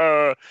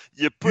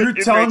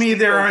telling me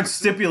there aren't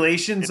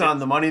stipulations on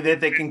the money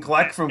that they can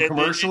collect from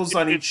commercials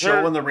on each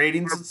show and the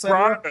ratings,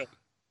 etc.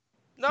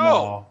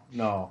 No.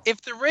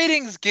 If the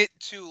ratings get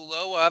too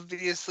low,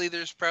 obviously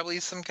there's probably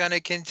some kind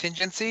of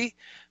contingency,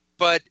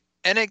 but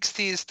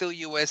NXT is still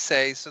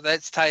USA, so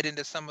that's tied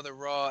into some of the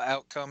Raw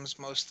outcomes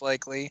most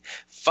likely.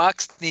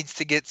 Fox needs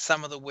to get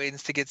some of the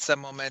wins to get some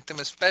momentum,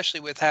 especially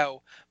with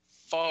how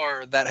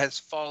far that has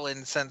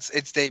fallen since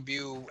its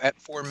debut at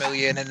 4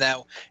 million, and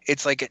now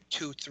it's like at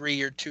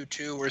 2.3 or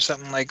 2.2 or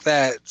something like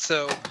that.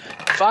 So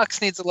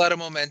Fox needs a lot of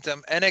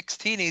momentum.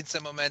 NXT needs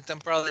some momentum,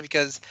 probably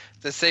because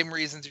the same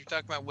reasons you're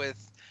talking about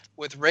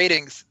with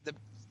ratings. The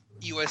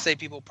USA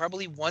people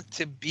probably want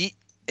to beat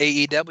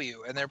AEW,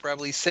 and they're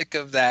probably sick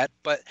of that,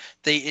 but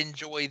they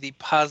enjoy the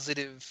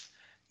positive,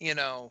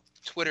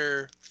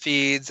 Twitter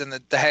feeds and the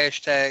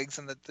hashtags,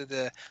 and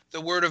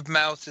the word of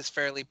mouth is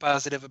fairly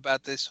positive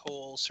about this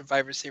whole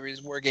Survivor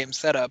Series War Game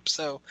setup.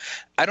 So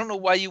I don't know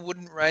why you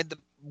wouldn't ride the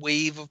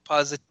wave of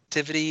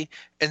positivity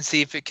and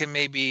see if it can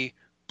maybe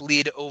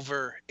bleed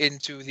over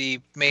into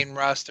the main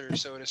roster,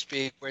 so to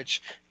speak,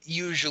 which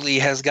usually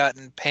has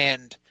gotten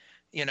panned,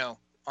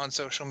 on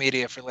social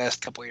media for the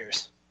last couple of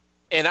years.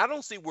 And I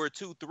don't see where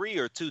 2.3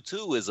 or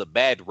 2.2 is a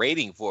bad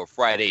rating for a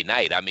Friday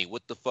night. I mean,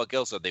 what the fuck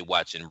else are they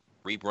watching?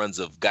 Reruns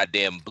of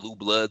goddamn Blue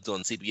Bloods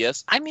on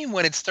CBS? I mean,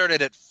 when it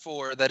started at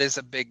 4, that is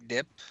a big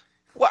dip.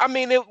 Well, I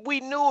mean, we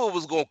knew it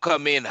was going to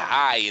come in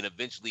high, and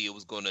eventually it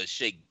was going to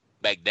shake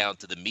back down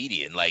to the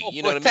median. Like,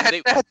 you know what I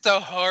mean? That's a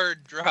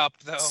hard drop,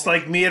 though. It's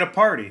like me at a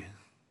party.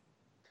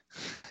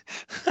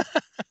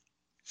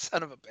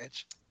 Son of a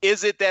bitch.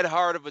 Is it that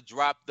hard of a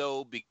drop,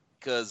 though?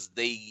 Because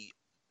they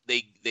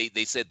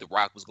said The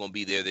Rock was going to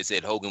be there. They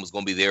said Hogan was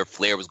going to be there.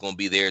 Flair was going to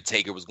be there.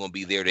 Taker was going to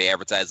be there. They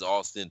advertised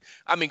Austin.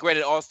 I mean,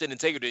 granted, Austin and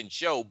Taker didn't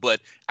show, but,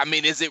 I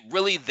mean, is it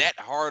really that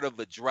hard of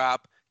a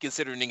drop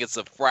considering it's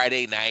a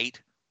Friday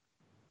night?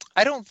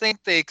 I don't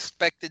think they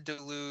expected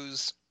to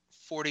lose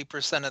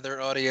 40% of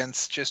their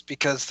audience just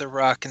because The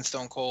Rock and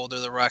Stone Cold or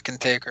The Rock and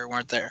Taker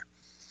weren't there.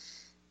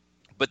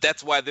 But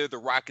that's why they're The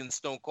Rock and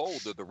Stone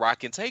Cold or The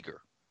Rock and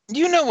Taker.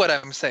 You know what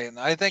I'm saying.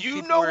 I think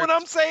you know what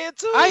I'm saying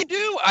too. I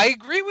do. I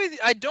agree with.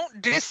 I don't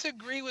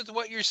disagree with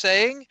what you're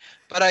saying,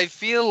 but I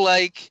feel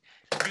like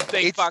you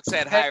think Fox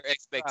had higher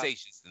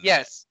expectations than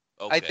yes,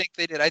 that. Okay. I think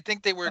they did. I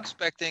think they were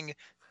expecting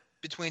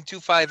between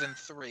 2.5 and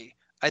 3.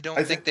 I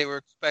don't think they were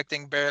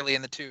expecting barely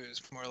in the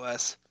 2s, more or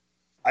less.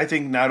 I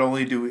think not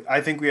only I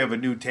think we have a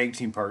new tag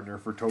team partner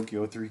for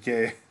Tokyo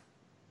 3K.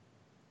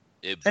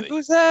 And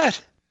who's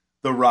that?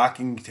 The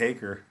Rocking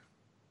Taker.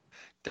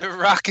 The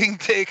Rocking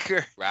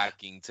Taker.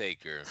 Rocking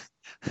Taker.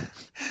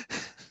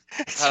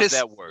 It's How's just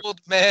that work? Old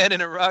man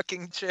in a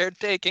rocking chair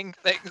taking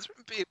things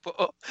from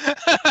people.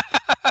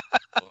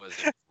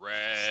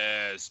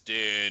 Rest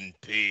in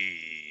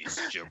peace,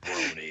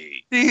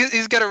 jabroni.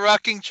 He's got a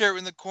rocking chair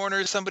in the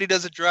corner. Somebody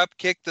does a drop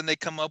kick, then they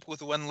come up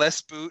with one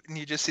less boot, and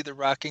you just see the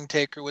Rocking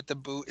Taker with the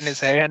boot in his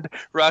hand,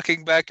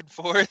 rocking back and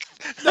forth.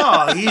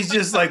 No, he's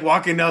just like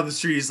walking down the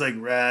street. He's like,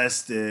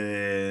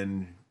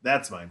 resting.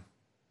 That's mine.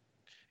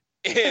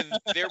 And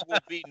there will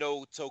be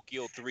no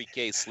Tokyo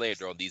 3K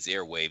slander on these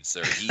airwaves,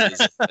 sir. He is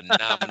a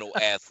phenomenal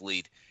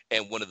athlete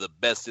and one of the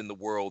best in the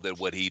world at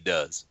what he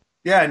does.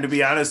 Yeah, and to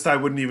be honest, I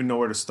wouldn't even know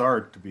where to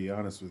start, to be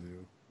honest with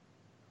you.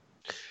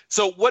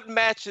 So what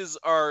matches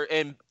are,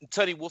 and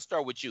Tony, we'll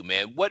start with you,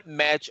 man. What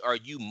match are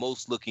you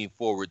most looking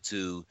forward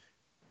to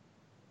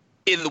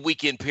in the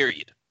weekend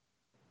period?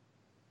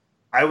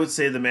 I would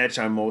say the match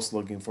I'm most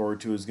looking forward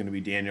to is going to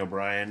be Daniel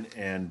Bryan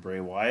and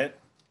Bray Wyatt.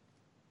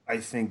 I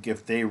think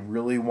if they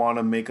really want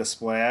to make a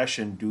splash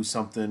and do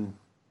something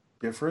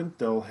different,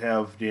 they'll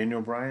have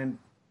Daniel Bryan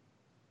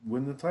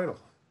win the title.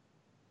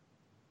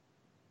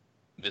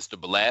 Mr.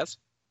 Belaz?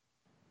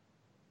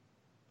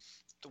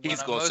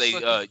 He's going to say,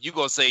 you're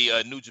going to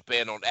say New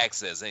Japan on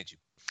Access, ain't you?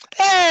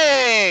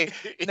 Hey!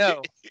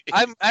 No,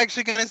 I'm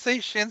actually going to say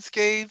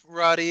Shinsuke,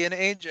 Roddy, and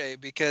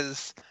AJ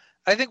because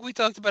I think we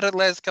talked about it the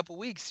last couple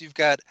weeks. You've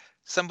got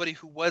somebody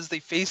who was the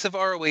face of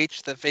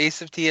ROH, the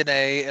face of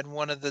TNA, and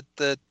one of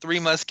the three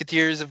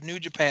musketeers of New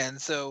Japan.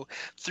 So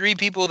 3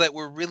 people that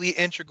were really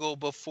integral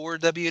before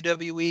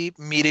WWE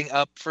meeting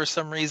up for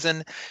some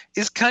reason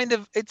is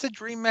it's a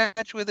dream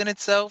match within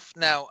itself.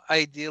 Now,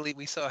 ideally,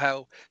 we saw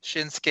how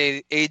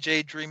Shinsuke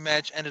AJ dream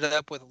match ended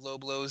up with low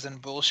blows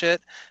and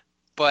bullshit.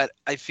 But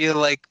I feel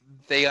like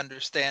they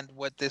understand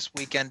what this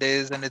weekend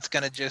is, and it's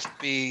going to just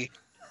be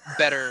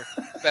better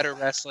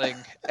wrestling,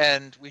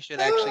 and we should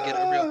actually get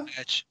a real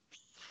match.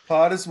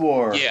 Pot is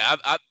war. Yeah,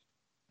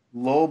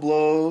 low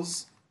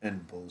blows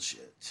and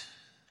bullshit.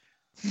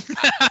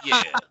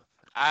 Yeah.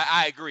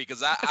 I agree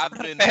because I've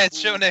been Bad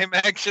fooled. show name,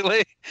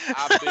 actually.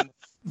 I've been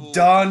fooled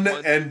Done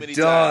one too and many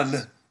done.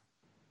 times.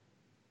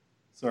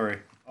 Sorry.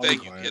 I'll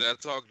Thank be you. quiet. Can I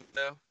talk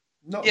now?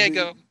 No, Yeah,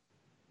 go.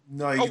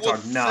 No, you Oh can well,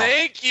 talk now.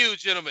 thank you,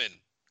 gentlemen.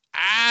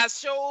 I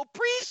sure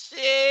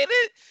appreciate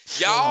it.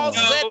 Y'all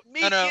Oh. let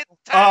me No. get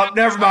time.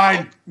 Never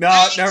mind.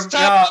 No,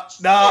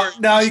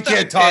 you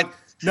can't talk.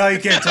 No, you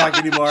can't talk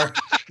anymore.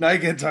 No, you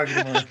can't talk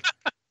anymore.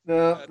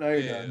 No,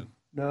 you're done.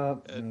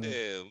 No. Damn.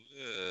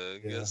 I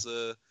Yeah. guess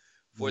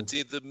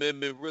 14th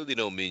Amendment really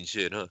don't mean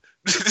shit, huh?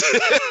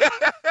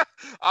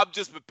 I'm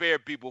just preparing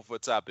people for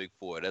topic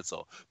 4. That's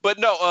all. But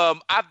no,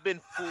 I've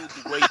been fooled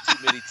way too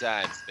many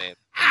times, man.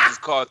 You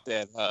just caught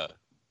that, huh?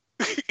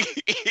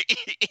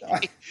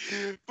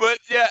 But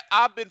yeah,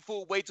 I've been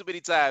fooled way too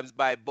many times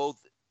by both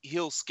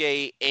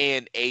Hilske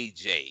and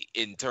AJ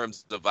in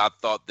terms of I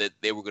thought that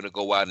they were going to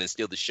go out and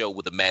steal the show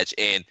with a match.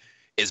 And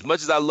as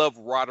much as I love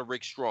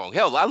Roderick Strong,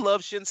 hell, I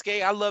love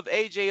Shinsuke, I love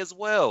AJ as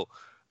well.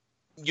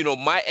 You know,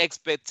 my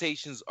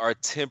expectations are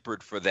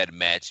tempered for that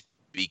match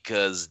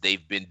because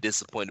they've been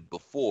disappointed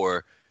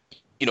before,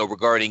 you know,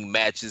 regarding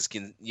matches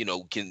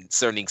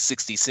concerning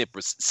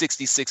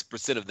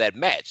 66% of that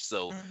match.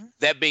 So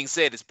that being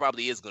said, it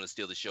probably is going to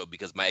steal the show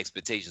because my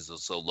expectations are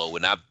so low.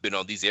 And I've been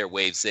on these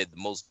airwaves said the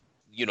most,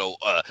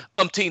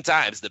 umpteen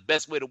times, the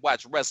best way to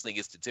watch wrestling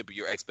is to temper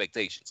your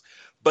expectations.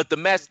 But the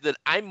match that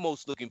I'm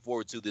most looking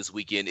forward to this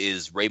weekend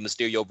is Rey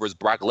Mysterio versus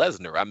Brock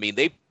Lesnar. I mean,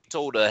 they've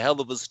told a hell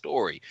of a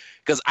story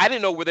because I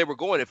didn't know where they were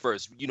going at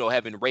first,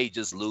 having Rey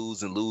just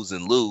lose and lose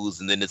and lose.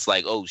 And then it's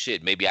like, oh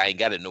shit, maybe I ain't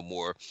got it no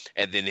more.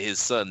 And then his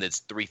son that's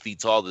 3 feet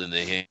taller than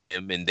him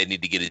and they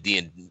need to get a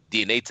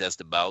DNA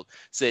test about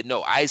said,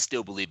 no, I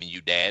still believe in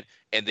you, Dad.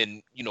 And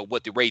then,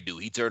 what did Rey do?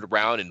 He turned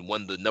around and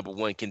won the number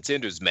 1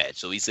 contenders match.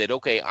 So he said,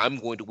 okay, I'm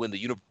going to win the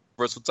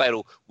Universal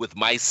title with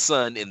my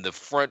son in the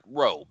front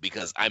row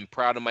because I'm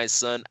proud of my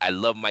son. I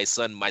love my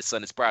son. My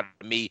son is proud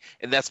of me.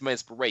 And that's my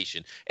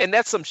inspiration. And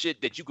that's some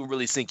shit that you can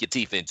really sink your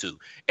teeth into.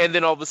 And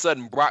then all of a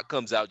sudden, Brock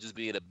comes out just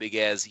being a big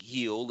ass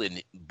heel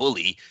and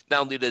bully.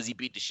 Not only does he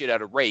beat the shit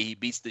out of Rey, he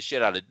beats the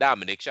shit out of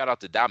Dominic. Shout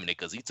out to Dominic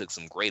because he took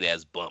some great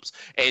ass bumps.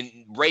 And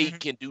Rey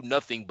can do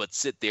nothing but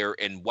sit there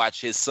and watch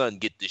his son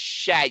get the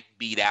shite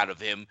beat out of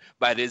him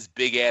by this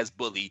big ass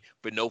bully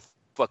for no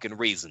fucking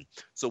reason.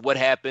 So what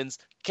happens?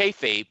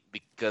 Kayfabe,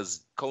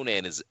 because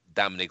Conan is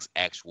Dominic's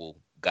actual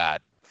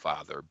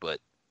godfather, but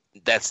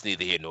that's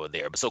neither here nor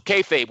there. But so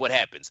kayfabe, what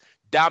happens?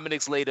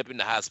 Dominic's laid up in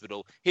the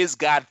hospital. His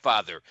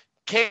godfather,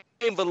 King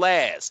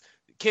Velasquez,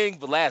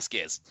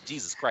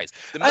 Jesus Christ.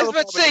 I was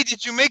about to say,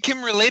 did you make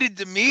him related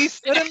to me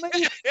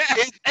suddenly?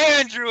 It's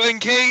Andrew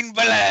and Cain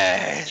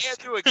Velez.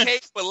 Andrew and Cain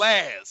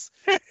Velez.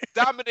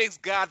 Dominic's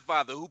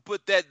godfather, who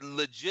put that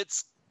legit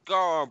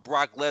scar on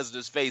Brock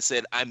Lesnar's face,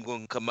 said, I'm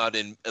going to come out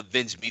and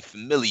avenge me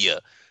familia.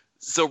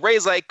 So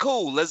Ray's like,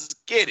 cool, let's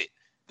get it.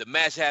 The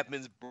match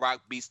happens,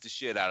 Brock beats the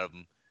shit out of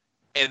him.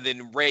 And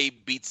then Ray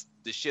beats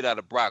the shit out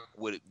of Brock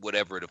with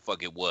whatever the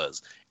fuck it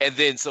was. And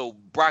then so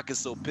Brock is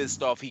so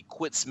pissed off, he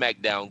quits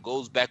SmackDown,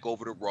 goes back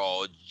over to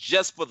Raw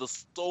just for the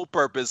sole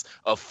purpose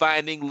of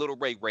finding Little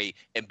Ray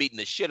and beating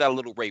the shit out of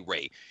Little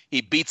Ray.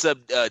 He beats up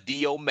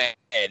D.O.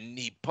 Madden.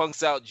 He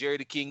punks out Jerry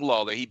the King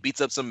Lawler. He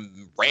beats up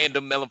some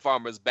random melon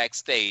farmers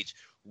backstage.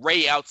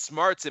 Ray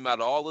outsmarts him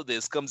out of all of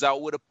this, comes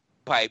out with a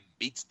pipe,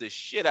 beats the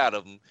shit out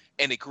of him,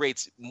 and it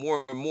creates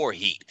more and more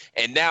heat.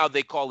 And now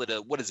they call it a,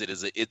 what is it?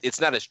 Is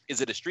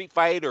it a street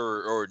fight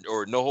or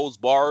no holds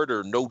barred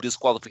or no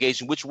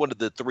disqualification? Which one of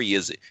the three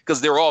is it?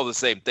 Because they're all the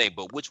same thing,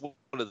 but which one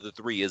of the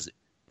three is it?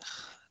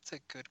 That's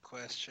a good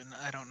question.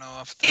 I don't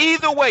know.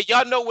 Either way,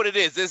 y'all know what it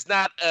is. It's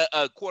not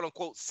a quote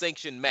unquote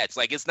sanctioned match.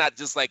 Like, it's not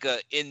just like a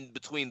in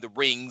between the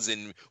rings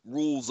and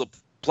rules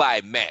apply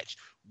match,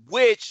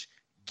 which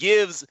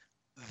gives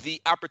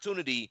the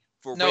opportunity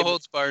for no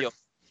holds barred.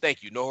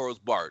 Thank you. No holds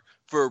barred.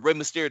 For Rey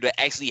Mysterio to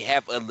actually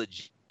have a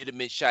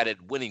legitimate shot at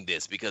winning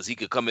this, because he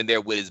could come in there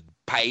with his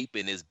pipe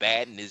and his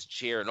bat and his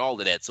chair and all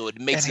of that. So it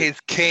makes his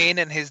Kane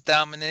and his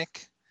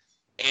Dominic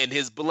and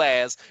his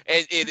Blaz,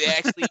 and it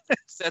actually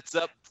sets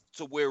up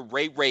to where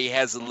Ray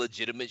has a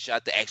legitimate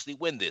shot to actually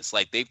win this.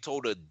 Like, they've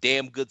told a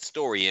damn good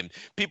story, and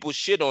people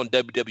shit on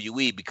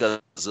WWE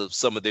because of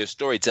some of their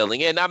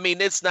storytelling. And I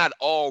mean, it's not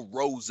all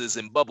roses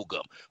and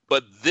bubblegum,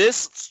 but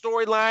this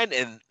storyline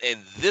and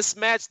this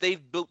match,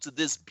 they've built to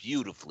this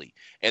beautifully.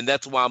 And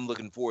that's why I'm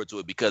looking forward to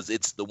it, because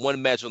it's the one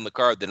match on the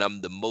card that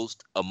I'm the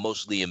most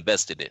emotionally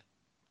invested in.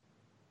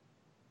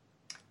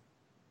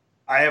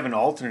 I have an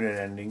alternate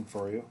ending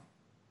for you.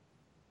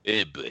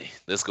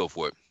 Let's go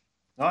for it.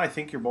 No, I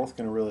think you're both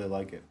going to really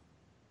like it.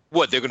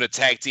 What, they're going to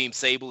tag team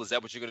Sable? Is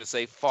that what you're going to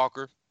say,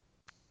 Falker?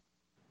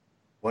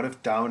 What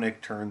if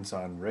Dominic turns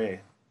on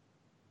Ray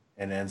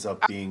and ends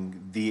up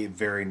being the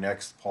very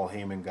next Paul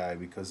Heyman guy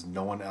because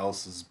no one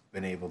else has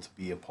been able to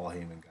be a Paul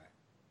Heyman guy?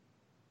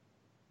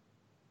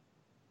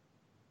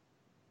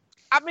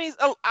 I mean,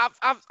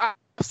 I've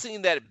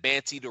seen that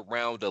bantied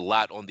around a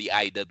lot on the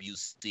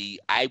IWC.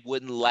 I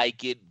wouldn't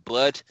like it,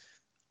 but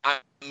I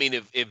mean,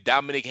 if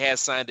Dominic has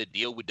signed a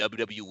deal with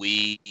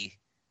WWE,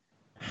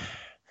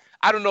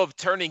 I don't know if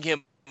turning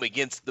him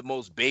against the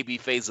most baby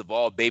face of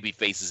all baby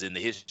faces in the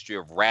history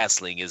of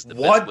wrestling is the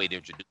best way to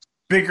introduce.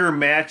 Bigger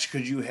match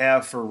could you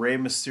have for Rey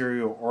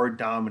Mysterio or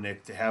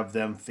Dominic to have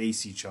them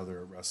face each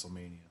other at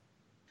WrestleMania?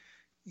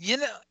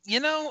 You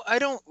know, I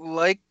don't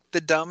like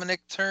the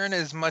Dominic turn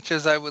as much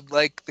as I would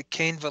like the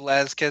Cain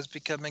Velasquez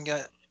becoming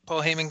a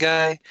Paul Heyman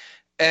guy,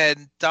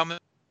 and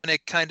Dominic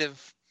kind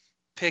of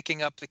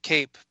picking up the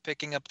cape,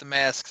 picking up the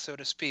mask, so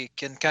to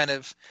speak, and kind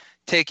of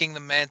taking the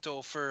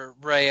mantle for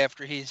Rey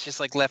after he's just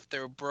like left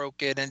there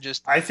broken and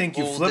just I think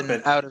you flip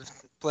it out of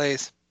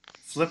place.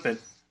 Flip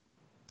it.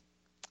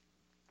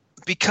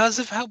 Because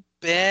of how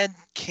bad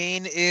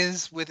Kane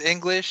is with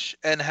English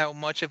and how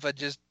much of a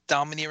just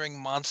domineering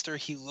monster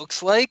he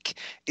looks like,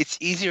 it's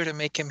easier to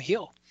make him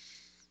heel.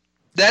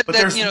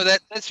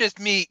 That's just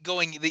me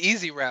going the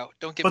easy route.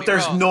 Don't get me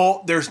wrong.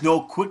 But there's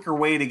no quicker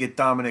way to get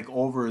Dominic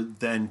over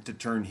than to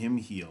turn him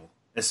heel,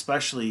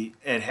 especially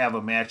and have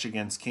a match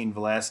against Cain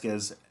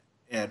Velasquez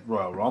at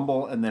Royal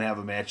Rumble and then have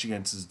a match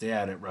against his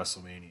dad at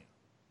WrestleMania.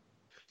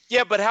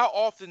 Yeah, but how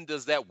often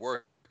does that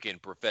work in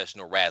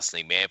professional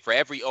wrestling, man? For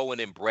every Owen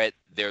and Brett,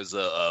 there's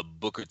a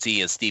Booker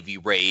T and Stevie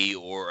Ray,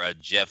 or a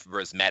Jeff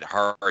versus Matt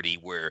Hardy,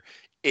 where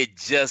it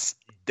just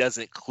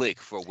doesn't click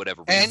for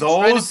whatever reason.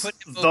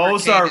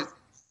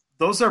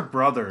 Those are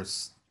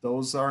brothers.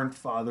 Those aren't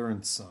father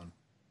and son.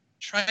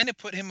 Trying to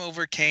put him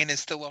over Kane is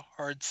still a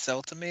hard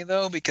sell to me,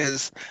 though,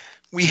 because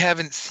we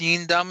haven't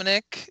seen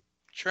Dominic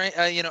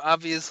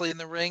obviously in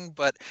the ring,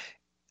 but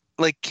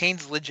like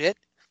Kane's legit.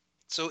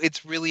 So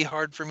it's really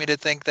hard for me to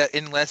think that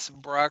unless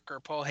Brock or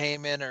Paul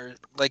Heyman or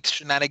like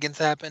shenanigans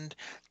happened,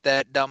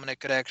 that Dominic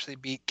could actually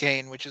beat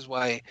Kane, which is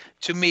why,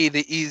 to me,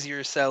 the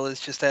easier sell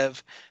is just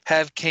have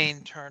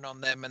Kane turn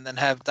on them and then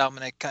have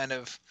Dominic kind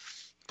of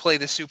play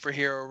the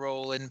superhero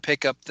role and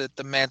pick up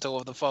the mantle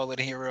of the fallen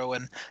hero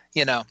and,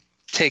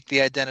 take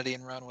the identity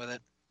and run with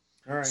it.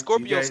 All right,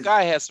 Scorpio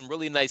Sky has some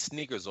really nice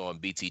sneakers on,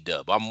 BT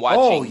Dub. I'm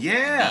watching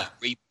the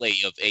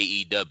replay of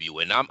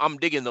AEW, and I'm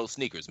digging those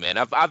sneakers, man.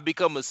 I've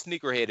become a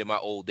sneakerhead in my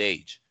old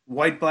age.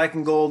 White, black,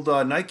 and gold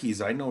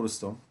Nikes. I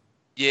noticed them.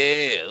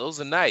 Yeah,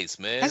 those are nice,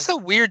 man. That's a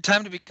weird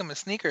time to become a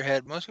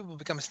sneakerhead. Most people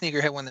become a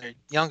sneakerhead when they're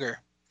younger.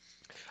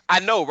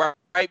 I know,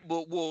 right?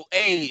 Well,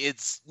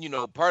 it's,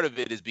 part of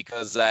it is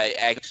because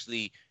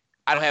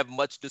I don't have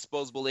much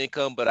disposable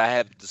income, but I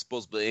have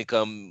disposable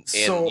income,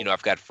 and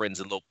I've got friends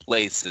in low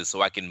places,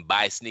 so I can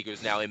buy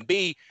sneakers now. And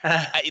B,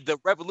 the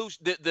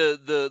revolution,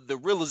 the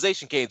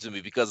realization came to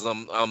me because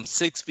I'm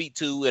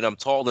 6'2" and I'm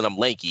tall and I'm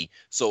lanky,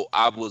 so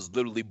I was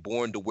literally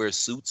born to wear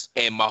suits,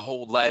 and my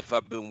whole life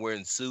I've been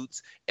wearing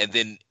suits. And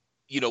then,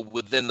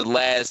 within the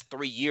last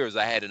 3 years,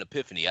 I had an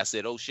epiphany. I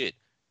said, "Oh shit,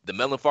 the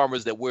melon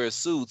farmers that wear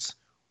suits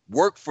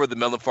work for the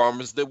melon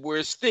farmers that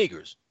wear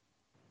sneakers."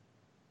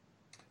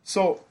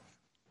 So.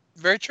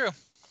 Very true.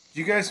 Do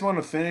you guys want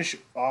to finish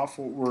off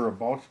what we're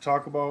about to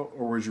talk about,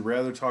 or would you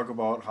rather talk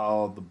about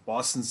how the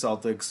Boston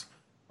Celtics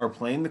are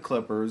playing the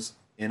Clippers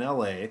in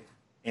LA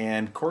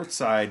and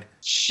courtside?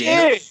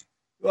 Shit!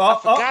 I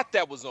forgot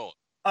that was on.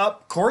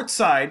 Up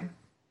courtside,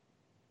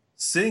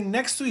 sitting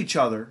next to each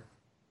other,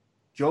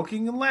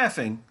 joking and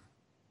laughing,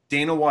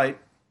 Dana White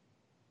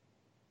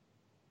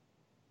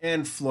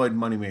and Floyd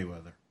Money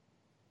Mayweather.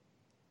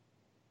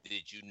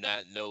 Did you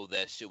not know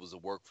that shit was a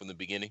work from the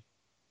beginning?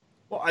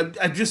 Well,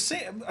 I'm just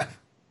saying,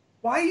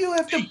 why you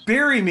have to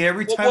bury me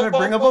every time I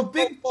bring up a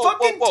big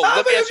fucking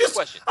topic?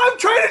 I'm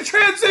trying to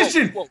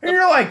transition, and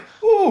you're like,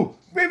 ooh,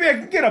 maybe I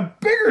can get a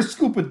bigger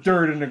scoop of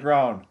dirt in the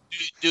ground.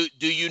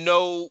 Do you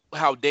know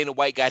how Dana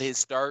White got his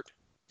start?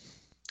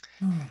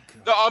 Oh,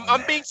 no,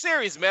 I'm being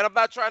serious, man. I'm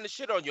not trying to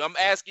shit on you. I'm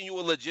asking you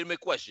a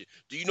legitimate question.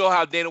 Do you know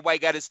how Dana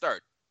White got his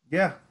start?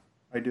 Yeah,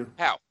 I do.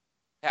 How?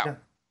 Yeah.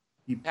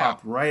 He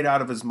popped right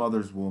out of his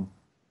mother's womb.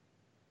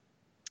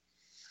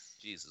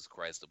 Jesus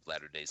Christ of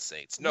Latter-day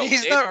Saints. No,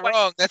 he's not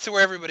wrong. That's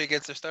where everybody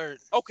gets their start.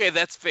 Okay,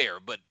 that's fair,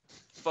 but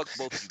fuck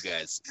both of you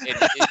guys. And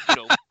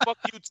fuck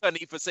you,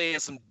 Tunney, for saying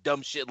some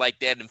dumb shit like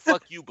that, and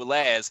fuck you,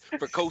 Belaz,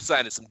 for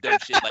co-signing some dumb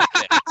shit like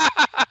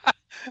that.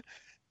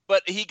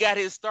 But he got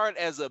his start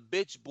as a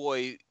bitch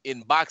boy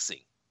in boxing.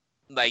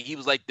 Like, he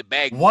was like the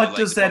bag boy. What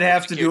does that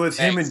have to do with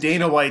him and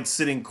Dana White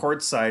sitting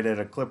courtside at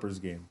a Clippers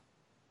game?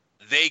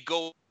 They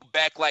go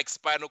back like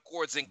spinal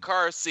cords in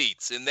car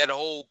seats, and that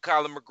whole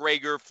Conor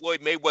McGregor, Floyd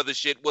Mayweather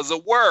shit was a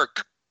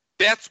work.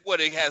 That's what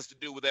it has to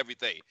do with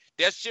everything.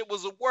 That shit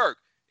was a work,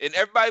 and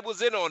everybody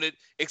was in on it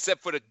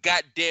except for the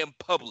goddamn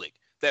public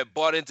that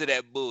bought into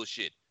that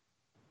bullshit.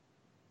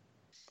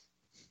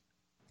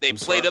 They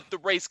played up the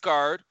race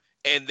card,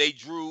 and they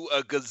drew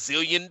a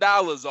gazillion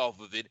dollars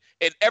off of it,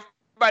 and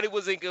everybody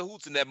was in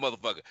cahoots in that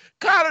motherfucker.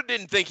 Conor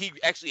didn't think he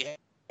actually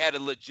had a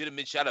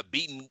legitimate shot of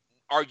beating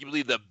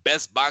arguably the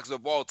best boxer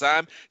of all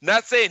time.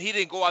 Not saying he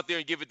didn't go out there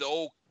and give it the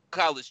old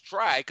college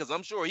try, because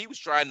I'm sure he was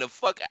trying to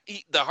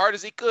the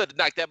hardest he could to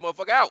knock that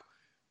motherfucker out.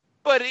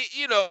 But,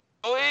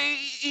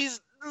 he's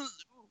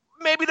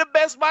maybe the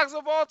best boxer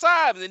of all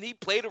time. And he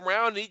played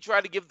around and he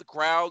tried to give the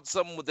crowd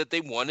something that they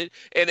wanted.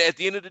 And at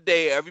the end of the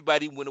day,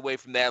 everybody went away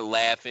from that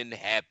laughing,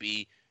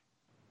 happy.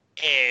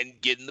 and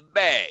get in the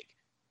bag.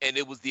 And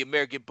it was the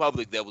American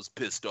public that was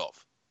pissed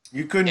off.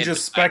 You couldn't And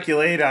just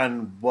speculate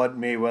on what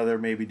Mayweather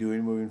may be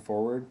doing moving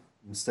forward.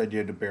 Instead, you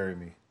had to bury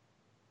me.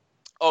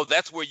 Oh,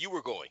 that's where you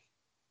were going.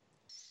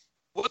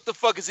 What the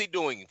fuck is he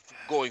doing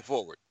going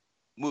forward?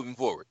 Moving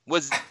forward.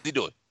 What's he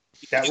doing?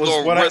 That he's was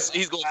gonna what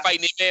he's going to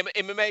fight in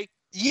MMA?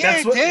 Yeah,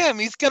 That's what- damn,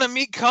 he's gonna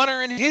meet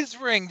Connor in his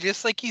ring,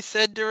 just like he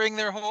said during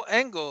their whole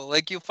angle.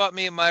 Like, you fought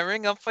me in my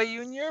ring, I'll fight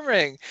you in your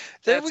ring.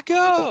 There That's we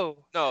go.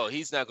 No,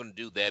 he's not going to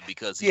do that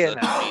because he's Yeah,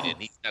 no. undefeated.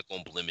 He's not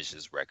going to blemish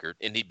his record,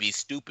 and he'd be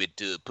stupid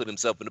to put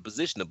himself in a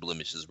position to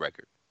blemish his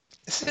record.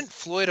 Isn't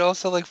Floyd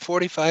also like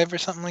 45 or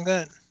something like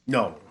that?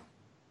 No,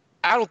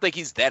 I don't think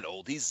he's that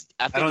old.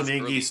 I don't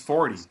think early, he's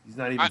 40. He's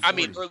not even 40. I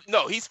mean,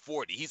 no, he's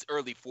 40. He's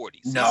early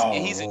 40s. No.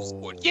 He's in his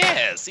 40s.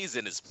 Yes, he's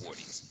in his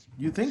 40s.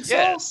 You think so?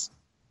 Yes.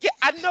 Yeah,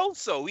 I know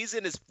so. He's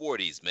in his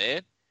 40s,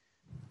 man.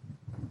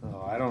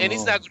 Oh, I don't know. And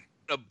he's not going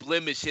to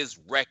blemish his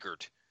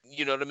record.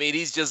 You know what I mean?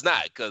 He's just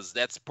not, because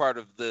that's part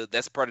of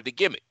the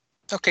gimmick.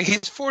 Okay,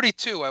 he's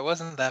 42. I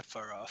wasn't that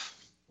far off.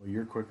 Well,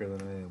 you're quicker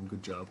than I am.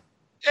 Good job.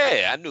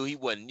 Yeah, I knew he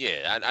wasn't.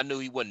 Yeah, I knew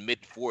he wasn't mid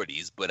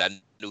 40s, but I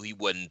knew he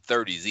wasn't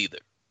 30s either.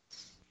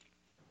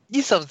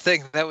 You still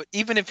think that would,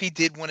 even if he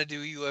did want to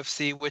do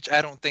UFC, which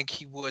I don't think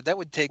he would, that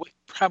would take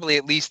probably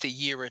at least a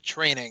year of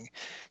training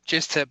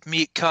just to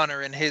meet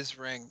Connor in his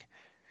ring,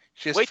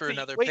 just for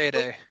another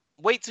payday.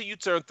 Wait till you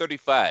turn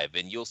 35,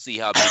 and you'll see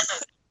how big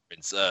the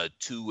difference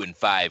 2 and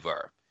 5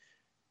 are.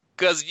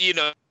 Because you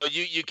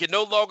you can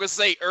no longer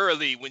say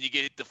early when you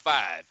get to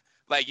 5.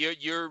 Like you're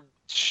You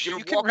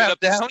can walking wrap up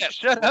the down. steps.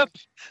 Shut up.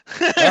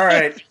 All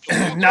right.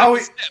 You're now walking we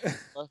up the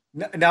steps,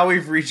 huh? now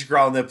we've reached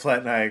ground that Platt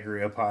and I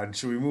agree upon.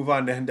 Should we move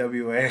on to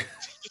NWA?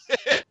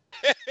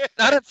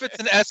 Not if it's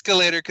an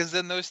escalator, because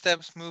then those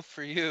steps move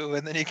for you,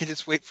 and then you can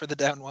just wait for the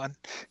down one.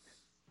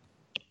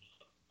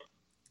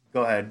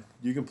 Go ahead.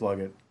 You can plug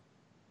it.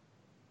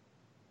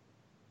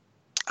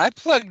 I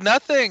plugged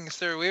nothing,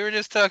 sir. We were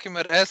just talking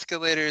about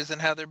escalators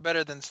and how they're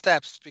better than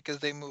steps because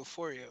they move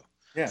for you.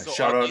 Yeah. So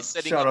shout are they out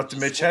setting shout up out to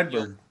the Mitch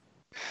Scorpio? Hedberg.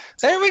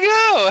 There we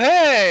go.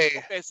 Hey.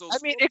 Okay, so I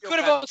mean, it Scorpio could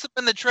have got- also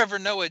been the Trevor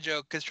Noah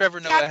joke, because Trevor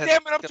Noah God has.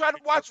 damn it! I'm trying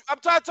to watch. I'm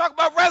trying to talk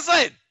about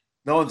wrestling.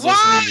 No one's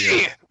listening to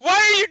you. Why? Why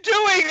are you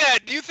doing that?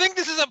 Do you think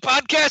this is a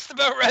podcast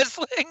about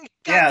wrestling?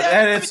 Yeah,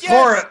 damn it, at its yes.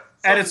 core,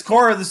 at its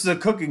core, this is a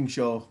cooking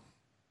show.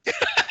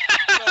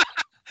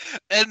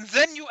 And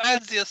then you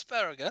add the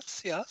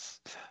asparagus, yes.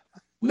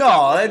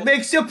 No, it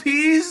makes your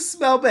peas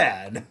smell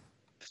bad.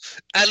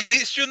 At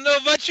least you know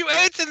what you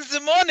ate in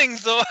the morning,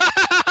 though.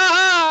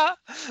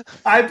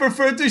 I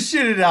prefer to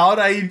shit it out.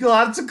 I eat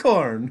lots of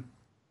corn.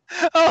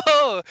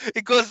 Oh,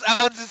 it goes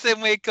out the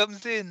same way it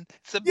comes in.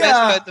 It's the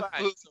Yeah. best kind of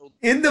food. Right, so,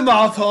 In the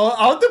mouth hole,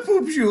 out the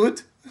poop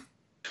chute.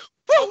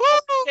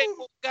 okay,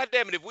 well, God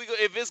damn it!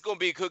 If it's gonna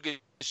be a cooking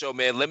show,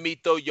 man, let me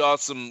throw y'all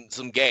some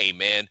game,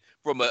 man,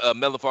 from a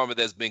melon farmer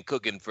that's been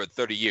cooking for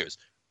 30 years.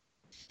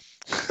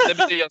 Let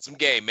me tell y'all some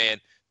game, man.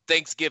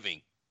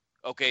 Thanksgiving,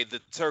 okay, the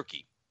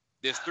turkey.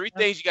 There's 3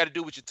 things you got to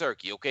do with your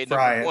turkey, okay?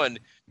 Fry Number it. 1,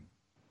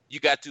 you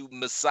got to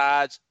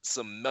massage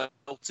some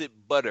melted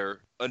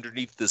butter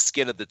underneath the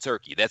skin of the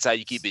turkey. That's how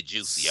you keep it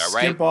juicy, all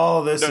right? Skip all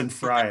of this No. and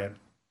fry it.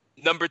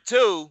 Number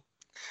 2,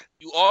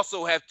 you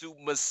also have to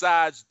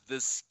massage the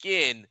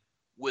skin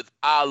with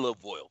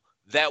olive oil.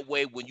 That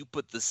way, when you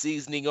put the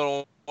seasoning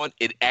on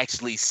it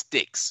actually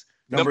sticks.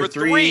 Number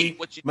 3, three,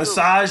 what you do?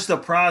 massage the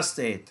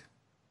prostate.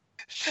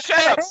 Shut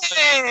up.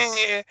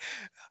 Hey!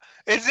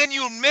 And then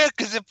you milk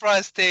the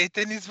prostate,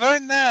 and it's very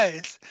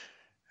nice.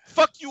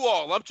 Fuck you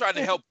all. I'm trying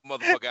to help a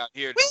motherfucker out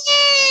here.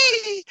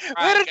 Whee!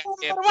 All We're right,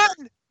 number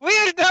one.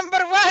 We're number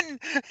one.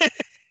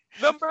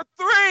 Number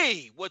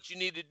 3, what you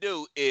need to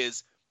do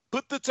is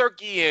put the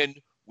turkey in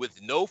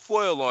with no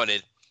foil on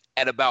it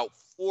at about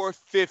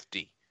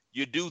 450.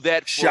 You do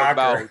that for Shocker.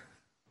 about...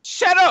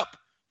 Shut up!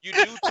 You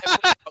do that for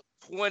about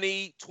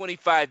 20,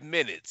 25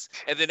 minutes.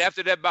 And then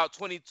after that about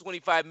 20,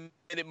 25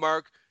 minute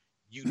mark,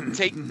 you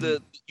take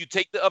the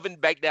oven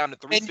back down to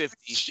And you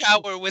 350.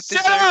 shower with the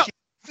Shut up! turkey.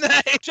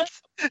 Nice.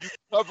 You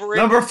cover it.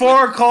 Number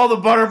 4, call the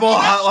Butterball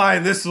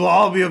hotline. This will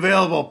all be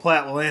available.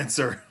 Platt will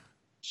answer.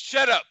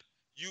 Shut up.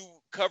 You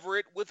cover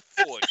it with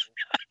foil,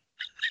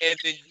 and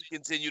then you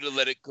continue to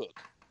let it cook.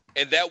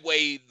 And that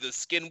way, the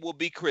skin will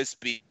be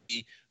crispy,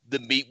 the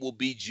meat will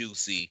be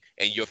juicy,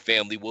 and your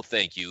family will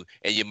thank you,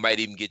 and you might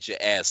even get your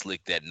ass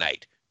licked that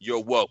night.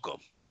 You're welcome.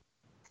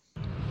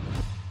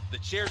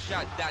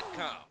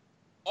 TheChairShot.com.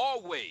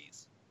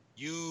 Always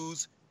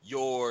use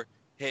your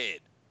head.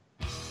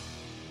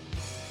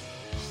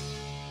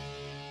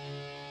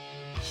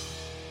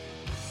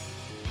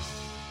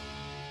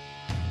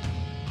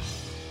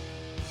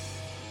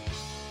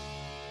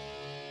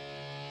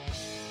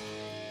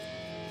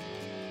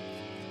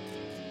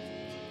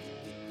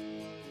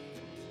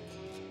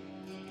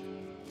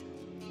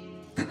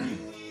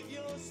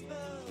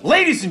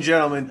 Ladies and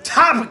gentlemen,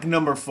 topic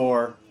number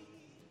 4.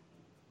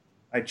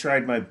 I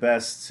tried my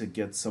best to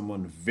get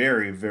someone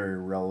very, very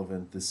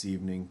relevant this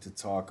evening to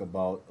talk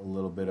about a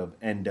little bit of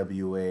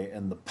NWA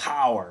and the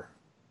power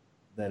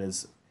that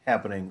is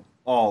happening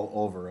all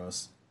over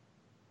us.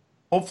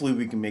 Hopefully,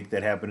 we can make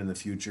that happen in the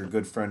future. A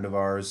good friend of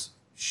ours.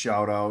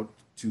 Shout out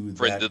to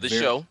Friend of the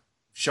show.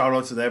 Shout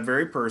out to that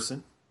very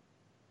person.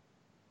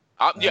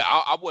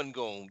 I wasn't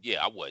going.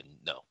 Yeah, I wasn't.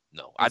 No.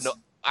 I know.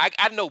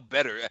 I know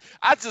better.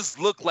 I just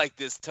look like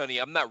this, Tony.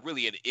 I'm not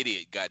really an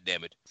idiot. God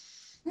damn it.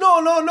 No.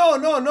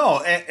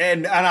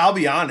 And I'll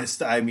be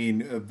honest. I mean,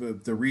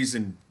 the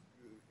reason,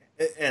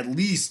 at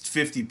least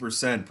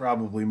 50%,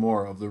 probably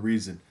more of the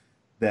reason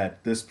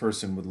that this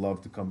person would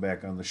love to come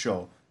back on the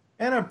show,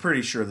 and I'm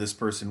pretty sure this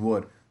person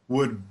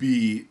would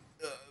be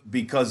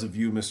because of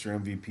you, Mr.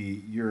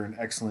 MVP. You're an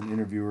excellent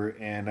interviewer,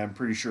 and I'm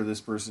pretty sure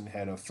this person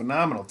had a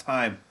phenomenal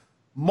time,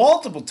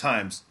 multiple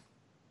times,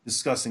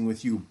 discussing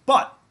with you.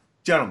 But,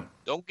 gentlemen,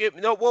 don't get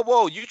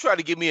whoa! You trying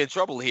to get me in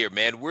trouble here,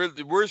 man?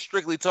 We're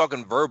strictly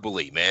talking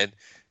verbally, man.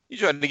 You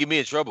trying to get me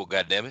in trouble?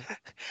 God damn it!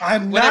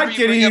 I'm not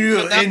getting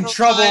you in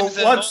trouble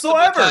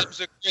whatsoever.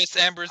 Chris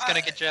Amber's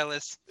gonna get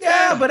jealous.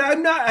 Yeah, but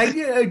I'm not. I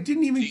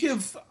didn't even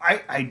give.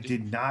 I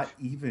did not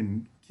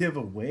even give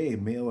away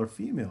male or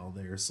female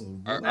there. So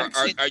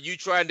are you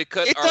trying to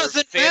cut? It our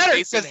doesn't fan matter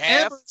base in because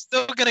half? Amber's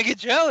still gonna get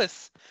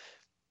jealous.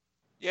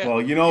 Yeah.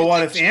 Well, you know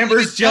what? If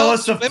Amber's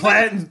jealous of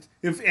Platt,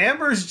 if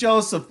Amber's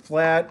jealous of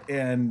Platt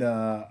and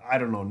I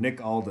don't know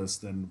Nick Aldis,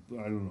 then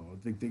I don't know.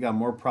 I think they got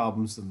more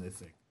problems than they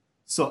think.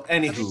 So,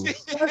 anywho,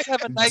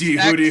 Have a nice who?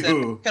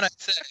 accent. What can I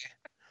say?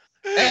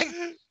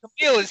 And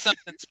Camille is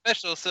something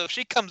special, so if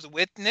she comes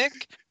with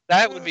Nick,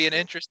 that would be an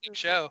interesting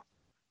show.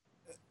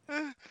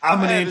 I'm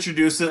going to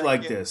introduce it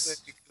like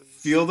this.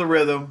 Feel the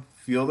rhythm,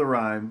 feel the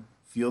rhyme,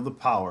 feel the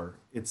power.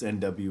 It's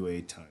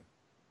NWA time.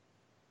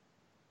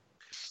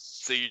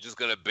 So you're just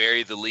gonna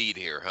bury the lead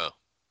here, huh?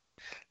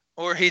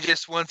 Or he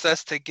just wants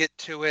us to get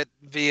to it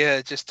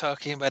via just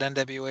talking about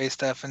NWA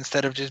stuff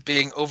instead of just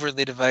being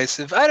overly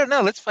divisive. I don't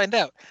know. Let's find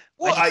out.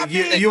 Well,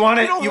 you want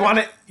to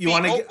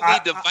overly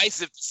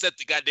divisive to set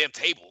the goddamn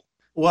table.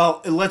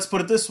 Well, let's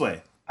put it this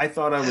way. I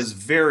thought I was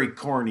very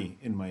corny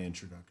in my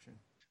introduction.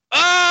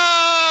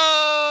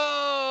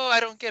 Oh, I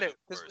don't get it.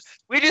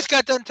 We just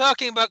got done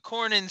talking about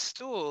corn and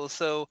stool.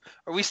 So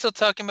are we still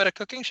talking about a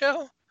cooking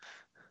show?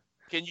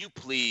 Can you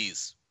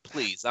please,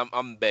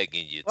 I'm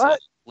begging you, What?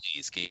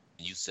 please, can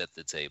you set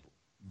the table?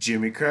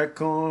 Jimmy crack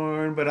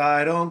corn, but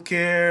I don't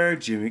care.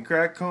 Jimmy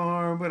crack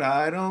corn, but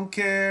I don't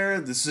care.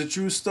 This is a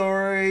true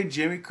story.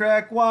 Jimmy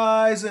crack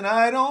wise, and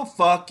I don't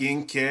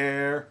fucking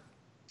care.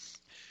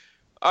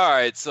 All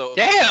right, so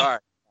Damn! All right.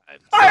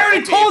 I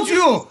already told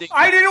you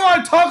I didn't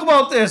want to talk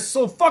about this,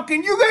 so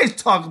fucking you guys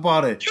talk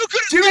about it. You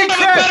could Jimmy have thought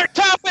of a Crack-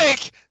 better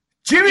topic.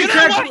 Jimmy You know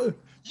crack. what?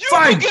 You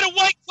Fine. go get a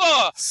White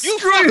Claw. You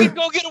Screw fucking you.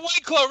 go get a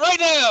White Claw right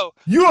now.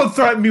 You don't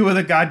threaten me with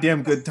a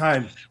goddamn good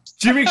time.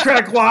 Jimmy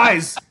crack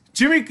wise.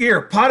 Jimmy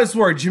here, pot is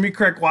word. Jimmy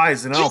crack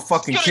wise, and I don't Just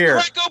fucking gonna care.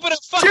 crack open a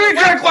fucking Jimmy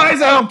White crack Claw.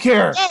 wise, I don't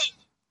care. Oh,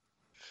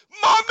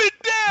 Mom and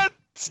Dad,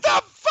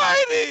 stop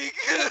fighting!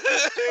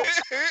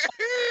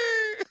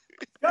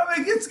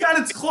 It's got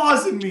its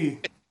claws in me.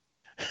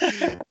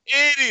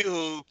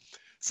 Anywho,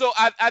 so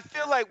I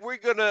feel like we're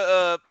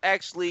gonna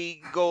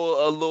actually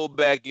go a little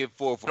back and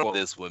forth on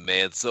this one,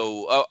 man.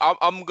 So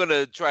I'm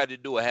gonna try to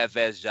do a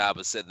half-ass job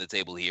of setting the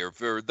table here.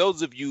 For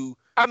those of you,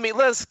 I mean,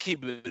 let's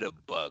keep it a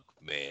buck,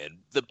 man.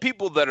 The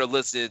people that are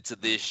listening to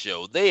this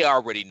show, they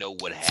already know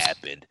what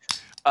happened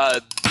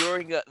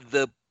during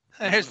the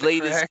There's the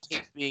latest correct.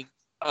 taping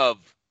of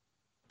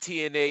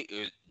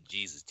TNA.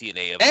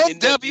 TNA of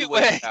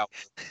NWA. Power,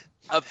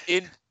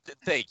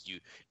 thank you,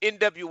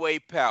 NWA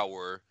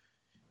Power.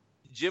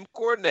 Jim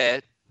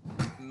Cornette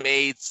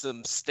made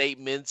some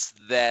statements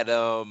that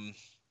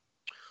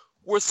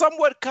were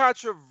somewhat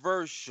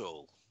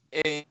controversial,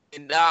 and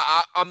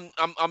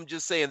I'm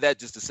just saying that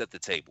just to set the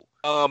table.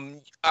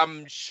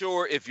 I'm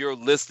sure if you're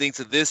listening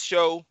to this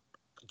show,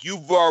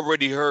 you've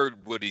already heard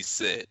what he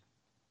said.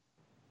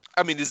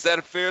 I mean, is that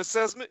a fair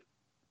assessment?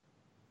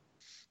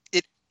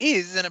 It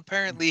is, and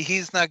apparently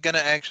he's not going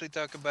to actually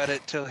talk about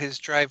it till his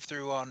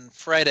drive-through on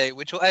Friday,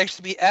 which will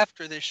actually be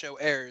after this show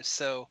airs.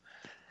 So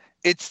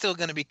it's still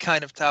going to be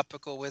kind of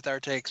topical with our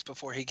takes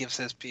before he gives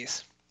his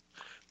piece.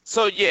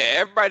 So yeah,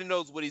 everybody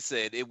knows what he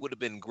said. It would have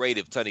been great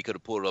if Tony could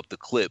have pulled up the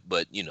clip,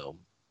 but you know,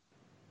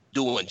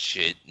 doing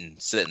shit and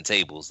setting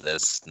tables,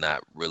 that's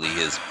not really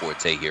his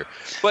forte here.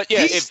 But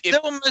yeah, He's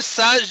still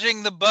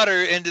massaging the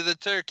butter into the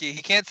turkey.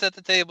 He can't set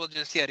the table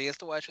just yet. He has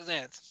to wash his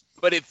hands.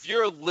 but if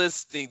you're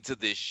listening to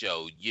this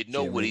show, you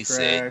know what he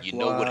said, you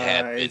know what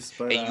happened,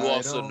 and you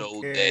also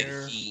know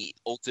that he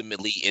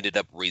ultimately ended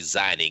up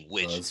resigning,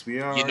 which you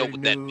know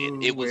what that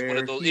meant. It was one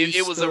of those.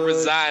 It was a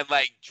resign,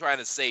 like trying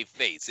to save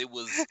face. It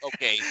was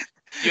okay.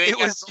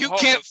 You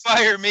can't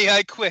fire me.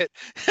 I quit.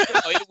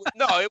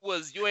 it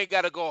was you ain't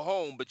got to go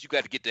home, but you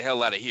got to get the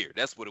hell out of here.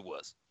 That's what it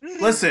was.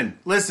 Listen,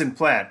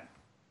 Platt.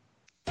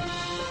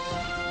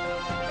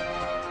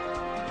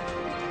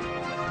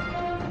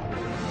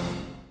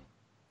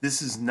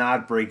 This is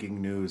not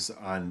breaking news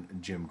on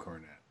Jim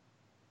Cornette.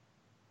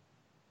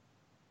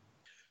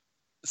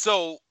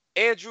 So,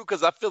 Andrew,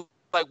 because I feel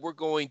like we're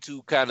going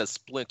to kind of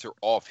splinter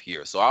off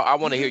here. So I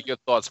want to hear your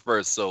thoughts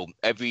first. So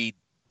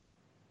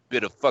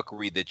bit of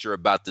fuckery that you're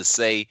about to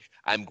say,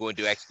 I'm going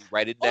to actually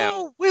write it down.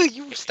 Oh, will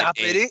you stop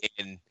it?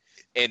 And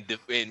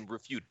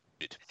refute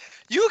it.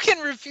 You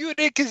can refute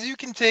it because you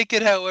can take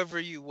it however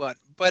you want.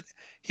 But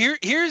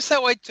here's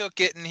how I took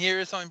it, and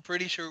here's how I'm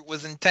pretty sure it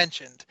was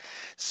intentioned.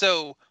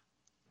 So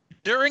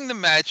during the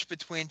match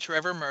between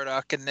Trevor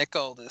Murdoch and Nick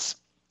Aldis,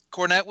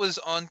 Cornette was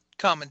on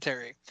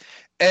commentary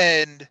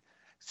and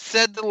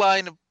said the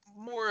line of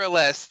more or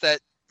less that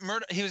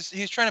he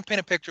was trying to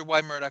paint a picture of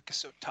why Murdoch is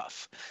so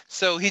tough.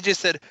 So he just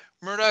said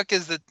Murdoch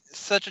is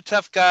such a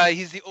tough guy.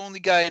 He's the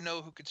only guy I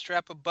know who could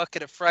strap a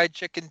bucket of fried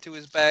chicken to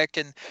his back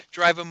and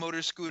drive a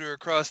motor scooter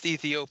across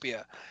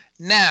Ethiopia.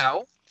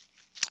 Now,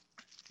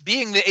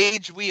 being the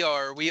age we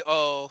are, we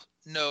all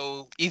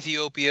know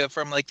Ethiopia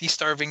from like the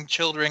starving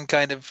children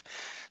kind of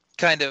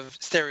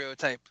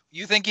stereotype.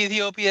 You think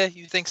Ethiopia,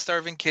 you think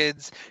starving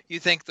kids, you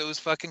think those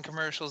fucking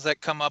commercials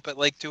that come up at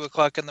like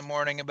 2:00 in the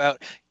morning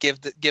about give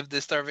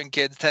the starving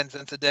kids 10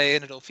 cents a day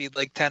and it'll feed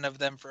like 10 of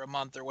them for a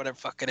month or whatever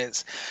fuck it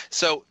is.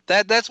 So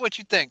that's what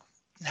you think.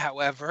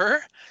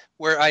 However,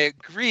 where I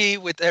agree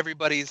with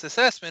everybody's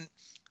assessment,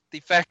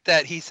 the fact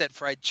that he said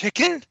fried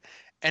chicken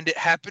and it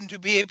happened to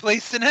be a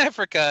place in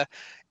Africa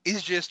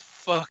is just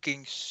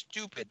fucking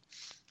stupid.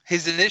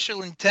 His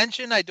initial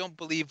intention, I don't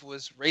believe,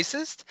 was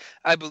racist.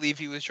 I believe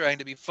he was trying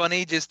to be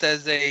funny, just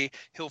as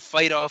he'll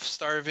fight off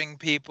starving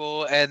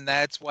people, and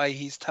that's why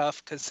he's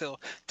tough, because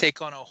he'll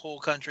take on a whole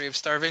country of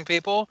starving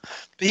people.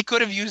 But he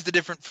could have used a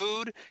different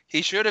food.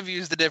 He should have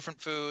used a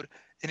different food,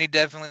 and he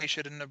definitely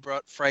shouldn't have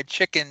brought fried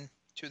chicken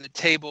to the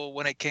table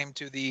when it came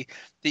to the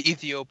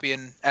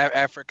Ethiopian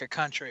African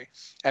country.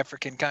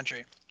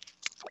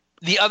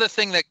 The other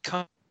thing that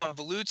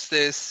convolutes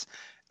this,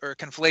 or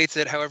conflates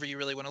it, however you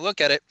really want to look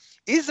at it,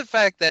 is the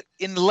fact that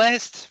in the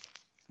last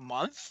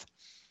month,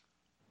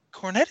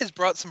 Cornette has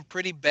brought some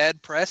pretty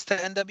bad press to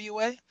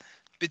NWA,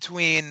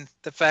 between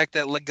the fact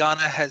that Lagana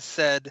has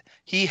said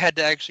he had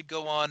to actually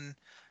go on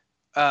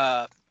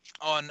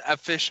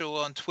official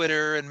on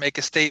Twitter and make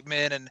a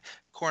statement, and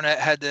Cornette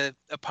had to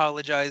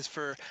apologize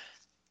for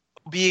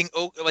being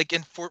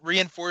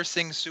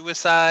reinforcing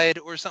suicide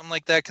or something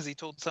like that because he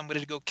told somebody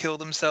to go kill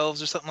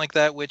themselves or something like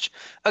that, which,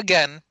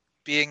 again,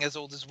 being as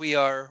old as we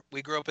are,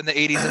 we grew up in the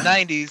 80s and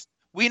 90s.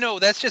 We know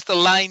that's just a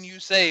line you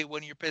say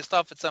when you're pissed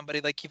off at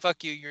somebody. Like,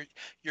 fuck you,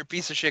 you're a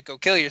piece of shit. Go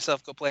kill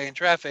yourself. Go play in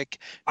traffic.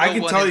 I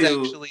can tell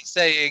you, actually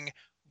saying,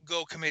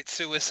 go commit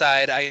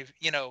suicide.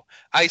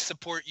 I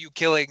support you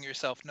killing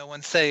yourself. No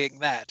one's saying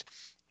that.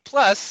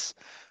 Plus,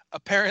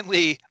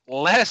 apparently,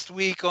 last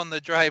week on the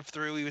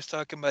drive-thru, he was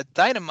talking about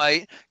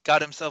Dynamite.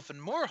 Got himself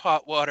in more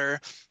hot water,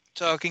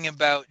 talking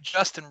about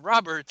Justin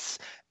Roberts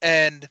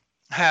and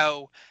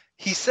how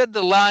he said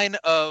the line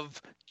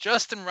of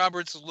Justin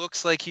Roberts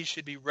looks like he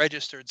should be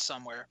registered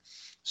somewhere.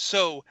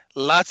 So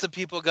lots of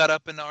people got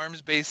up in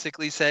arms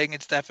basically saying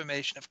it's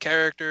defamation of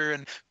character,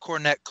 and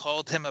Cornette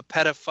called him a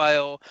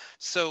pedophile.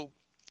 So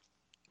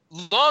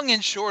long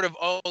and short of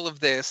all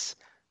of this,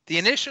 the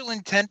initial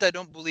intent I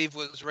don't believe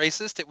was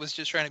racist. It was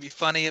just trying to be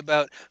funny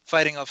about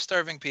fighting off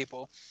starving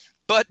people.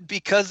 But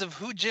because of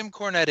who Jim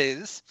Cornette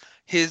is,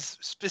 his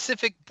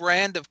specific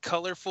brand of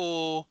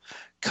colorful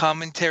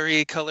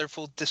commentary,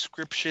 colorful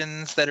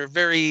descriptions that are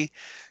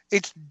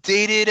it's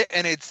dated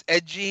and it's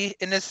edgy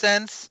in a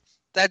sense,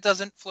 that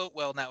doesn't float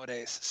well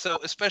nowadays. So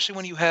especially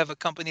when you have a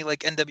company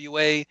like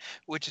NWA,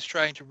 which is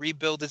trying to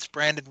rebuild its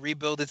brand and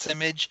rebuild its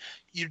image,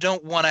 you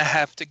don't want to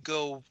have to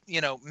go,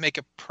 make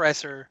a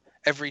presser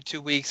every 2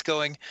 weeks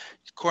going,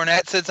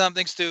 Cornette said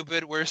something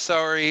stupid, we're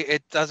sorry,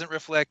 it doesn't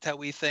reflect how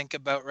we think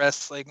about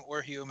wrestling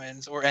or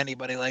humans or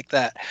anybody like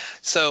that.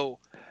 So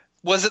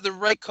was it the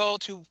right call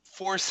to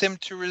force him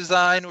to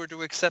resign or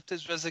to accept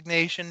his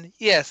resignation?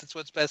 Yes, it's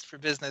what's best for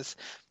business.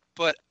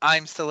 But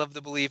I'm still of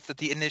the belief that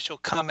the initial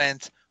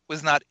comment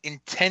was not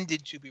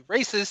intended to be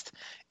racist.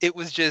 It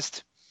was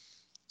just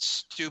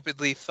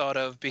stupidly thought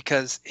of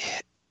because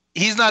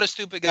he's not a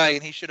stupid guy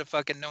and he should have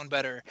fucking known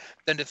better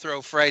than to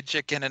throw fried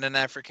chicken and an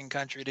African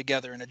country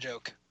together in a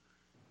joke.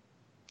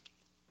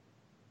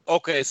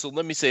 Okay, so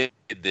let me say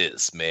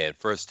this, man.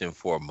 First and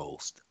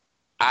foremost,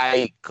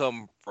 I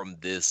come from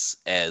this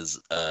as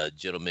a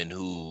gentleman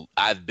who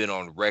I've been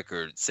on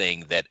record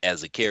saying that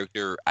as a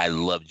character, I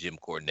love Jim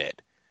Cornette.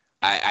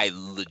 I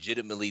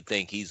legitimately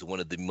think he's one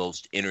of the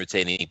most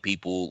entertaining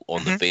people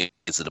on the face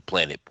of the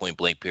planet, point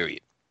blank,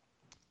 period.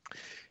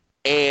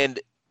 And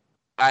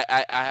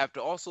I have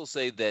to also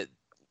say that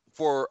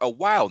for a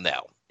while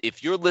now,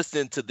 if you're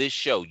listening to this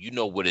show, you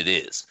know what it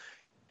is.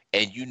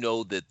 And you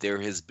know that there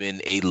has been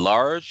a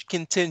large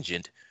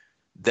contingent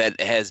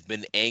that has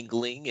been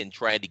angling and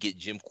trying to get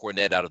Jim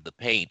Cornette out of the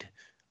paint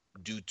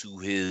due to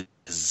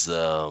his,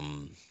 how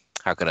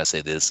can I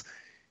say this?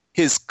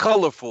 His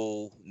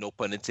colorful, no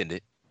pun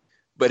intended,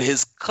 but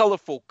his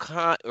colorful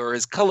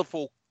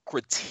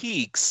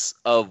critiques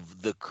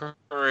of the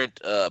current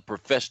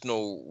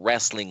professional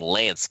wrestling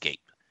landscape.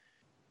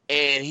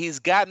 And he's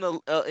gotten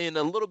in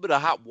a little bit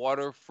of hot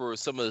water for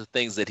some of the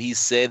things that he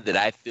said that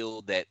I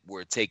feel that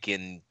were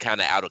taken kind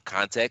of out of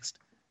context,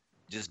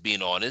 just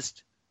being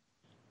honest.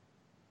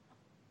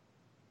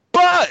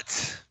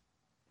 But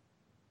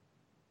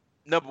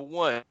number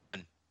one,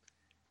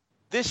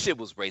 this shit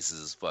was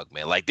racist as fuck,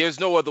 man. Like, there's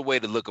no other way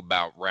to look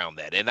around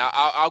that. And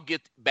I'll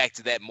get back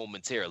to that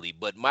momentarily.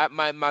 But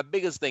my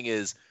biggest thing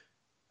is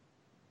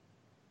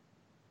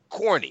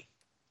corny.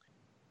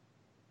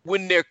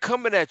 When they're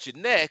coming at your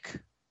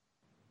neck,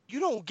 you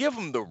don't give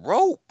them the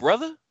rope,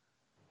 brother.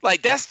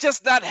 Like, that's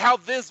just not how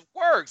this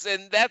works.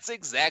 And that's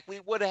exactly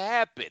what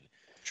happened.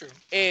 True.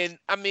 And,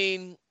 I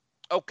mean,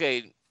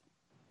 okay,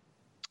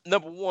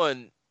 number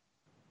one,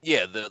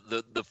 yeah,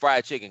 the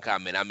fried chicken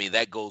comment, I mean,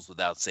 that goes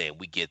without saying.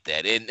 We get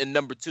that. And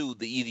number two,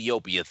 the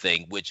Ethiopia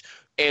thing, which,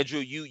 Andrew,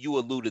 you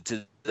alluded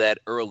to that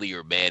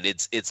earlier, man.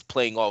 It's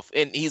playing off,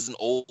 and he's an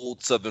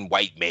old Southern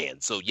white man.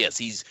 So, yes,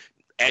 he's,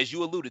 as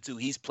you alluded to,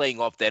 he's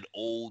playing off that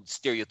old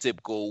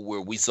stereotypical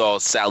where we saw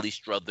Sally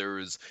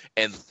Struthers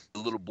and the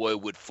little boy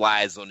with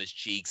flies on his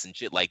cheeks and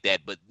shit like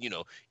that. But, you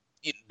know,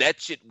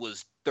 that shit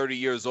was 30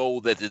 years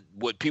old.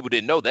 What people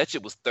didn't know, that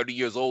shit was 30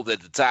 years old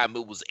at the time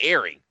it was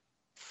airing.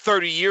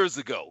 30 years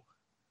ago.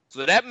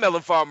 So that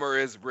melon farmer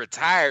is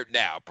retired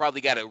now. Probably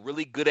got a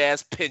really good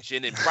ass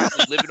pension and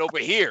probably living over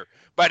here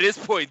by this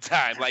point in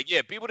time. Like,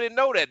 yeah, people didn't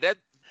know that. That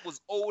was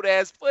old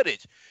ass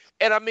footage.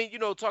 And I mean, you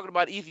know, talking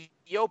about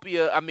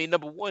Ethiopia, I mean,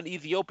 number one,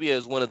 Ethiopia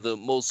is one of the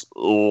most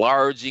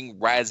rising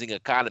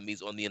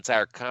economies on the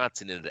entire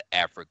continent of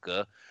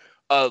Africa.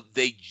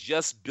 They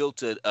just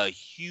built a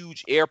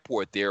huge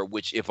airport there,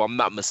 which, if I'm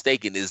not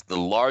mistaken, is the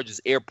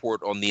largest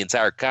airport on the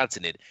entire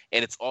continent.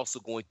 And it's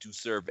also going to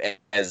serve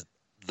as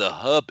the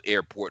hub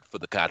airport for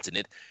the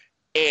continent.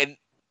 And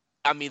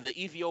I mean,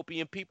 the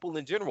Ethiopian people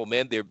in general,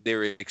 man,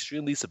 they're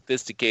extremely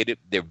sophisticated.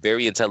 They're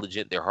very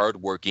intelligent. They're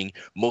hardworking.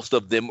 Most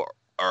of them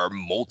are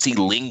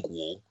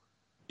multilingual.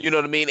 You know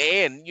what I mean?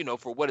 And, you know,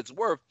 for what it's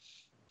worth,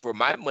 for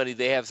my money,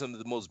 they have some of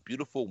the most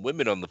beautiful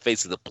women on the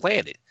face of the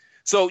planet.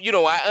 So, you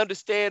know, I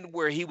understand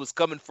where he was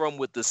coming from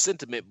with the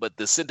sentiment, but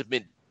the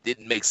sentiment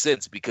didn't make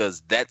sense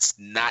because that's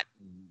not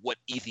what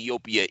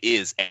Ethiopia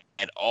is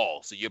at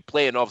all. So you're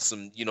playing off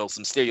some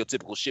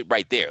stereotypical shit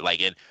right there.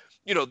 Like, and,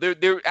 you know,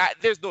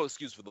 there's no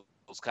excuse for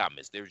those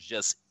comments. There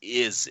just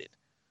isn't.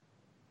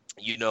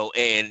 You know,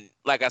 and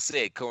like I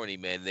said, corny,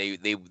 man,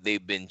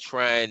 they've been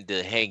trying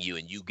to hang you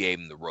and you gave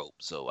them the rope.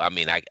 So, I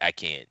mean, I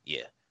can't,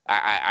 yeah.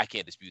 I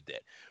can't dispute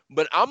that.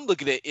 But I'm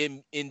looking at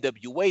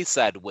NWA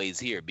sideways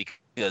here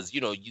because,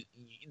 you know,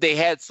 they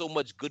had so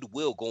much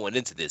goodwill going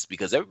into this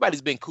because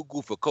everybody's been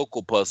cuckoo for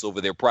Cocoa Puffs over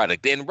their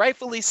product, and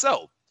rightfully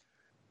so.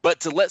 But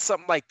to let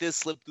something like this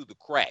slip through the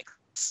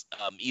cracks,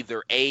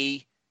 either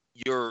A,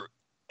 your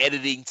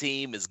editing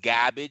team is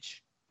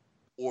garbage,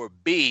 or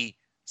B,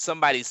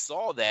 somebody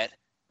saw that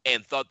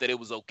and thought that it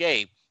was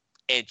okay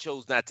and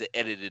chose not to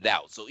edit it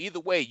out. So either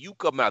way, you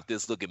come out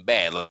this looking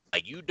bad. Like,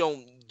 you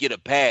don't get a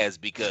pass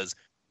because,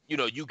 you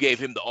know, you gave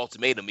him the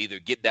ultimatum, either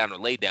get down or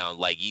lay down.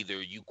 Like,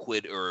 either you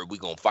quit or we're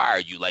going to fire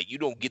you. Like, you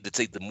don't get to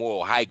take the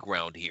moral high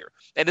ground here.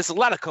 And it's a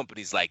lot of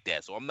companies like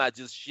that. So I'm not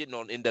just shitting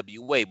on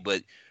NWA,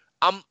 but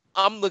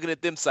I'm looking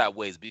at them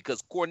sideways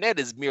because Cornette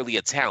is merely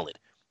a talent.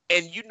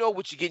 And you know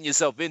what you're getting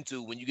yourself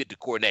into when you get to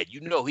Cornette.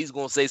 You know he's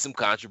going to say some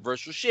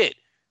controversial shit.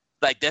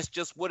 Like, that's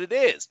just what it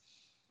is.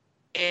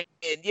 And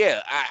yeah,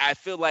 I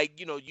feel like,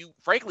 you know,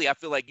 I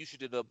feel like you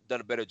should have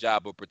done a better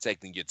job of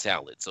protecting your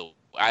talent. So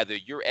either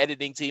your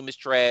editing team is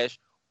trash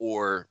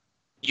or,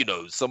 you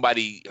know,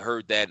 somebody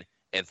heard that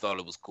and thought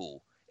it was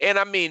cool. And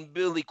I mean,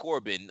 Billy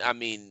Corbin, I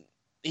mean,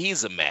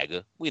 he's a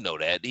MAGA. We know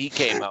that. He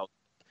came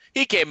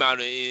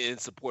out in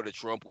support of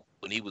Trump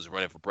when he was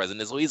running for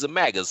president. So he's a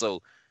MAGA.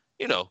 So,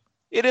 you know,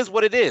 it is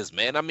what it is,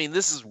 man. I mean,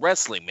 this is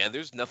wrestling, man.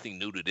 There's nothing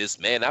new to this,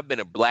 man. I've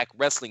been a black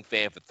wrestling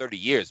fan for 30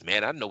 years,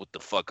 man. I know what the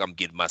fuck I'm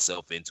getting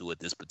myself into at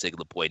this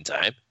particular point in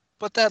time.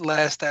 But that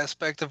last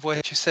aspect of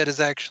what you said is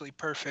actually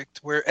perfect,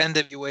 where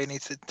NWA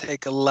needs to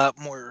take a lot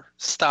more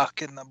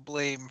stock in the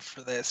blame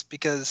for this,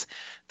 because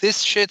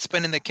this shit's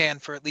been in the can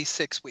for at least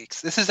 6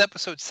 weeks. This is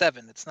episode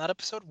 7. It's not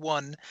episode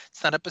 1.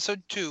 It's not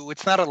episode 2.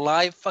 It's not a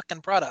live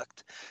fucking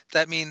product.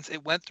 That means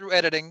it went through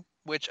editing,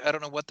 which I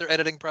don't know what their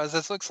editing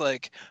process looks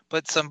like,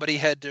 but somebody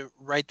had to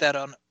write that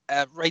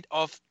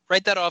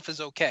off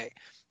as okay.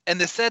 And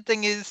the sad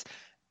thing is,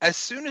 as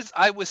soon as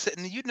I was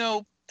sitting, you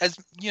know, as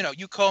you know,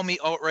 you call me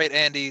alt-right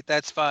Andy,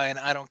 that's fine.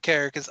 I don't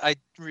care because I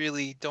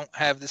really don't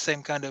have the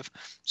same kind of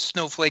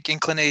snowflake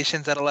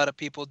inclinations that a lot of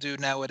people do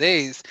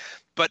nowadays.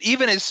 But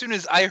even as soon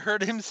as I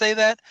heard him say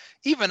that,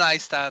 even I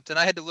stopped and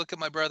I had to look at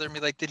my brother and be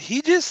like, did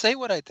he just say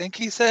what I think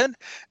he said?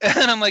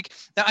 And I'm like,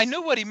 now I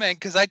know what he meant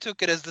because I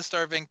took it as the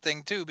Starving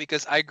thing too,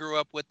 because I grew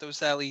up with those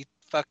Sally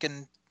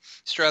fucking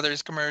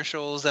Struthers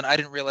commercials and I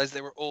didn't realize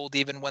they were old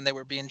even when they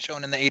were being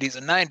shown in the 80s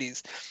and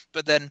 90s.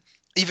 But then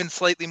even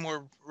slightly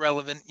more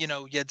relevant, you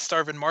know, you had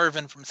Starvin'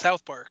 Marvin from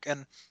South Park.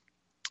 And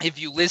if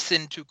you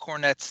listen to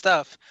Cornette's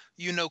stuff,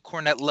 you know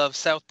Cornette loves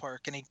South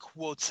Park, and he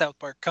quotes South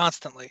Park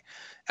constantly.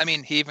 I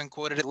mean, he even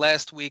quoted it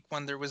last week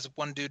when there was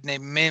one dude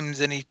named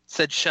Mims, and he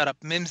said, "Shut up,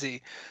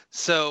 Mimsy."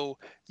 So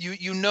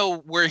you know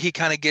where he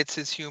kind of gets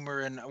his humor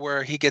and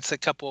where he gets a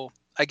couple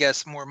I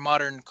guess, more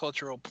modern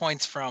cultural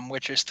points from,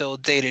 which are still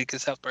dated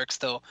because South Park's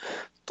still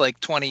like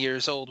 20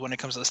 years old when it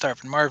comes to the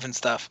Starvin' Marvin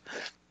stuff.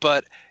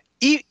 But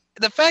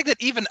the fact that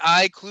even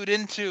I clued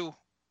into,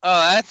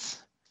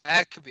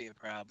 that could be a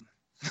problem.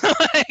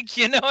 Like,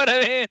 you know what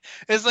I mean?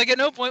 It's like at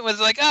no point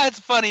was like, it's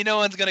funny, no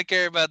one's gonna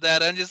care about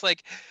that. I'm just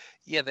like,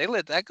 yeah, they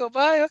let that go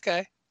by,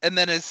 okay. And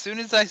then as soon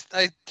as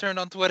I turned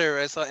on Twitter,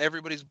 I saw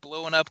everybody's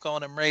blowing up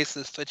calling him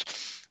racist, which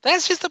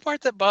that's just the part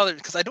that bothered,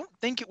 because I don't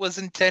think it was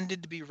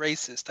intended to be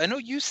racist. I know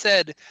you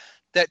said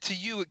that to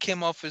you it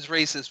came off as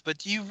racist, but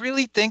do you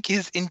really think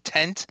his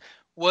intent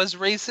was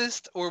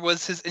racist, or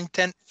was his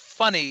intent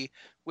funny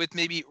with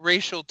maybe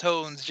racial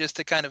tones just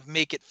to kind of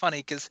make it funny?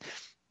 Because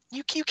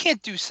you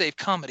can't do safe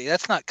comedy.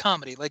 That's not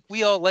comedy. Like,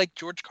 we all like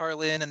George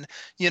Carlin and,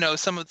 you know,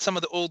 some of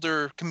the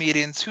older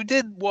comedians who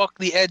did walk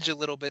the edge a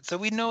little bit. So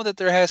we know that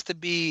there has to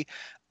be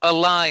a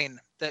line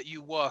that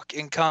you walk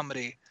in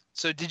comedy.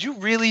 So did you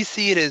really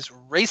see it as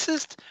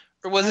racist,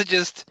 or was it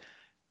just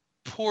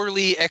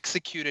poorly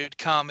executed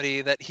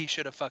comedy that he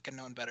should have fucking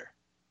known better?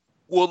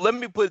 Well, let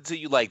me put it to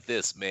you like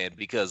this, man,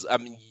 because I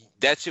mean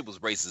that shit was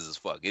racist as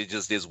fuck. It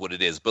just is what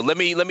it is. But let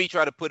me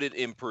try to put it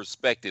in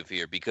perspective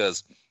here,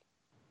 because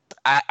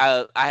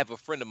I have a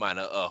friend of mine,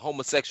 a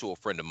homosexual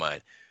friend of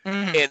mine,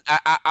 and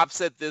I've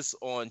said this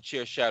on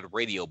Chairshot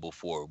Radio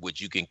before,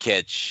 which you can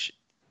catch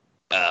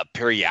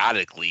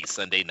periodically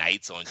Sunday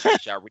nights on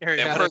Chairshot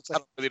Radio. I don't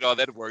really know how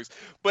that works,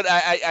 but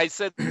I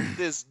said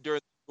this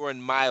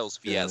during Miles'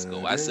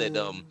 fiasco. I said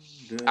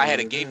I had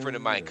a gay friend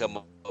of mine come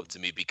up to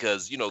me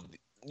because you know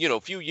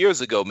a few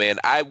years ago, man,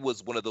 I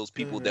was one of those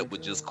people that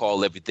would just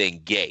call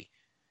everything gay.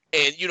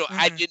 And, you know,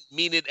 I didn't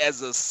mean it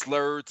as a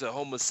slur to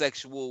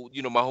homosexual,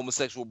 you know, my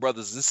homosexual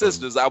brothers and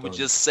sisters. I would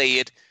just say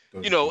it,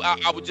 you know,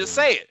 I would just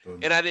say it.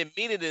 And I didn't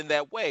mean it in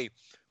that way.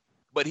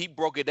 But he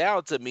broke it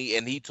down to me,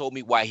 and he told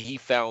me why he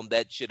found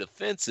that shit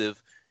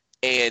offensive.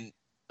 And,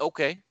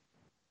 okay,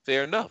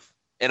 fair enough.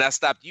 And I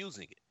stopped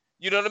using it.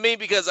 You know what I mean?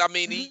 Because, I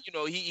mean,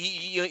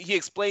 he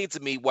explained to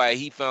me why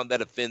he found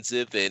that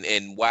offensive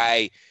and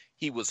why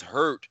he was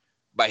hurt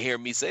by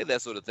hearing me say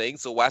that sort of thing.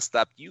 So I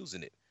stopped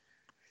using it.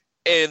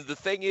 And the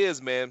thing is,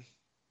 man,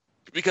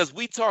 because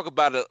we talk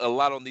about it a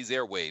lot on these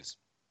airwaves,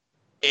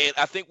 and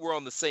I think we're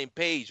on the same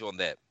page on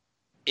that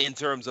in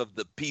terms of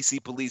the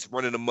PC police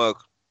running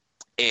amok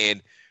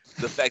and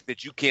the fact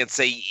that you can't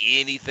say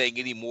anything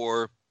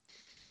anymore.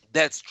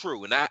 That's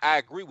true, and I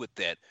agree with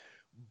that.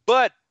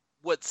 But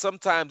what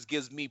sometimes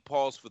gives me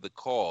pause for the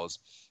cause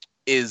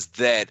is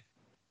that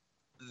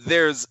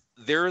there's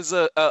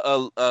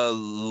a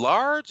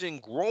large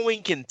and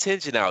growing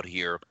contingent out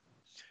here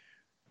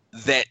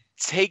that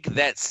take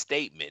that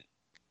statement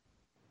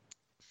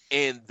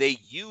and they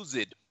use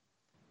it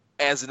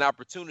as an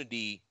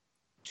opportunity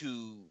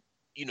to,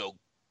 you know,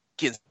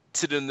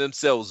 consider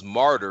themselves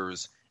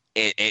martyrs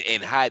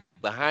and hide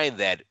behind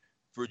that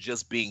for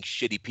just being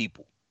shitty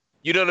people.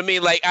 You know what I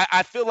mean? Like,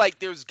 I feel like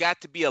there's got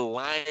to be a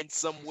line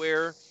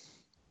somewhere.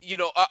 You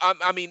know,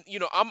 I mean, you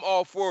know, I'm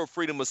all for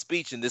freedom of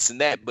speech and this and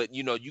that, but,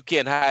 you know, you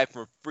can't hide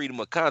from freedom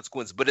of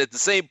consequence. But at the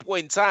same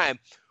point in time,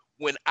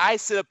 when I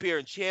sit up here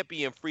and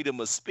champion freedom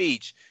of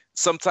speech,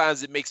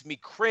 sometimes it makes me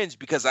cringe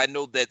because I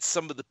know that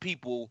some of the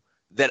people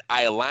that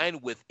I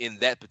align with in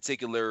that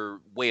particular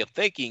way of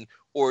thinking,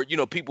 or, you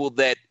know, people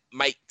that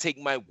might take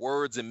my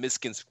words and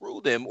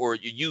misconstrue them or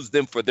use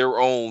them for their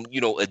own,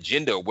 you know,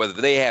 agenda or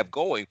whether they have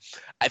going.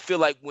 I feel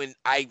like when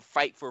I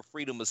fight for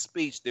freedom of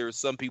speech, there are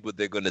some people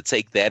that are going to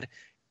take that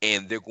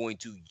and they're going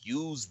to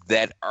use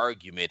that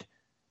argument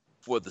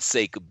for the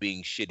sake of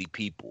being shitty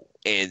people.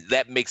 And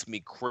that makes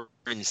me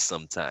cringe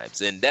sometimes.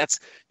 And that's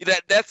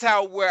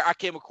how where I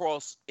came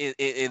across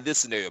in this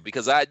scenario,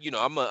 because I'm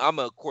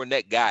a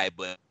Cornette guy,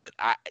 but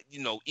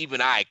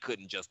even I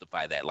couldn't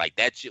justify that. Like,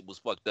 that shit was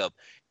fucked up,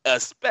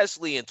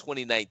 especially in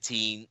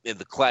 2019 in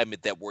the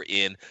climate that we're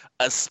in,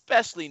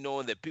 especially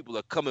knowing that people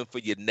are coming for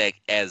your neck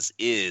as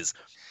is.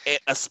 And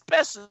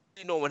especially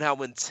knowing how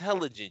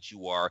intelligent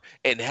you are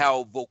and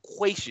how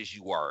vocacious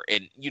you are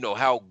and, you know,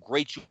 how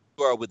great you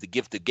are with the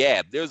gift of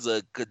gab. There's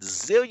a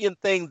gazillion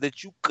things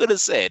that you could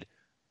have said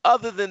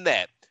other than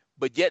that.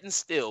 But yet and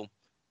still,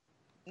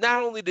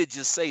 not only did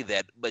you say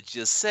that, but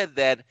you said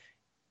that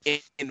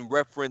in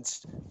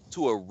reference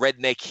to a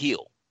redneck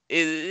heel.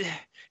 It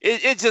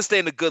just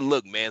ain't a good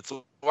look, man.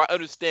 So I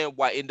understand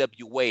why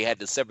NWA had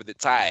to sever the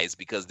ties,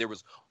 because there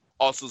was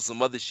also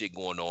some other shit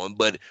going on.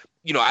 But,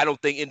 you know, I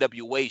don't think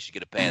NWA should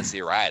get a pass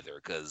here either,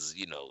 because,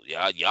 you know,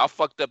 y'all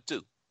fucked up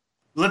too.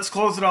 Let's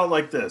close it out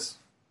like this.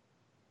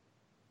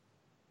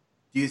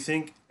 Do you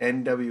think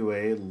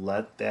NWA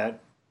let that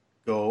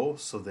go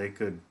so they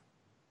could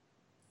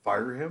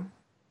fire him?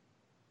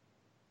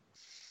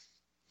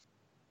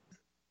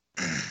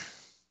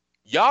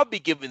 Y'all be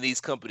giving these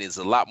companies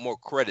a lot more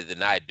credit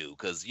than I do,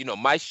 because, you know,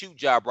 my shoot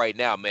job right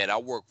now, man, I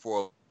work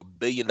for a $1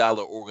 billion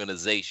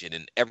organization,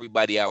 and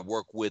everybody I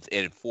work with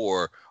and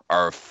for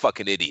are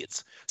fucking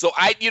idiots. So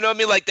you know what I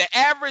mean? Like, the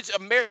average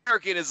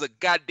American is a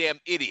goddamn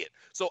idiot.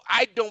 So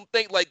I don't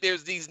think like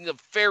there's these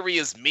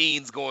nefarious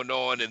means going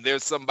on and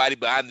there's somebody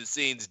behind the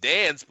scenes,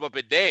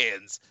 Puppet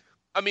Dan's,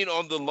 I mean,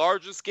 on the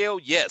larger scale,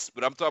 yes,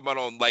 but I'm talking about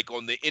on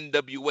the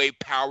NWA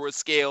power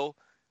scale,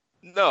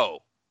 no.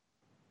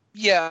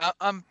 Yeah,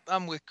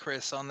 I'm with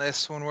Chris on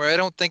this one, where I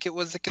don't think it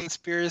was a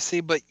conspiracy,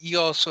 but you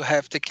also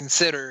have to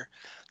consider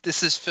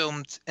this is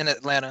filmed in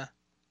Atlanta.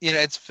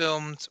 It's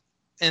filmed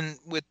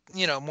with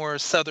more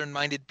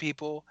southern-minded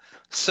people,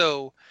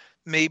 so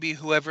maybe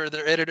whoever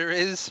their editor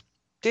is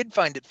did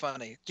find it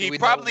funny. He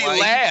probably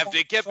laughed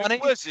and kept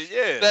it pushing.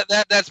 Yeah,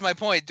 that's my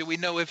point. Do we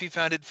know if he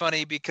found it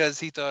funny because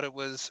he thought it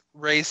was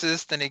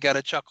racist and he got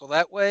a chuckle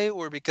that way,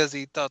 or because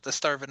he thought the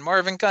Starvin'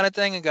 Marvin kind of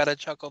thing and got a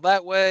chuckle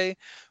that way,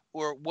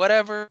 or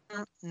whatever?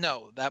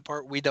 No, that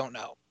part we don't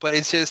know. But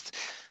it's just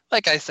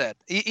like I said,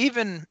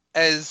 even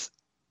as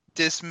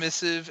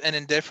dismissive and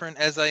indifferent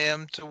as I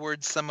am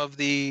towards some of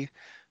the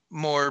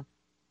more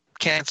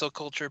cancel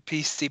culture,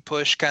 PC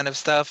push kind of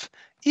stuff,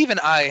 even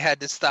I had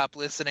to stop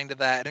listening to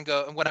that and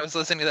go. And when I was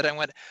listening to that, I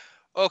went,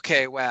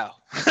 okay, wow.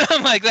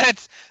 I'm like,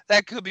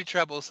 that could be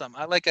troublesome.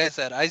 Like I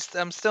said,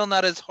 I'm still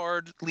not as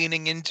hard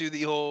leaning into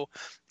the whole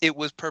it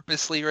was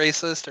purposely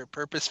racist or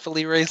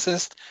purposefully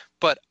racist,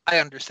 but I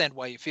understand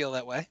why you feel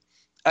that way.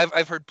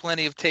 I've heard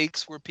plenty of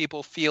takes where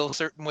people feel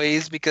certain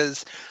ways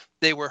because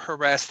they were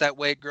harassed that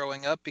way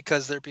growing up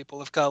because they're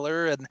people of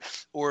color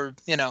or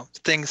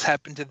things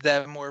happen to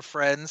them or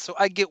friends. So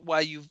I get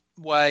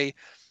why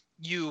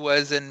you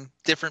as in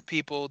different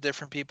people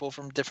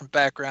from different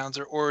backgrounds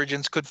or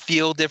origins could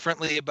feel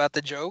differently about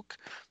the joke,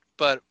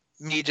 but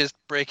me just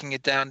breaking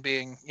it down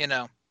being,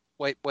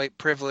 white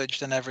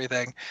privileged and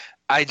everything,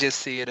 I just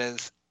see it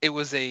as it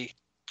was a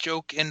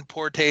joke in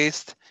poor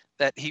taste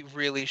that he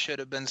really should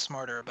have been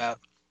smarter about.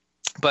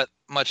 But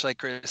much like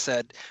Chris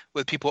said,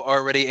 with people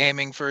already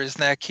aiming for his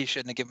neck, he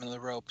shouldn't have given him the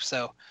rope.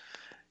 So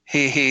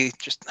he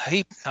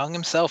hung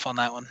himself on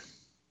that one.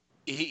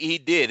 He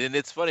did, and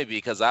it's funny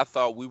because I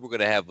thought we were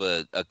going to have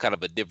a kind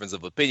of a difference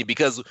of opinion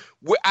because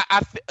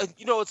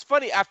it's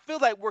funny. I feel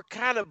like we're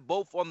kind of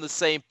both on the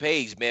same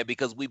page, man,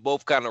 because we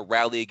both kind of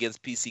rally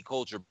against PC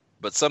culture.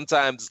 But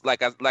sometimes,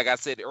 like I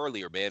said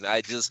earlier, man,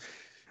 I just,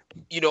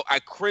 I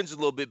cringe a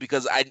little bit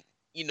because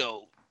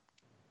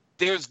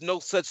there's no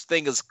such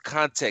thing as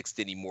context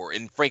anymore.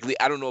 And frankly,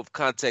 I don't know if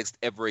context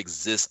ever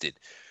existed.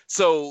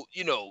 So,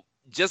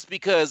 just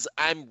because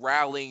I'm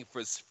rallying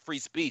for free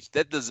speech,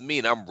 that doesn't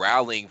mean I'm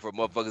rallying for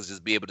motherfuckers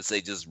just be able to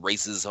say just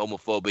racist,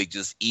 homophobic,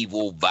 just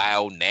evil,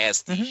 vile,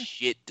 nasty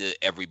shit to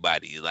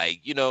everybody.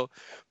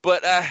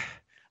 But I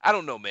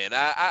don't know, man.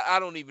 I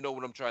don't even know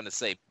what I'm trying to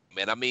say,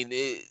 man. I mean,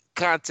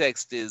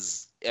 context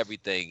is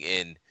everything.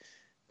 And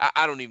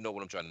I don't even know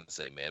what I'm trying to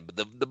say, man. But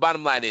the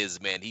bottom line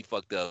is, man, he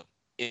fucked up.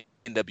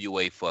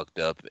 NWA fucked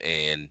up,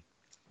 and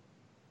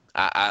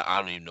I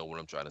don't even know what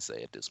I'm trying to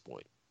say at this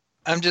point.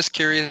 I'm just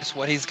curious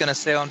what he's gonna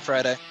say on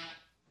Friday.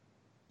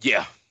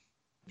 Yeah.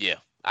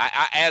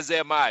 I as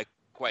am I,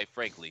 quite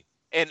frankly,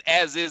 and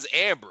as is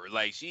Amber.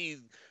 Like, she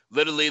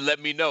literally let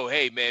me know,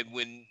 hey man,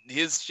 when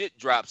his shit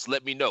drops,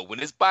 let me know. When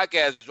his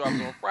podcast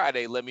drops on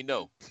Friday, let me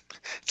know.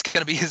 It's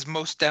gonna be his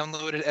most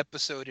downloaded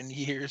episode in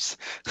years.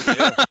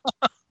 Yeah.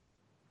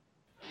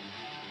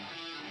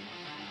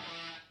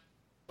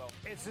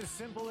 It's as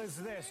simple as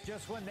this.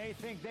 Just when they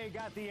think they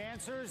got the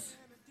answers,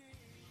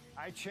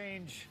 I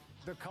change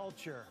the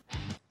culture.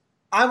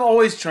 I'm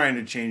always trying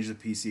to change the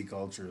PC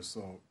culture,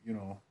 so, I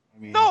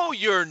mean... No,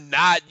 you're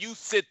not. You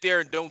sit there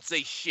and don't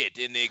say shit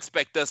and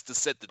expect us to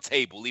set the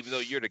table, even though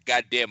you're the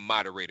goddamn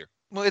moderator.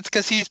 Well, it's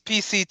because he's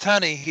PC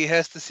Tunney. He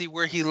has to see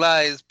where he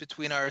lies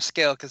between our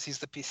scale because he's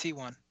the PC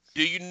one.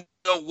 Do you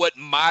know what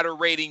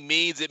moderating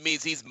means? It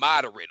means he's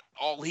moderate.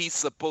 All he's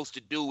supposed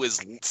to do is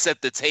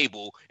set the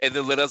table and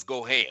then let us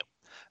go ham.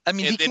 I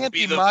mean, he can't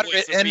be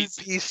moderate and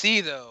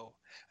PC, though.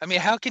 I mean,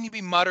 how can you be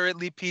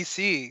moderately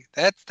PC?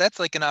 That's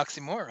like an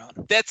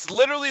oxymoron. That's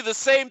literally the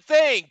same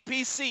thing.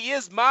 PC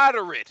is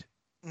moderate.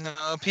 No,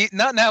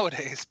 not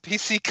nowadays.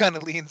 PC kind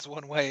of leans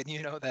one way, and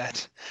you know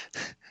that.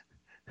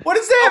 What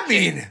does that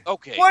mean?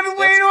 Okay. What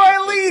way do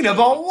I lean?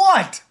 About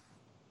what?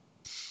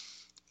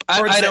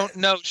 I don't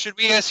know. Should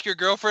we ask your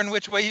girlfriend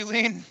which way you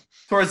lean?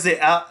 Towards the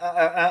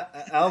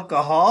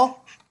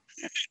alcohol?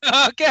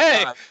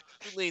 Okay.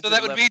 So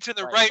that would be to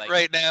the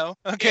right now.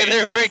 Okay, yeah,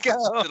 there we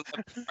go.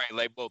 Right,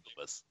 like both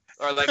of us.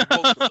 Or like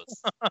both of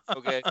us.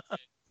 Okay?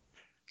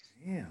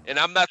 Damn. And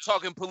I'm not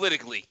talking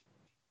politically.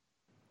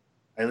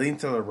 I lean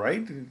to the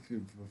right?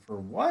 For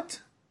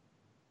what?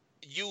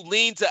 You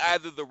lean to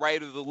either the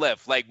right or the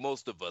left, like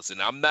most of us.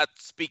 And I'm not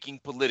speaking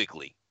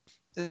politically.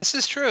 This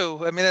is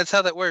true. I mean, that's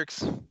how that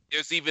works.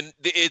 It's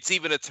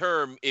even a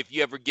term if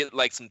you ever get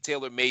like some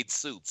tailor-made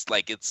suits.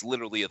 Like, it's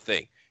literally a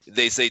thing.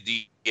 They say, do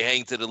you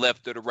hang to the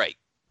left or the right?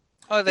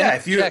 Oh, yeah.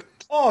 If you,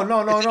 oh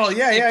no.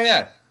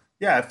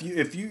 Yeah.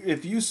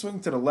 If you swing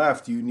to the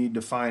left, you need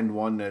to find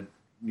one that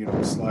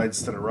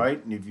slides to the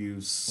right, and if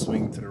you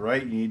swing to the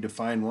right, you need to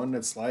find one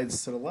that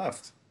slides to the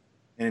left.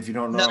 And if you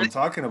don't know what I'm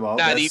talking about,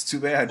 that's too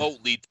bad.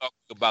 Remotely talking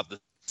about the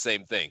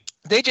same thing.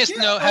 They just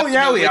know how to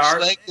know which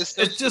leg this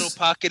little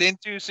pocket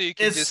into, so you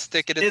can just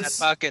stick it in that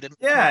pocket. And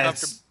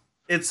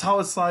it's how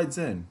it slides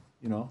in.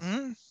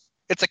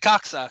 It's a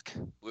cocksock.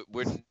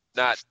 We're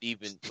not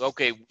even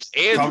okay.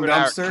 Andrew and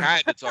I are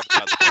kind of talking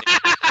about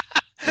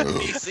the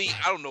same. See,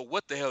 I don't know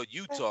what the hell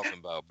you talking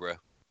about, bro.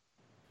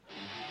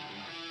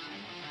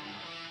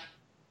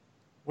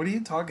 What are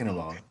you talking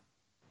about?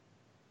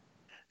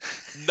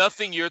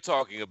 Nothing you're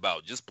talking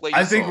about. Just play.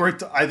 I think we're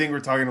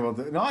talking about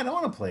the. No, I don't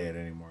want to play it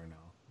anymore.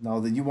 No,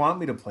 that you want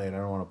me to play it. I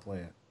don't want to play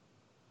it.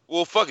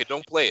 Well, fuck it.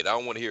 Don't play it. I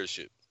don't want to hear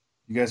shit.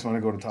 You guys want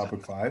to go to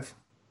topic 5?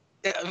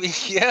 Yeah, I mean,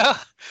 yeah.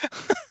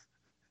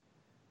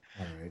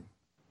 All right.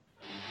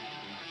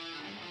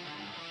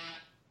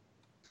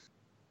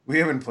 We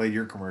haven't played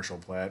your commercial,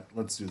 Platt.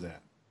 Let's do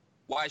that.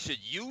 Why should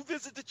you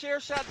visit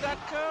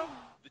thechairshot.com?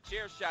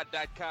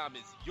 Thechairshot.com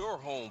is your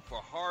home for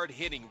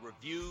hard-hitting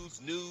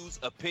reviews, news,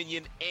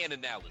 opinion, and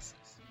analysis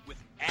with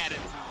attitude.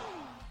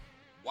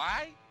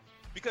 Why?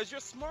 Because you're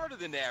smarter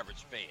than the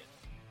average fan.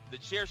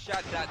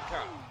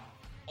 Thechairshot.com.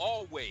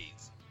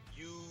 Always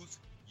use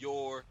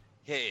your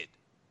head.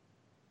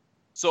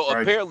 So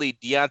Right. apparently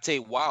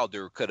Deontay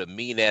Wilder cut a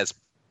mean-ass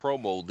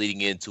promo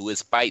leading into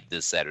his fight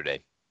this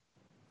Saturday.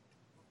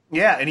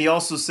 Yeah, and he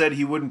also said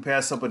he wouldn't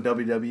pass up a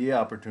WWE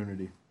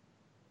opportunity.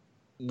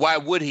 Why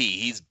would he?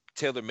 He's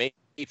tailor-made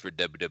for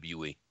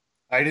WWE.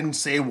 I didn't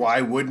say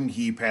why wouldn't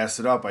he pass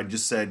it up. I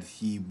just said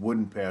he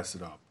wouldn't pass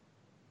it up.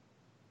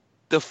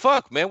 The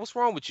fuck, man? What's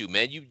wrong with you,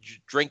 man? You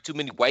drink too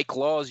many White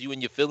Claws? You and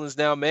your feelings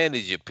now, man?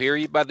 Is your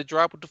period about to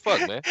drop? What the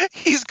fuck, man?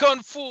 He's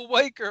gone full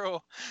white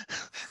girl.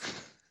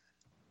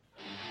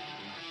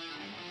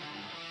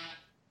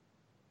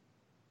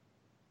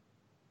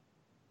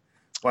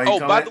 Why Oh,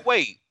 by the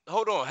way,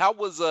 hold on. How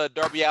was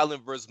Darby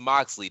Allin versus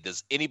Moxley?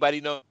 Does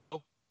anybody know?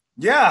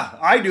 Yeah,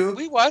 I do.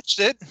 We watched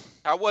it.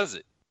 How was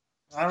it?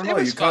 I don't It know.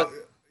 was fun.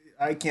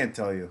 I can't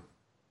tell you.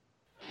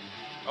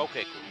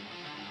 Okay, cool.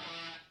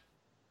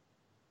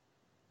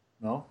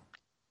 No?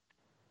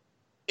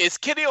 Is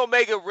Kenny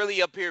Omega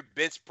really up here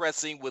bench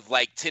pressing with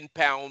like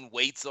 10-pound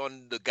weights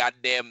on the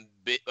goddamn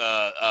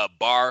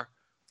bar?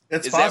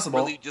 It's Is possible.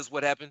 that really just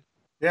what happened?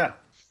 Yeah.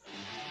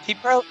 He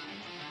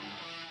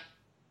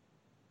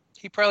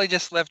probably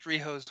just left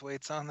rehosed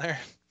weights on there.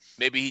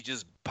 Maybe he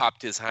just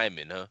popped his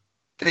hymen, huh?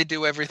 They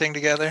do everything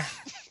together.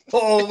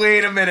 Oh,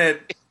 wait a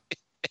minute.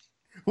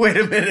 Wait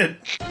a minute.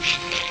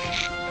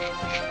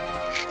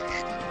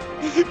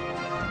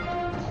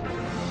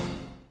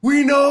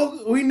 We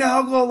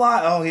now go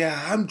live. Oh yeah,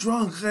 I'm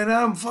drunk and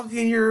I'm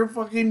fucking your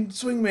fucking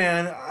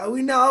swingman.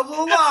 We now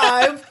go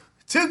live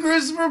to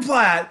Christopher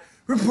Platt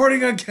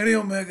reporting on Kenny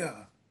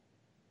Omega.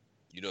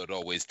 You know, it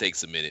always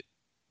takes a minute.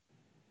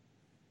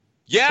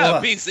 Yeah,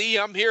 What?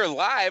 PC, I'm here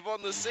live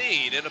on the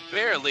scene, and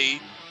apparently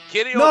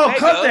Kenny No, Omega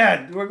cut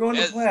that. We're going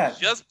to has Platt.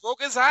 just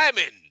broke his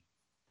hymen.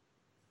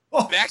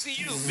 Oh. Back to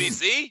you,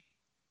 PC.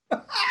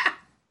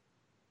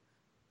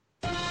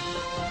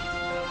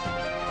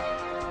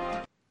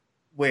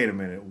 Wait a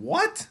minute.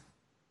 What?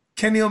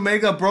 Kenny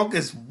Omega broke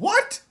his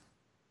what?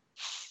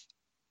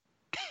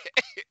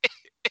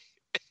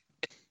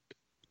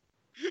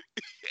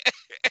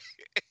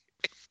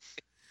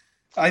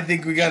 I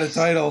think we got a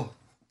title.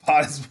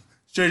 Pause.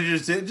 Should you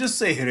just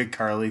say hit it,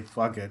 Carly?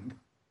 Fuck it.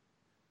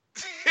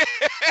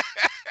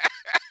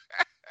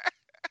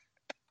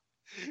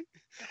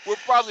 We're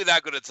probably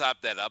not going to top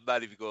that. I'm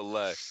not even going to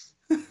lie.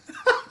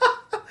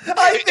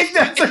 I think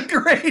that's a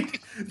great.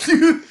 Do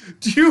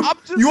you I'm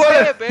just you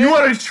saying, want man. you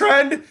want a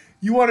trend?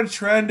 You want a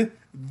trend?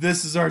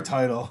 This is our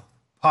title.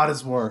 Pot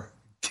is War.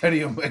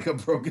 Kenny Omega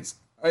broke his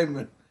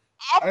hymen.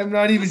 I'm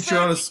not even sure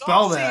how to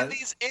spell that.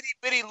 These itty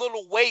bitty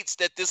little weights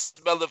that this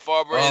smelling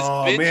farmer is.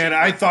 Oh benching man,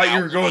 I with thought you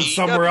now were going AEW.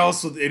 somewhere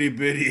else with itty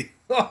bitty.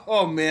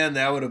 Oh man,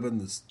 that would have been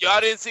the.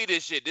 Y'all didn't see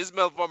this shit. This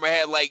melon farmer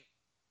had like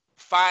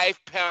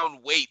 5-pound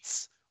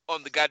weights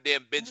on the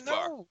goddamn bench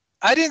bar. No,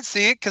 I didn't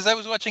see it because I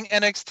was watching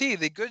NXT,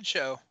 the good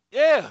show.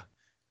 Yeah,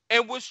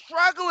 and was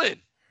struggling.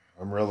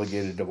 I'm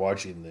relegated to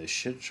watching this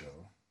shit show.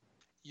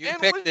 You and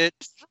picked was it.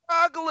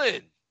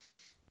 struggling.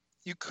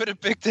 You could have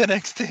picked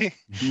NXT.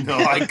 No,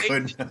 I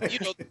couldn't. You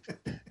know,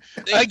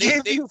 I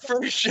gave you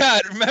first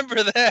shot.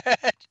 Remember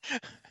that?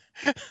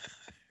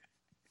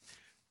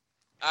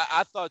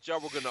 I thought y'all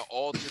were gonna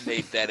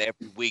alternate that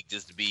every week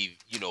just to be,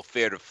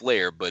 fair to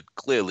Flair, but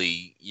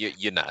clearly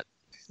you're not.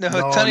 No,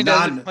 No, Tony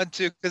doesn't not- want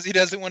to because he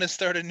doesn't want to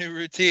start a new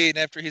routine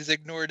after he's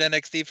ignored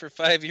NXT for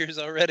 5 years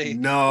already.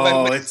 No,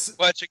 Why would it's he be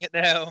watching it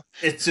now.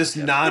 it's just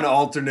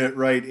non-alternate,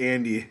 right,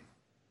 Andy?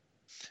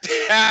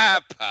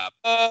 Pop.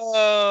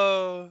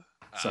 Oh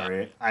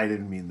Sorry, I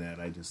didn't mean that.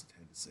 I just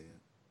had to say it.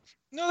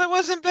 no, that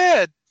wasn't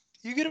bad.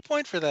 You get a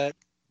point for that.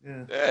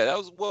 Yeah, Yeah, that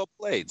was well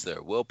played, sir.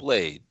 Well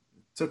played.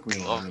 took me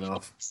long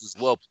enough. This is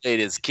well played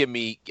as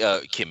Kimmy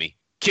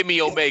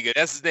Omega.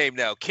 That's his name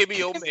now.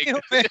 Kimmy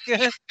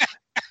Omega.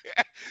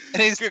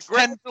 And he's 10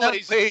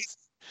 Congratulations ways.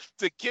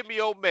 to Kimmy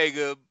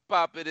Omega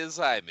popping his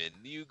hymen.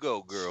 You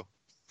go, girl.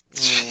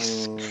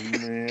 Oh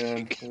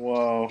man,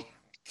 wow!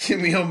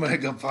 Kimmy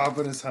Omega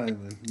popping his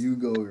hymen. You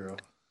go, girl.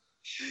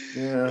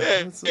 Yeah,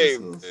 that's Hey,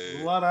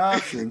 a lot of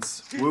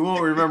options. We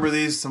won't remember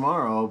these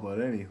tomorrow, but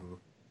anywho.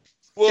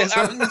 Well, Yes,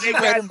 I I'm mean, gonna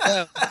write him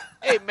down.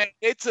 hey man,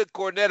 they took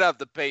Cornette out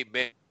the paint,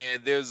 man.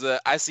 And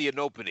I see an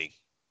opening.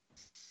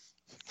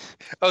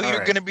 Oh, All you're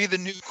right. gonna be the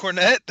new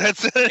Cornette?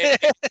 That's And,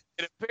 it.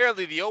 and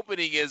apparently the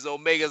opening is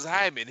Omega's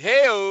Hyman.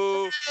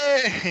 Hey-o!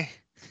 Hey.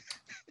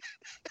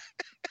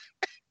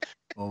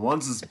 Well,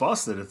 once it's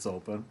busted, it's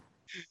open.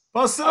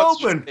 Bust it I'm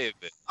open. saying,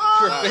 man.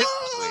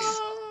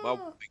 Ah! My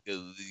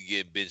nigga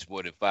get bench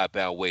more than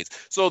 5-pound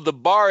weights. So the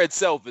bar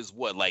itself is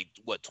what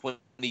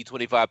 20,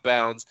 25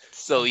 pounds.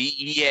 So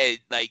he had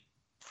like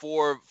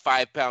 4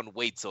 5-pound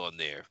weights on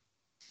there,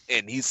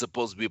 and he's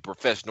supposed to be a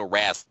professional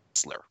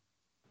wrestler.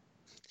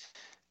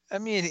 I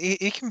mean,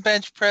 he can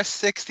bench press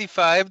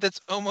 65. That's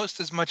almost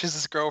as much as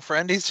his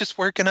girlfriend. He's just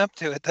working up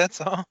to it.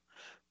 That's all.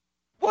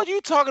 What are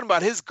you talking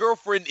about? His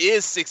girlfriend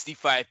is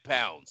 65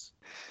 pounds.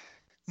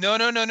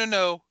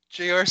 No.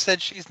 JR said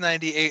she's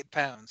 98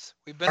 pounds.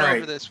 We've been All over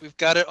right. this. We've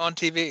got it on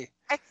TV.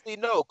 Actually,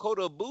 no.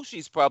 Kota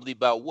Ibushi's probably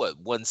about what,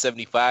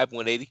 175,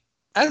 180?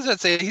 I was about to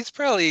say he's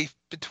probably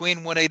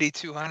between 180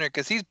 200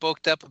 because he's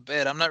bulked up a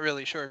bit. I'm not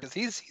really sure because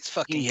he's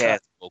fucking He cut. has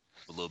spoken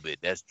a little bit.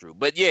 That's true.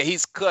 But yeah,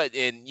 he's cut,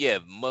 and yeah,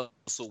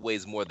 muscle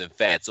weighs more than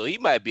fat, so he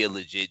might be a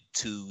legit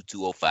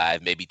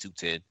 205, maybe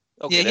 210.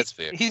 Okay, Yeah, that's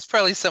fair. He's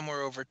probably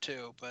somewhere over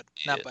 2, but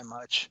not Yeah. by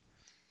much.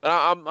 But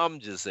I'm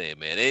just saying,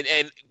 man.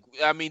 And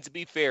I mean, to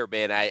be fair,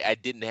 man, I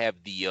didn't have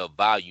the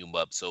volume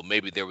up, so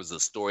maybe there was a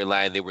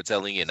storyline they were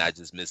telling, and I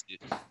just missed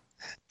it.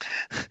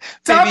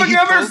 Topic he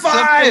number pulled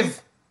 5.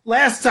 something.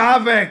 Last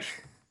topic.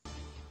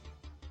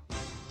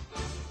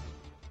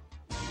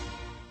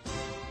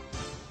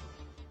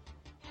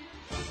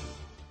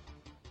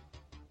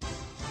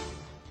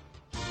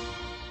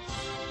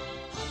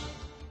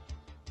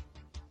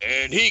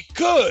 And he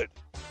could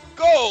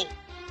go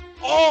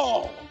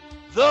all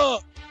the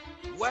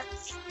way.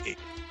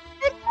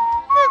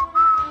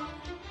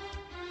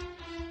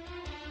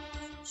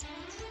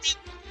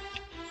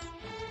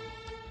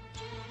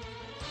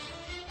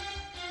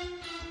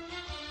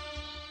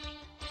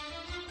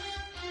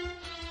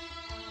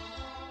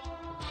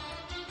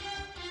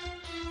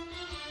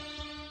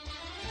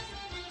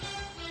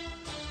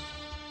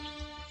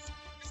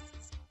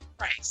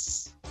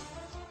 Christ.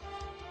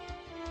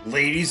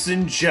 Ladies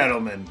and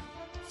gentlemen,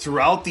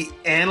 throughout the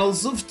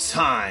annals of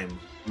time,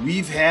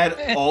 we've had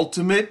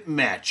ultimate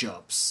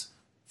matchups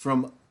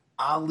from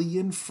Ali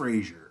and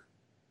Frazier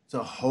to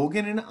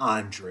Hogan and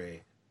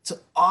Andre to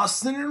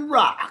Austin and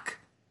Rock,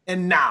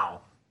 and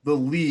now the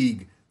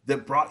league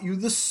that brought you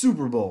the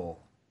Super Bowl.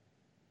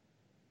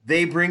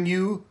 They bring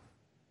you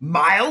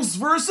Miles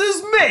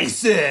versus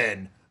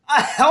Mason,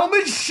 a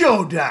helmet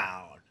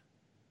showdown.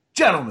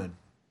 Gentlemen,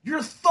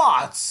 your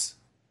thoughts,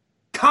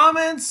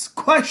 comments,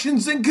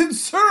 questions, and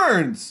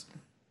concerns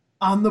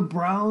on the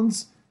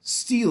Browns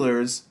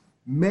Steelers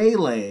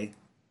melee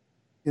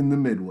in the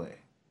Midway.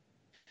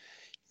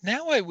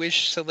 Now I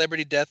wish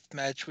Celebrity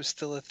Deathmatch was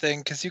still a thing,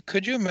 because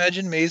could you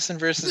imagine Mason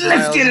versus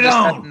Let's Miles get it just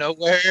out on! of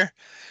nowhere?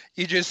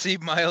 You just see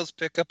Miles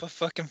pick up a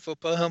fucking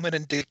football helmet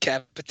and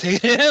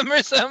decapitate him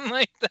or something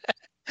like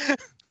that.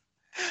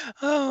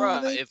 Oh,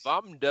 Bruh, that's- if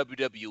I'm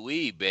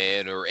WWE,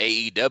 man, or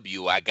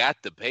AEW, I got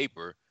the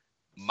paper.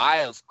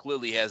 Miles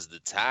clearly has the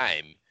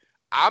time.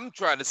 I'm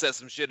trying to set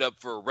some shit up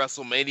for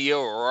WrestleMania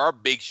or our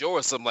big show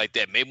or something like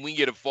that. Maybe we can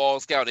get a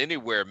Falls Count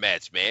Anywhere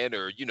match, man.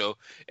 Or,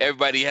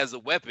 everybody has a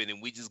weapon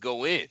and we just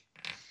go in.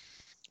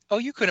 Oh,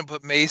 you couldn't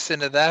put Mason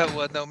to that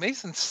one. No,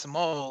 Mason's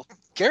small.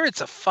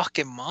 Garrett's a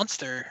fucking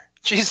monster.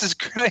 Jesus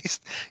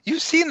Christ.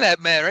 You've seen that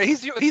man, right?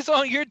 He's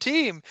on your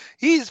team.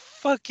 He's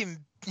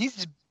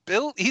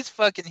built. He's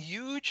fucking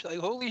huge. Like,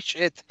 holy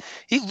shit.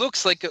 He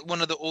looks like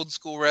one of the old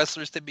school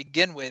wrestlers to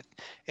begin with.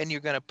 And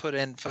you're going to put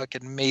in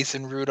fucking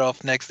Mason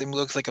Rudolph next to him.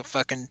 Looks like a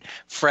fucking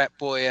frat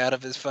boy out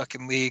of his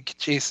fucking league.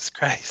 Jesus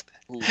Christ.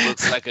 Who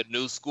looks like a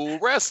new school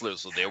wrestler.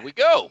 So there we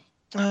go.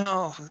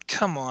 Oh,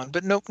 come on.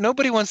 But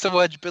nobody wants to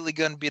watch Billy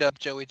Gunn beat up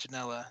Joey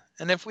Janela.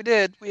 And if we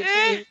did, we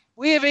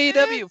have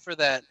AEW for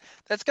that.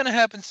 That's going to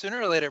happen sooner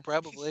or later,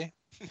 probably.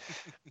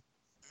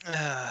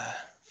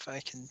 If I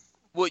can...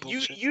 Well,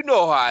 Bullshit. you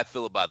know how I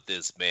feel about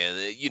this, man.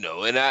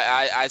 And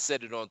I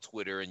said it on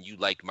Twitter, and you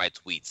liked my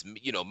tweets.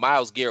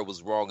 Myles Garrett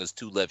was wrong as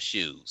 2 left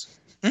shoes.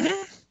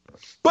 Mhm.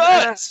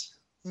 But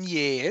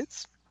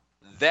Yes.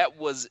 that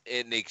was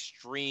an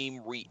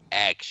extreme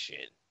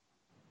reaction.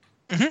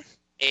 Mhm.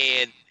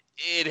 And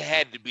it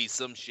had to be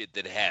some shit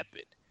that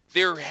happened.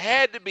 There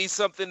had to be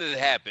something that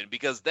happened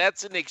because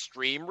that's an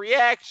extreme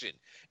reaction.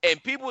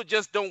 And people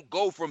just don't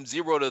go from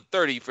 0 to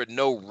 30 for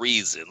no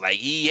reason. Like,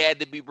 he had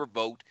to be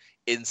provoked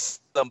in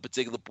some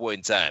particular point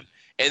in time.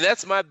 And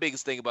that's my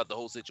biggest thing about the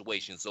whole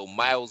situation. So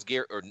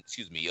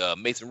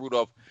Mason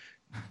Rudolph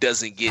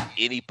doesn't get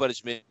any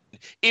punishment.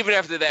 Even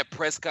after that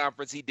press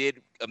conference he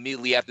did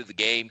immediately after the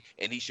game,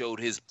 and he showed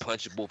his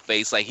punchable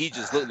face. Like, he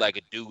just looked like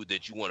a dude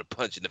that you want to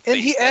punch in the face.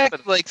 And he That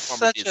acted like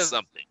performer such did a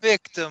something.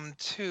 victim,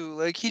 too.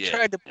 Like, he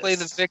tried to play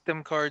the yes.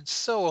 victim card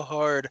so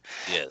hard.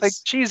 Yes. Like,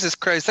 Jesus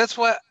Christ. That's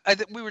why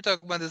we were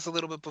talking about this a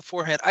little bit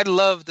beforehand. I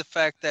love the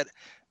fact that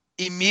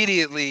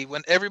immediately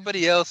when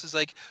everybody else is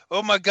like,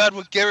 oh my God,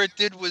 what Garrett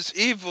did was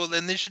evil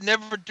and they should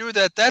never do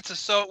that. That's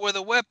assault with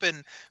a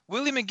weapon.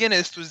 Willie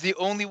McGinnis was the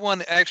only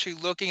one actually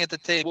looking at the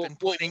tape and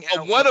pointing out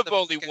one what of the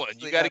only fuck one. You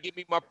actually got to happened. give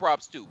me my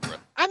props too, bro.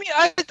 I mean,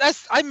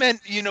 I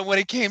meant, you know, when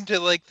it came to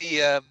like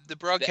the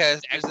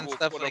broadcasters and Actual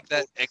stuff like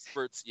that. quote-unquote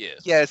experts, yeah.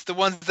 Yes, the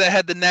ones that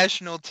had the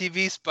national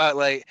TV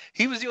spotlight.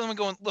 He was the only one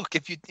going, look,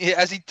 if you,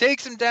 as he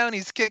takes him down,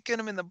 he's kicking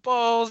him in the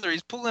balls or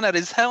he's pulling out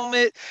his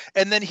helmet.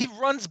 And then he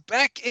runs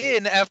back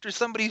in after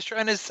somebody's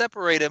trying to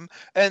separate him.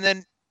 And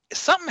then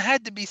something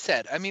had to be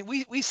said. I mean,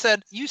 you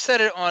said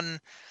it on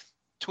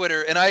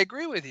Twitter, and I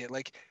agree with you.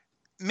 Like,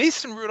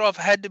 Mason Rudolph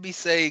had to be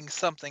saying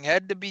something,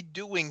 had to be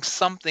doing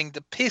something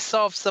to piss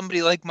off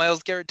somebody like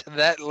Myles Garrett to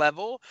that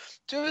level,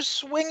 to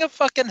swing a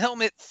fucking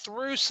helmet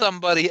through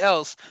somebody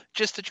else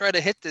just to try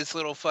to hit this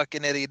little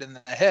fucking idiot in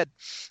the head.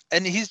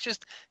 And he's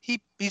just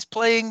he's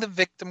playing the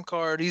victim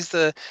card. He's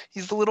the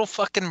little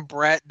fucking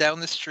brat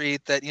down the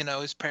street that, you know,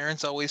 his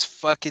parents always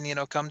fucking, you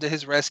know, come to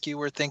his rescue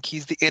or think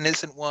he's the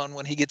innocent one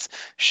when he gets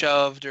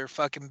shoved or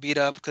fucking beat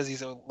up because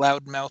he's a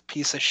loudmouth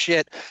piece of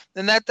shit.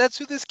 And that's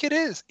who this kid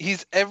is.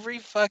 He's every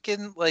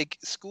fucking like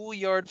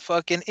schoolyard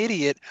fucking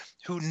idiot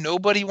who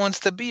nobody wants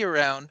to be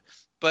around,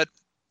 but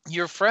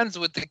you're friends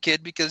with the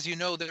kid because you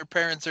know their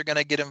parents are going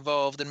to get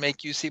involved and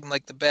make you seem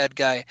like the bad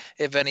guy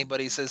if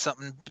anybody says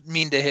something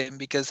mean to him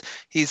because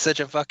he's such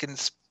a fucking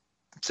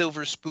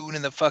silver spoon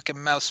in the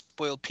fucking mouth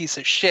spoiled piece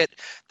of shit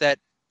that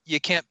you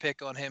can't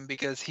pick on him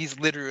because he's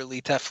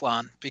literally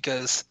Teflon,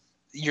 because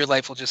your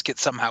life will just get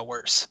somehow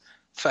worse.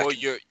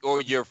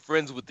 Or you're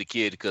friends with the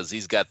kid because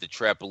he's got the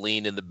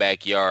trampoline in the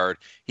backyard.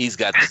 He's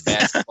got the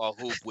basketball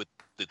hoop with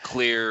the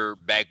clear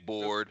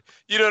backboard.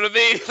 You know what I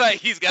mean? Like,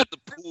 he's got the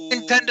pool,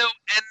 Nintendo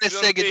and the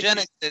Sega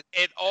Genesis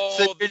and all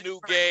the new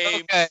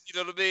games. Okay. You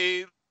know what I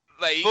mean?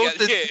 Like, he Both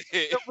got,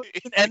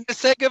 and the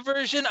Sega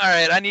version. All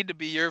right, I need to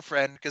be your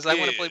friend because I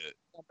want to play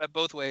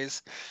both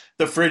ways.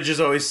 The fridge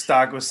is always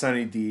stocked with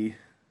Sunny D.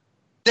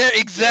 There,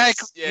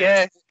 exactly.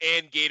 Yes.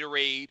 And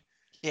Gatorade.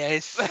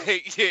 Yes.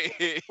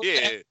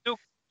 Yeah.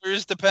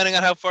 Coolers, depending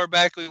on how far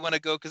back we want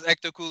to go, because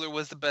Ecto Cooler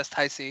was the best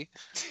high C.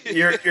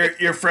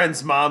 Your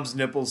friend's mom's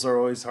nipples are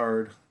always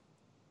hard.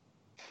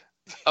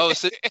 Oh,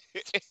 so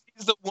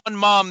he's the one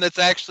mom that's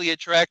actually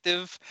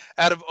attractive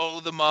out of all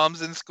of the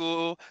moms in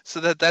school, so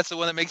that's the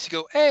one that makes you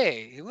go,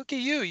 "Hey, look at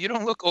you! You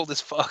don't look old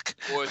as fuck."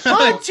 Oh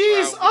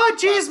jeez,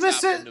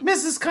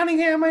 Mrs.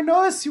 Cunningham, I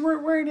noticed you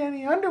weren't wearing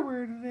any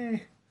underwear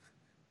today.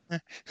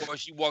 Or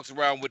she walks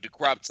around with the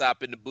crop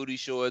top and the booty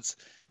shorts,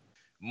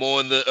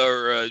 mowing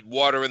the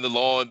watering the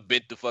lawn,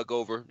 bent the fuck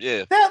over.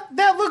 Yeah.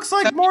 That looks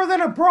like more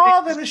than a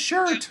bra than a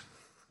shirt.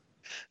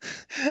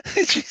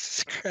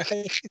 Jesus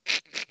Christ.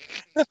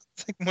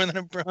 It's like more than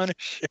a bra and a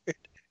shirt.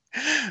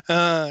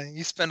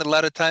 You spend a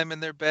lot of time in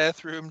their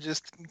bathroom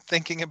just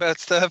thinking about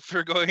stuff,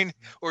 or going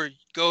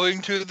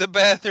to the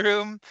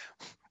bathroom,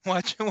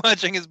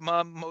 watching his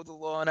mom mow the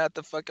lawn out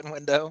the fucking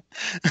window.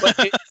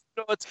 But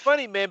it's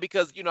funny, man,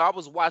 because, you know, I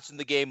was watching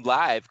the game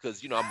live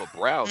because, you know, I'm a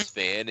Browns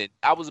fan, and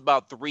I was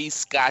about 3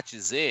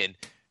 scotches in.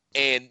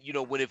 And, you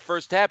know, when it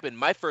first happened,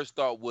 my first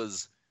thought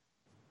was,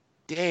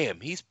 damn,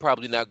 he's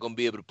probably not going to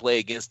be able to play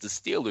against the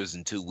Steelers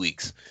in 2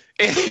 weeks.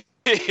 And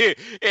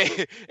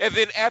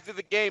then after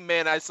the game,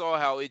 man, I saw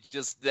how it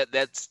just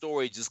that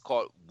story just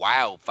caught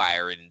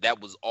wildfire, and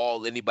that was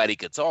all anybody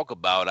could talk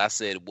about. I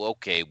said, well,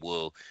 okay,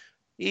 well,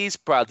 he's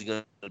probably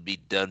going to be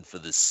done for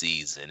the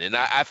season. And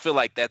I feel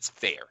like that's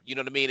fair. You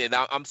know what I mean? And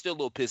I'm still a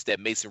little pissed that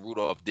Mason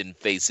Rudolph didn't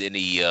face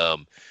any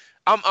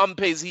I'm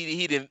pissed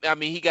he didn't. I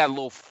mean, he got a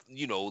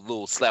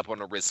little slap on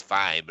the wrist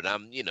fine, but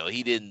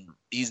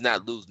he's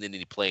not losing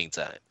any playing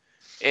time.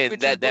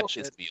 And that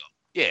pissed me off.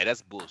 Yeah,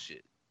 that's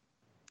bullshit.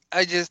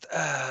 I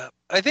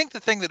think the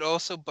thing that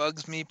also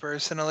bugs me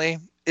personally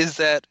is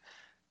that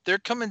they're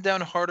coming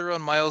down harder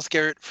on Myles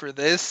Garrett for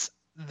this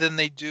than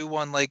they do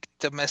on like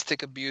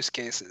domestic abuse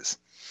cases.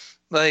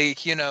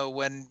 Like, you know,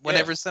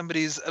 whenever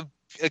somebody's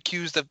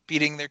accused of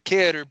beating their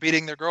kid or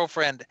beating their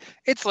girlfriend,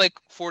 it's like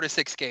 4 to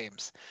 6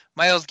 games.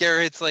 Myles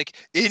Garrett's like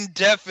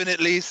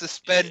indefinitely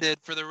suspended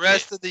for the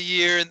rest of the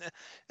year, and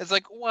it's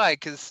like, why?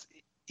 Because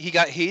he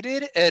got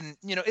heated, and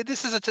you know,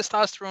 this is a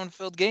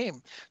testosterone-filled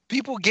game.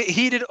 People get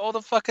heated all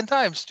the fucking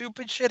time.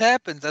 Stupid shit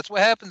happens. That's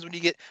what happens when you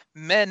get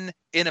men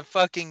in a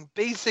fucking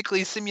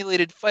basically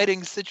simulated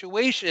fighting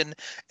situation,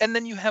 and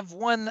then you have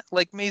one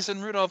like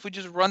Mason Rudolph who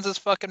just runs his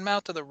fucking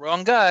mouth to the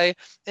wrong guy,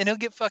 and he'll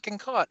get fucking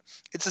caught.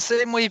 It's the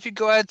same way if you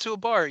go out to a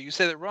bar. You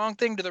say the wrong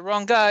thing to the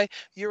wrong guy,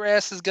 your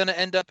ass is gonna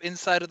end up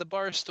inside of the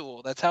bar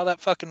stool. That's how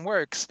that fucking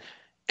works.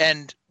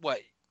 And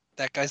what?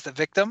 That guy's the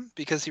victim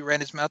because he ran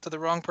his mouth to the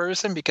wrong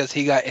person because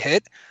he got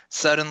hit.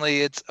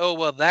 Suddenly it's, oh,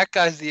 well, that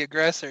guy's the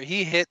aggressor.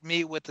 He hit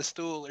me with the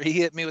stool or he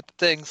hit me with the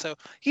thing. So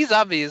he's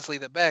obviously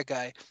the bad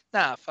guy.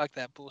 Nah, fuck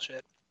that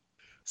bullshit.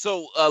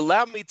 So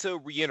allow me to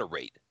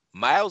reiterate.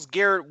 Myles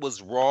Garrett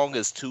was wrong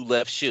as 2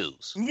 left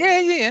shoes.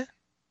 Yeah.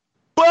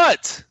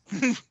 But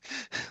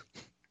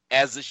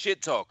as a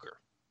shit talker,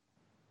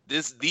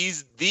 these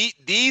is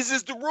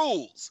the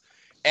rules.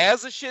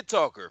 As a shit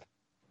talker,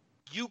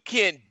 you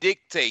can't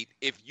dictate,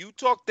 if you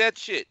talk that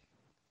shit,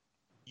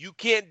 you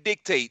can't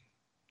dictate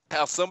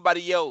how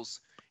somebody else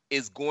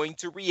is going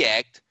to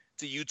react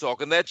to you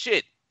talking that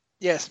shit.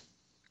 Yes.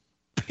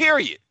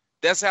 Period.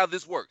 That's how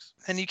this works.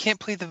 And you can't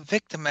play the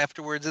victim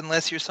afterwards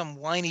unless you're some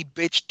whiny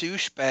bitch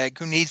douchebag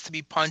who needs to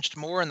be punched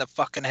more in the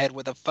fucking head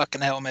with a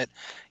fucking helmet.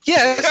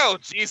 Yes. Oh,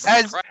 Jesus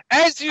Christ.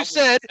 As you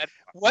said,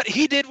 what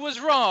he did was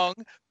wrong,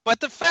 but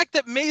the fact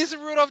that Mason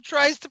Rudolph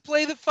tries to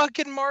play the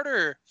fucking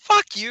martyr.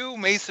 Fuck you,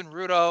 Mason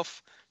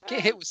Rudolph. Get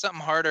hit with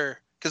something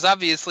harder. Because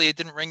obviously it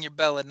didn't ring your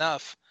bell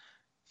enough.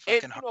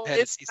 And,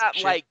 it's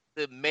not like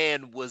the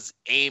man was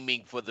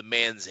aiming for the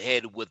man's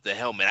head with the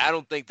helmet. I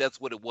don't think that's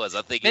what it was.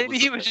 I think maybe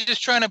he was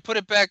just trying to put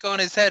it back on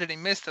his head and he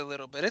missed a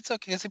little bit. It's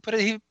okay because he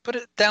put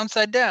it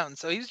downside down.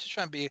 So he was just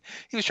trying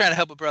to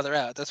help a brother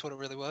out. That's what it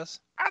really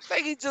was. I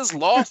think he just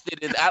lost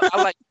it, and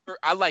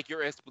I like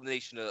your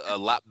explanation a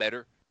lot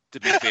better. To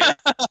be fair,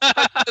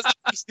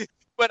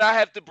 but I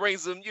have to bring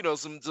some brevity.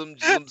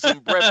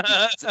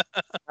 I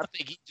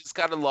think he just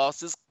kind of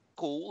lost his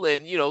cool,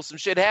 and some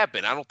shit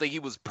happened. I don't think he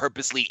was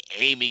purposely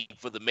aiming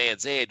for the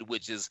man's head,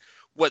 which is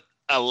what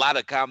a lot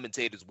of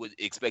commentators would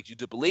expect you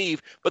to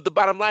believe. But the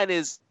bottom line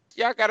is,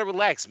 y'all gotta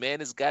relax, man.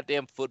 It's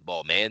goddamn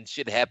football, man.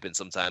 Shit happens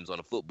sometimes on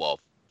a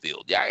football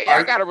field.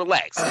 Y'all gotta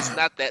relax. It's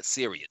not that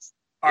serious.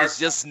 It's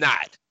just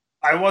not.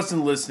 I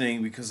wasn't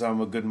listening because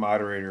I'm a good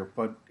moderator,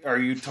 but are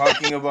you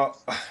talking about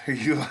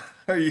his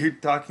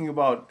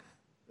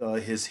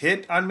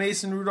hit on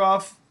Mason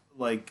Rudolph,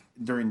 like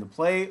during the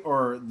play,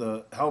 or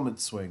the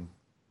helmet swing?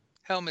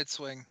 Helmet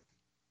swing.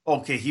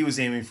 Okay, he was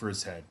aiming for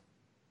his head.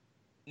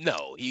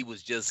 No, he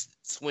was just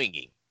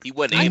swinging. He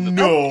wasn't aiming.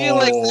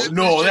 That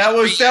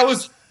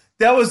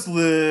was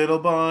little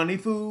Bonnie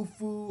Foo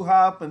Foo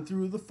hopping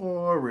through the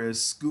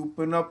forest,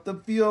 scooping up the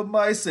field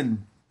mice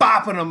and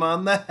bopping them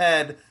on the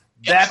head.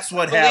 That's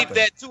what happened. I believe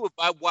that too if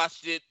I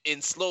watched it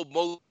in slow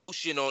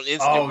motion on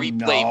instant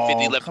replay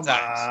 50, 11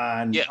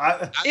 times. Yeah.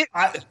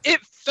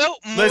 It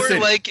felt more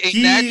like a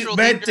natural. He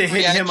meant to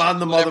hit him on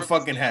the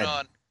motherfucking head.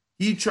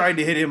 He tried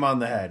to hit him on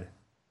the head.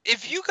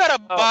 If you got a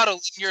bottle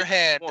in your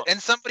hand and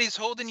somebody's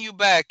holding you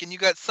back and you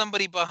got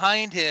somebody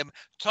behind him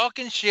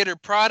talking shit or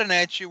prodding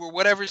at you or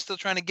whatever's still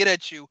trying to get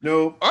at you,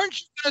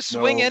 aren't you going to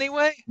swing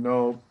anyway?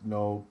 No.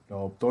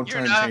 Don't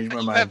try and change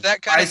my mind.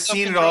 I've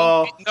seen it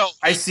all.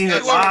 I've seen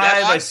it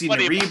live. I've seen the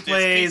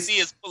replays.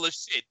 PC is full of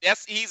shit.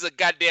 He's a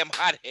goddamn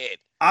hothead.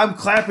 I'm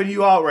clapping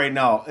you out right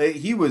now.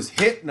 He was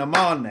hitting him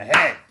on the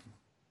head.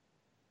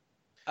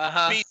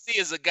 PC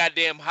is a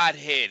goddamn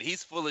hothead.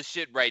 He's full of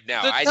shit right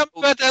now. Tell me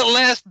about that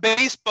last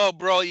baseball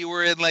brawl you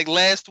were in like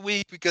last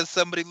week because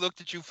somebody looked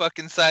at you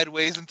fucking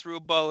sideways and threw a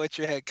ball at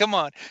your head. Come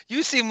on.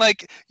 You seem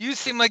like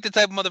the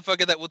type of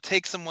motherfucker that will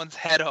take someone's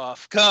head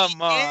off.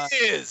 Come on. He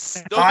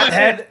is.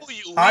 Hothead.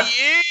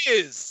 He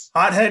is.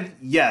 Hothead,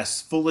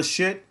 yes. Full of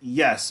shit,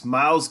 yes.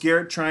 Myles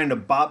Garrett trying to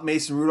bop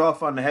Mason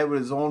Rudolph on the head with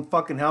his own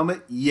fucking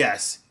helmet,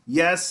 yes.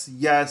 Yes.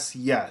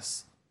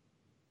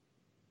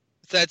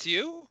 That's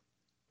you?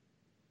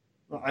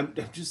 I'm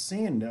just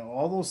saying that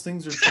all those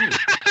things are true.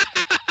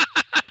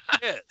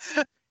 Yes.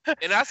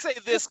 And I say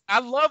this,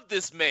 I love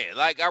this man.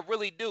 Like, I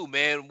really do,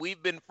 man.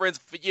 We've been friends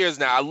for years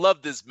now. I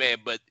love this man.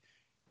 But,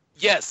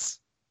 yes,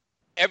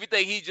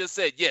 everything he just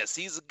said, yes,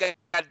 he's a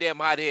goddamn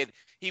hothead.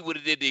 He would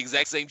have did the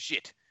exact same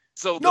shit.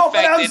 So no,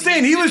 but I'm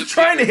saying he was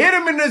trying to hit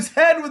him in his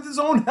head with his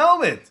own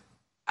helmet.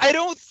 I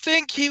don't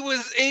think he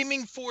was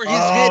aiming for his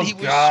head. He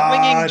was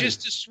swinging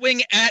just to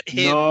swing at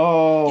him.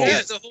 No.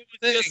 Yes, the whole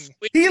thing.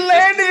 He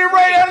landed it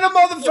right on the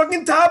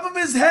motherfucking top of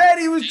his head.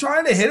 He was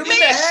trying to hit him in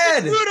the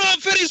head.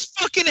 Rudolph had his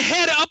fucking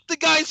head up the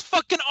guy's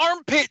fucking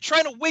armpit,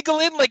 trying to wiggle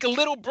in like a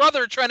little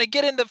brother, trying to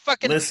get in the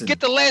fucking get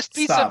the last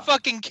piece of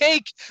fucking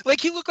cake. Like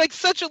he looked like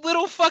such a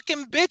little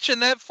fucking bitch in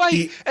that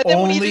fight.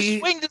 When you just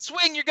swing the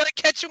swing, you're gonna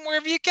catch him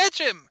wherever you catch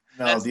him.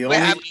 No, let's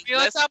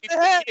forget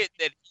that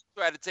he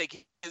tried to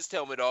take his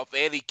helmet off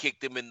and he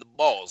kicked him in the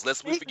balls.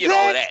 Let's forget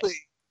all of that.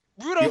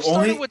 Rudolph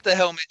started with the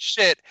helmet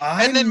shit.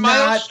 And then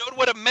Miles showed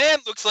what a man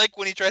looks like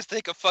when he tries to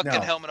take a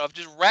fucking helmet off.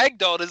 Just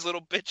ragdolled his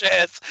little bitch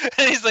ass.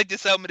 And he's like,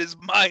 this helmet is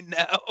mine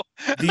now.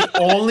 The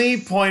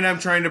only point I'm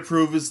trying to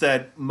prove is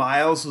that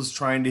Miles was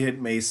trying to hit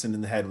Mason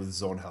in the head with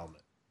his own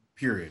helmet.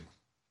 Period.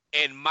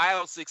 And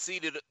Miles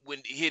succeeded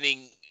when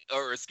hitting,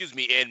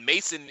 and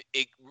Mason,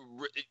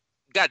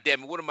 God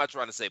damn it, what am I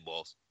trying to say,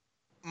 Balls?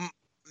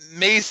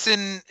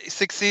 Mason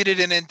succeeded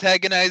in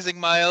antagonizing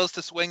Miles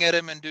to swing at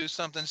him and do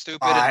something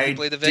stupid and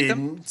play the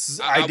victim.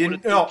 I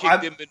didn't. No,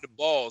 kicked him in the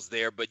balls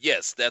there, but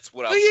yes, that's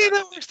what I was.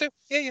 That works too.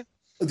 Yeah.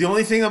 The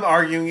only thing I'm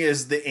arguing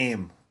is the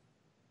aim.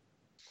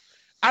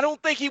 I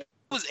don't think he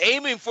was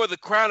aiming for the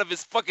crown of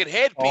his fucking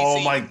head. PC.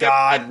 Oh my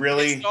God,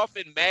 really? Pissed off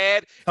and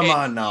mad. Come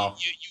on now.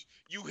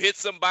 You hit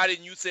somebody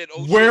and you said,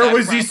 "Oh, where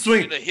was he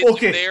swinging?"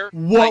 Okay,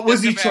 what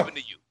was he trying?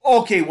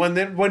 Okay,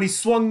 when he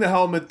swung the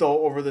helmet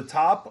though over the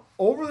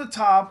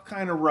top,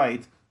 kind of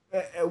right.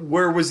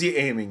 Where was he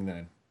aiming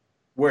then?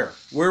 Where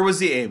was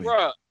he aiming?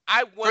 Bruh,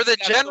 For the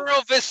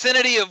general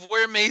vicinity of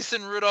where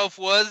Mason Rudolph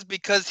was,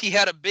 because he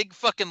had a big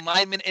fucking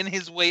lineman in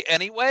his way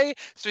anyway,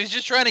 so he's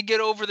just trying to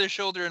get over their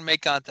shoulder and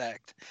make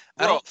contact.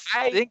 Bro,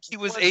 I think he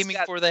was aiming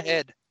for the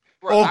head.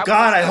 Bro, Oh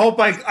God, I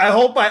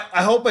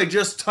hope I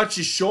just touch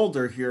his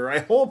shoulder here. I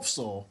hope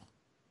so.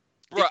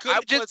 Bro, It could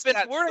have just been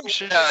a warning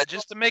shot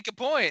just to make a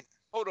point.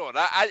 Hold on,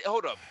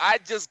 hold up. I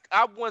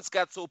once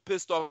got so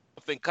pissed off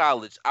in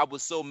college. I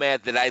was so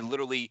mad that I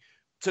literally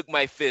took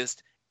my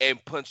fist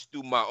and punched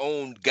through my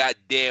own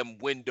goddamn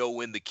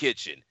window in the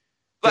kitchen.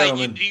 Like,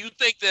 do you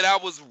think that I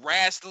was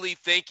rationally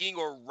thinking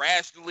or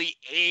rationally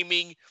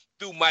aiming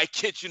through my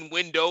kitchen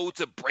window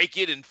to break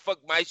it and fuck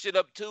my shit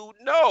up too?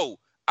 No,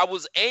 I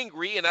was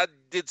angry and I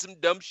did some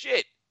dumb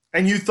shit.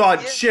 And you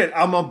thought, shit,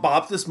 I'm gonna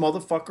bop this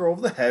motherfucker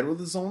over the head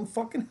with his own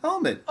fucking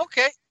helmet.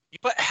 Okay,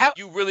 but how?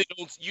 You really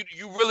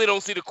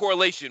don't see the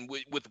correlation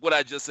with what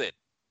I just said.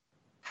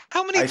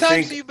 How many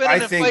times have you been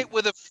in a fight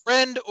with a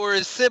friend or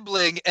a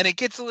sibling and it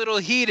gets a little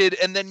heated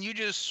and then you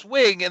just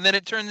swing and then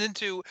it turns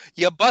into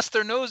you bust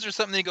their nose or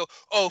something and you go,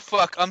 oh,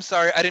 fuck, I'm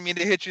sorry. I didn't mean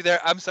to hit you there.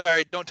 I'm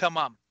sorry. Don't tell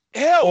mom.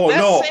 Hell, oh,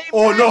 no.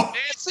 Oh, no.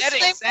 It's the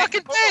same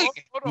fucking thing.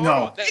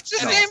 No. It's the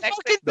same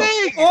fucking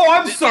thing. Oh,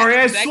 I'm sorry.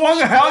 I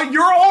swung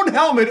your own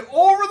helmet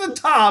over the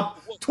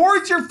top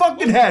towards your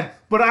fucking head,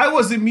 but I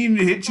wasn't meaning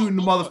to hit you in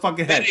the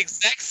motherfucking head. That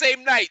exact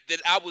same night that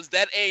I was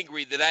that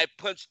angry that I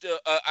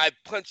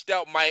punched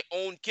out my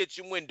own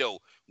kitchen window.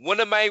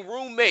 One of my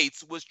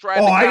roommates was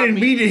trying to I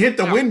didn't mean to hit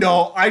the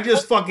window. I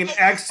just fucking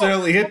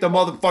accidentally hit the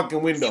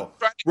motherfucking window.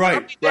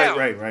 Right.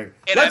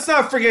 Let's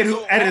not forget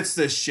who edits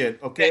this shit,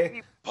 okay?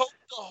 He poked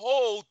a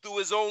hole through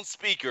his own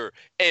speaker,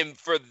 and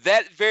for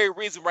that very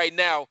reason right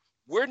now,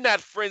 we're not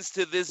friends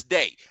to this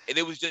day. And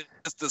it was just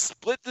the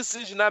split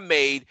decision I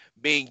made,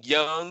 being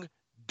young,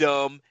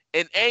 dumb,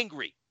 and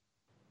angry.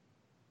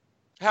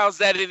 How's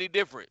that any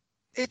different?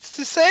 It's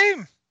the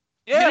same.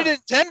 Yeah. You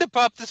didn't intend to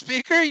pop the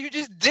speaker. You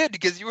just did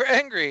because you were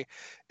angry.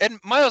 And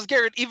Myles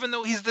Garrett, even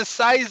though he's the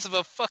size of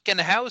a fucking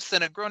house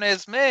and a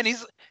grown-ass man,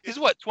 he's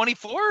what,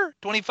 24?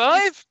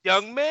 25?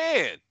 Young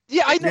man.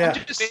 Yeah, I know. Yeah.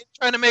 I'm just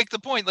trying to make the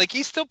point. Like,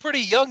 he's still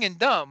pretty young and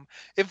dumb.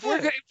 If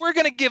we're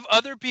gonna give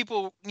other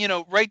people,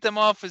 write them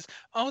off as,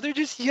 oh, they're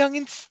just young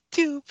and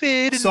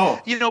stupid.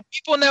 And,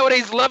 people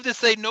nowadays love to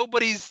say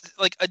nobody's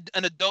like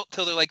an adult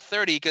till they're like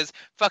 30 because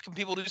fucking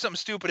people do something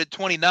stupid at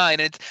 29.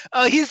 And it's,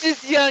 oh, he's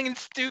just young and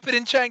stupid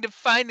and trying to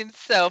find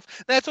himself.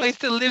 That's why he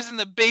still lives in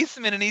the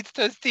basement and eats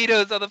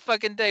Tostitos all the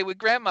fucking day with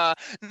grandma.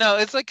 No,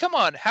 it's like, come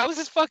on, how is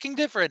this fucking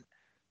different?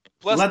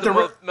 Plus,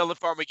 the melon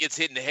farmer gets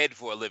hit in the head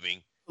for a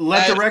living.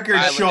 Let the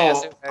record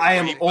show, I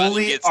am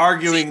only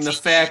arguing the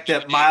fact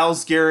that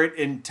Myles Garrett's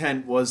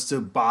intent was to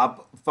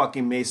bop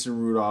fucking Mason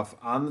Rudolph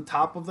on the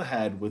top of the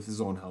head with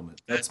his own helmet.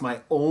 That's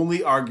my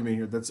only argument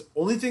here. That's the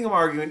only thing I'm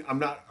arguing. I'm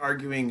not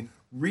arguing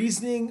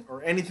reasoning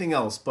or anything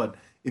else. But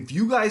if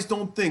you guys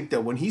don't think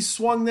that when he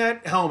swung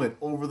that helmet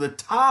over the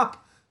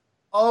top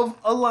of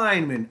a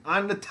lineman,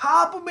 on the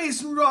top of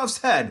Mason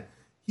Rudolph's head,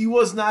 he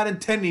was not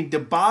intending to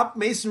bop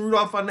Mason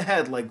Rudolph on the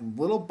head like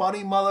little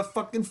bunny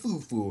motherfucking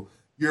foo-foo,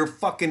 you're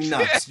fucking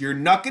nuts. You're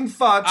knucking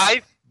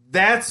fucks.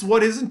 That's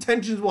what his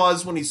intentions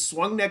was when he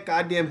swung that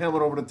goddamn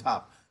helmet over the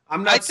top.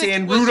 I'm not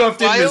saying Rudolph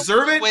didn't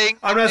deserve it.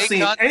 I'm not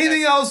saying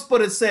anything else,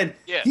 but it said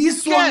he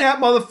swung that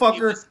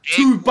motherfucker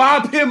to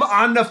bop him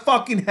on the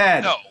fucking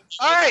head. No.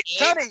 All right,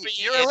 Tony,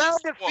 you're allowed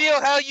to feel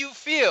how you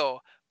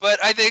feel. But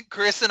I think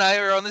Chris and I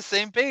are on the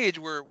same page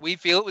where we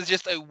feel it was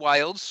just a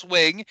wild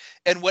swing,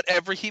 and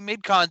whatever he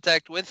made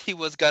contact with, he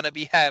was going to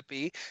be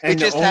happy. And it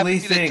just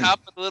happened to be the top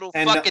of the little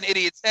fucking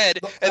idiot's head,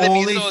 and then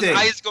you saw his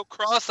eyes go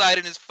cross-eyed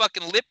and his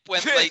fucking lip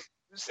went like...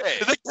 It's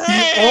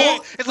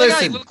like,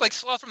 he looked like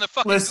Sloth from the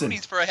fucking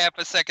Goonies for a half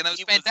a second. That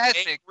was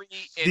fantastic.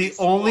 The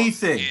only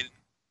thing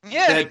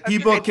that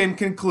people can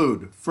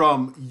conclude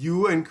from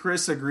you and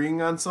Chris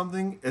agreeing on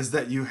something is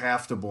that you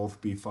have to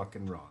both be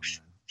fucking wrong.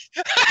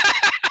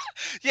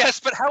 Yes,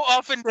 but how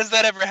often does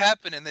that ever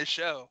happen in this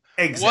show?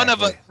 Exactly. One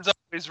of us is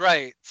always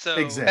right. So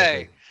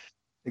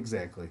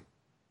Exactly.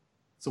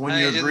 So when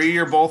you agree,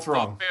 you're both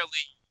wrong.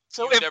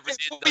 So if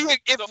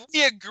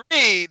we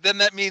agree, then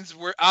that means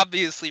we're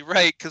obviously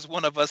right because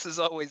one of us is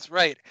always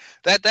right.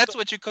 That's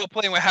what you call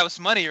playing with house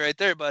money right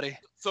there, buddy.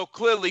 So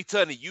clearly,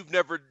 Tony, you've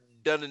never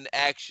done an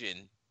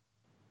action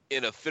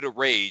in a fit of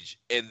rage,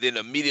 and then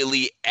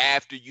immediately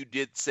after you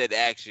did said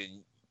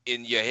action,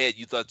 in your head,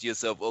 you thought to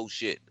yourself, "Oh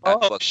shit!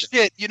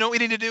 Shit!" You know what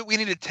we need to do? We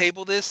need to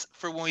table this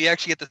for when we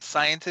actually get the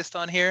scientist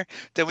on here.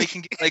 Then we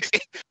can get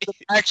like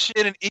action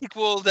and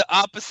equal the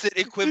opposite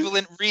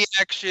equivalent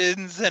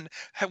reactions, and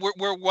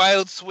where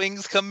wild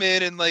swings come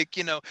in, and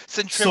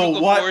centrifugal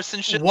force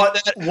and shit. What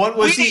like that. What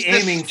was he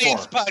aiming for?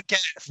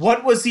 Podcast.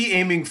 What was he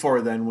aiming for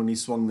then when he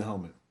swung the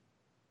helmet?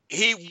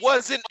 He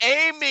wasn't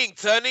aiming,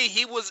 Tony.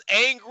 He was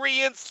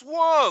angry and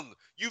swung.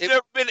 You've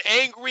never been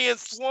angry and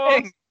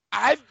swung.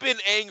 I've been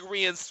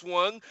angry and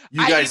swung.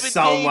 You guys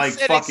sound like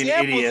fucking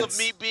idiots. Of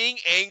me being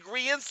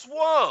angry and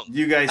swung.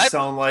 You guys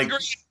sound like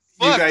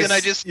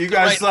you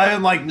guys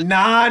sound like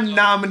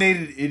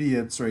non-nominated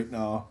idiots right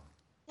now.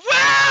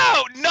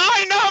 Wow! 9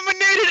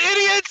 nominated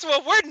idiots?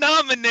 Well, we're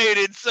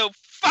nominated, so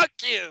fuck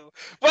you.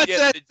 What's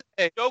Yeah, that?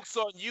 the joke's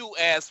on you,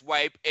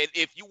 asswipe. And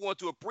if you want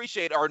to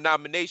appreciate our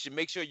nomination,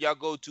 make sure y'all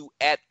go to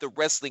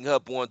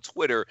 @TheWrestlingHub on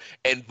Twitter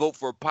and vote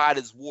for Pod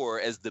is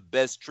War as the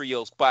best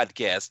trios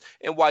podcast.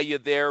 And while you're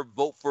there,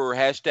 vote for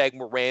hashtag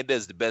Miranda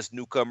as the best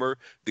newcomer,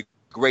 the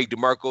Greg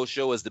DeMarco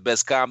Show as the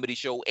best comedy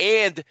show,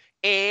 and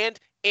chicka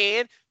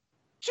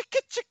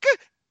chicka,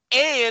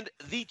 and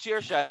The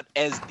Chair Shot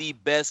as the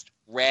best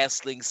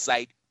wrestling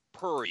site,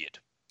 period.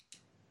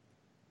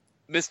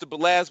 Mr.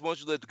 Belaz, why don't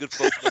you let the good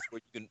folks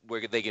know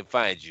where they can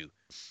find you?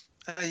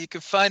 You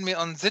can find me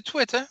on the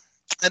Twitter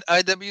at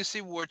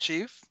IWC War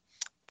Chief,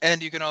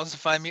 and you can also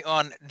find me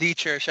on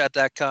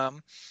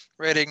thechairshot.com,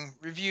 writing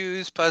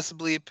reviews,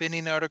 possibly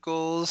opinion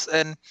articles,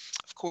 and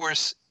of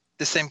course,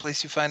 the same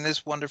place you find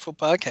this wonderful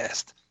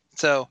podcast.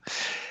 So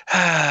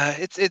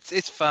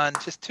it's fun.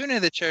 Just tune in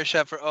to the Chair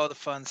Shot for all the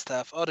fun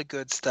stuff, all the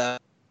good stuff.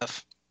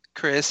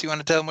 Chris, you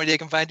want to tell them where they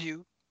can find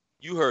you?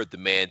 You heard the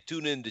man.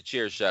 Tune in to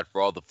Chair Shot for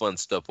all the fun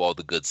stuff, all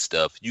the good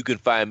stuff. You can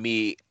find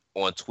me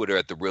on Twitter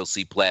at The Real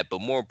C Platt,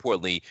 but more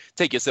importantly,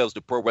 take yourselves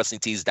to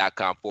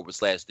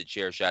ProWrestlingTees.com/The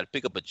Chair Shot.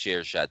 Pick up a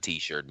Chair Shot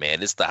t-shirt,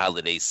 man. It's the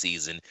holiday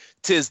season.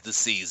 'Tis the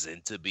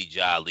season to be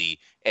jolly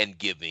and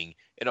giving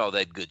and all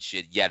that good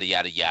shit, yada,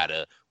 yada,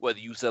 yada. Whether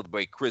you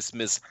celebrate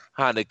Christmas,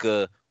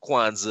 Hanukkah,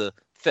 Kwanzaa,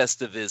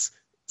 Festivus,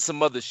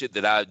 some other shit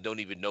that I don't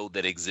even know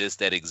that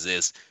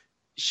exists.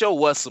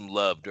 Show us some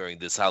love during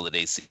this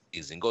holiday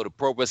season. Go to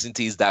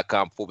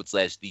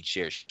ProWrestlingTees.com/The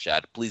Chair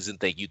Shot. Please and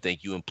thank you,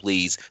 and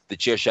please.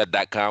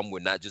 TheChairShot.com. We're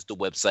not just a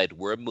website,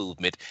 we're a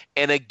movement.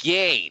 And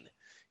again,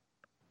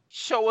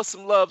 show us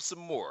some love some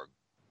more.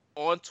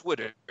 On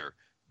Twitter,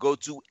 go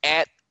to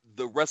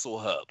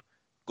 @TheWrestleHub.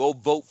 Go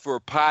vote for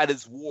Pod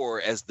is War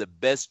as the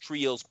best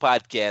trios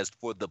podcast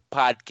for the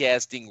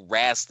Podcasting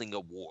Wrestling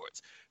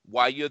Awards.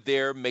 While you're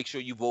there, make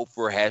sure you vote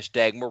for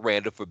hashtag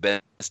Miranda for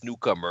best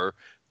newcomer,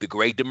 the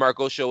Greg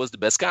DeMarco Show as the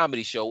best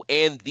comedy show,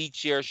 and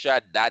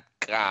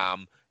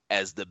thechairshot.com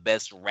as the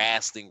best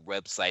wrestling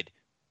website,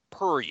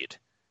 period.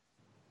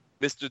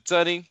 Mr.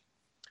 Tunney,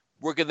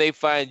 where can they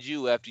find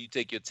you after you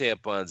take your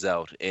tampons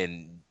out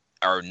and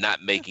are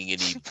not making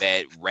any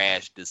bad,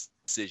 rash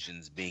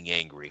decisions being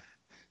angry?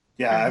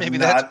 Yeah, maybe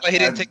that's why he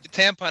didn't take the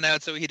tampon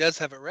out, so he does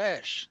have a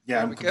rash.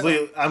 Yeah, I'm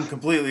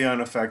completely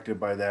unaffected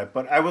by that.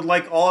 But I would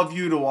like all of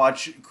you to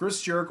watch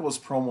Chris Jericho's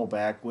promo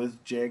back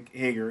with Jake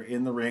Hager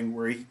in the ring,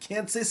 where he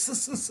can't say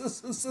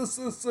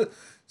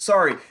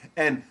sorry,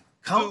 and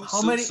count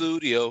how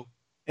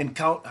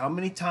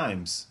many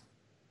times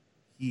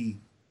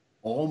he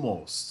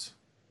almost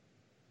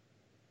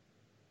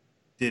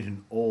did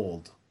an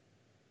old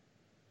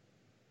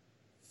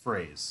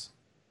phrase.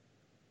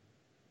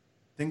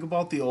 Think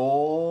about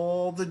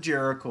the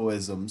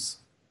Jericho-isms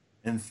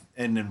and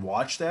then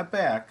watch that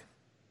back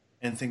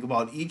and think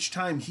about each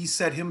time he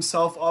set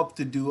himself up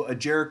to do a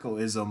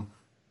Jericho-ism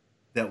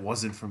that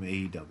wasn't from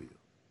AEW.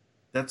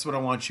 That's what I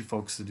want you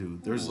folks to do.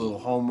 There's a little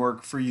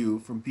homework for you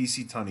from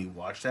PC Tunney.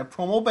 Watch that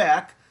promo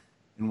back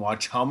and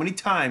watch how many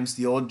times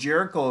the old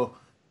Jericho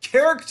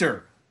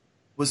character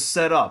was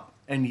set up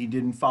and he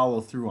didn't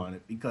follow through on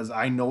it, because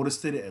I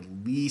noticed it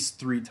at least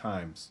 3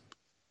 times.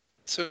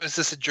 So is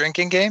this a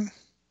drinking game?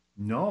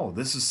 No,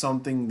 this is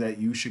something that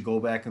you should go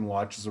back and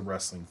watch as a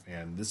wrestling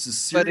fan. This is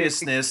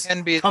seriousness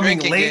coming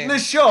late in the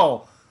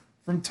show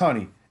from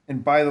Tunney.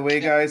 And by the way,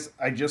 guys,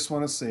 I just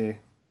want to say,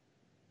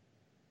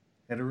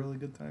 had a really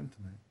good time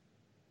tonight.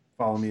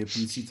 Follow me at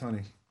PC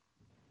Tunney.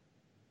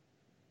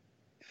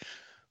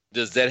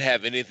 Does that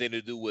have anything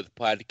to do with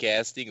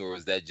podcasting, or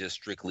is that just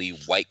strictly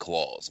White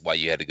Claws while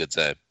you had a good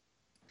time?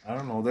 I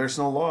don't know. There's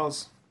no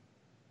laws.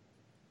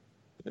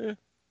 Yeah.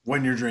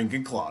 When you're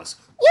drinking claws.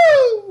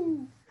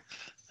 Woo!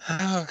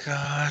 Oh,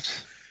 God.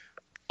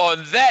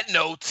 On that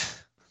note,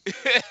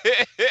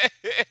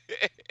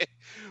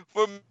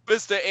 for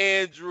Mr.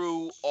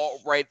 Andrew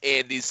Alt-Right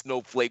Andy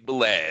Snowflake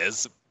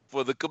Belaz,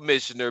 for the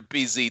Commissioner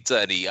PC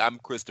Tunney, I'm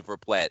Christopher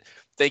Platt.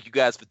 Thank you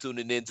guys for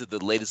tuning in to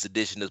the latest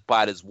edition of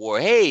Pod is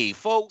War. Hey,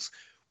 folks,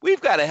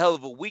 we've got a hell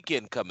of a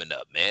weekend coming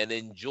up, man.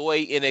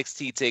 Enjoy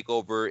NXT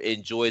TakeOver.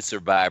 Enjoy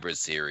Survivor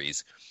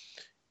Series.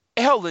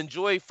 Hell,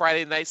 enjoy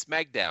Friday Night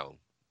SmackDown.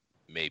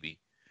 Maybe.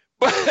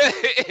 But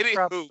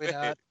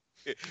anywho,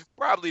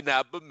 probably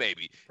not, but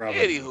maybe.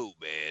 Anywho,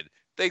 man,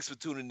 thanks for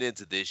tuning in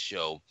to this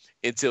show.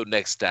 Until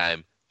next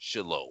time,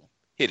 shalom.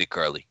 Hit it,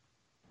 Curly.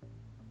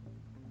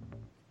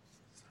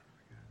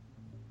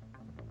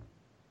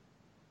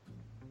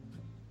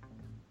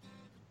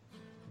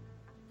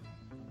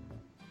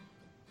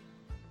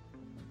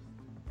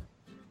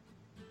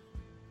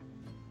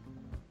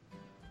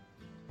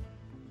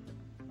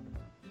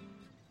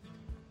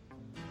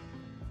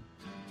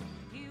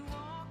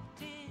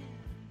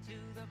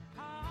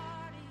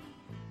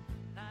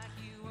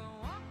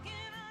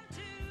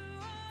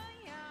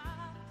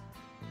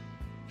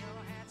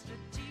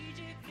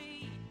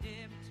 Strategically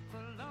dipped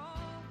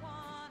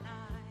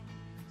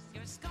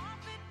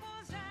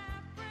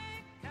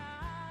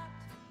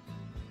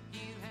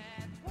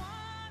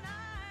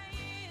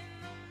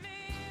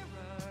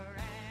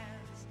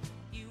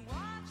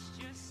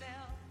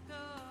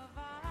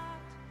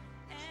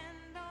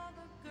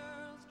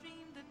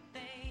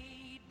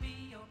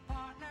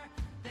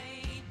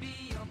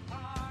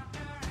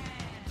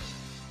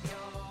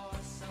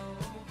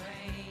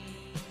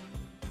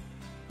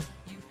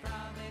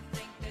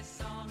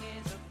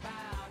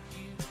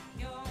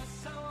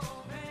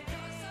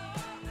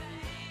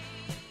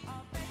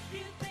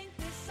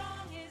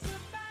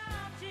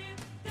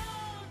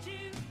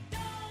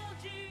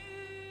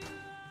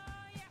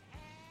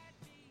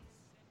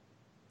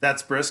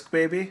That's brisk,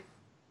 baby?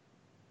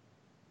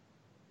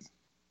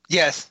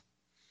 Yes.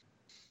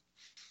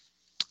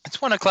 It's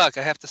 1 o'clock.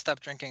 I have to stop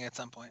drinking at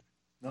some point.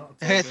 No,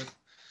 it's all good.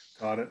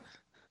 Got it.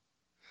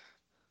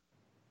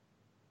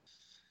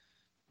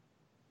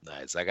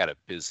 Nice. I gotta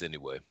piss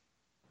anyway.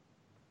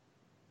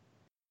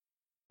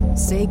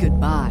 Say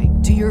goodbye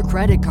to your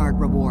credit card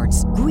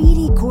rewards.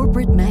 Greedy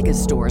corporate mega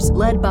stores,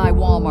 led by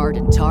Walmart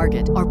and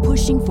Target, are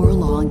pushing for a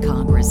law in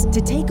Congress to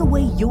take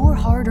away your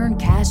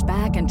hard-earned cash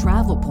back and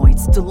travel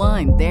points to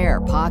line their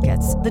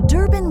pockets. The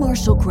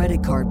Durbin-Marshall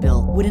credit card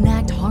bill would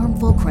enact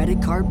harmful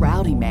credit card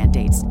routing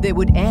mandates that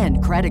would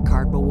end credit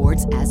card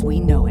rewards as we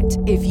know it.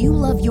 If you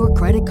love your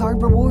credit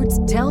card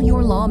rewards, tell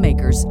your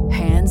lawmakers,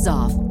 hands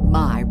off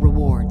my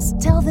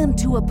rewards. Tell them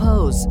to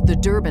oppose the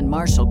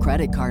Durbin-Marshall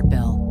credit card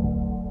bill.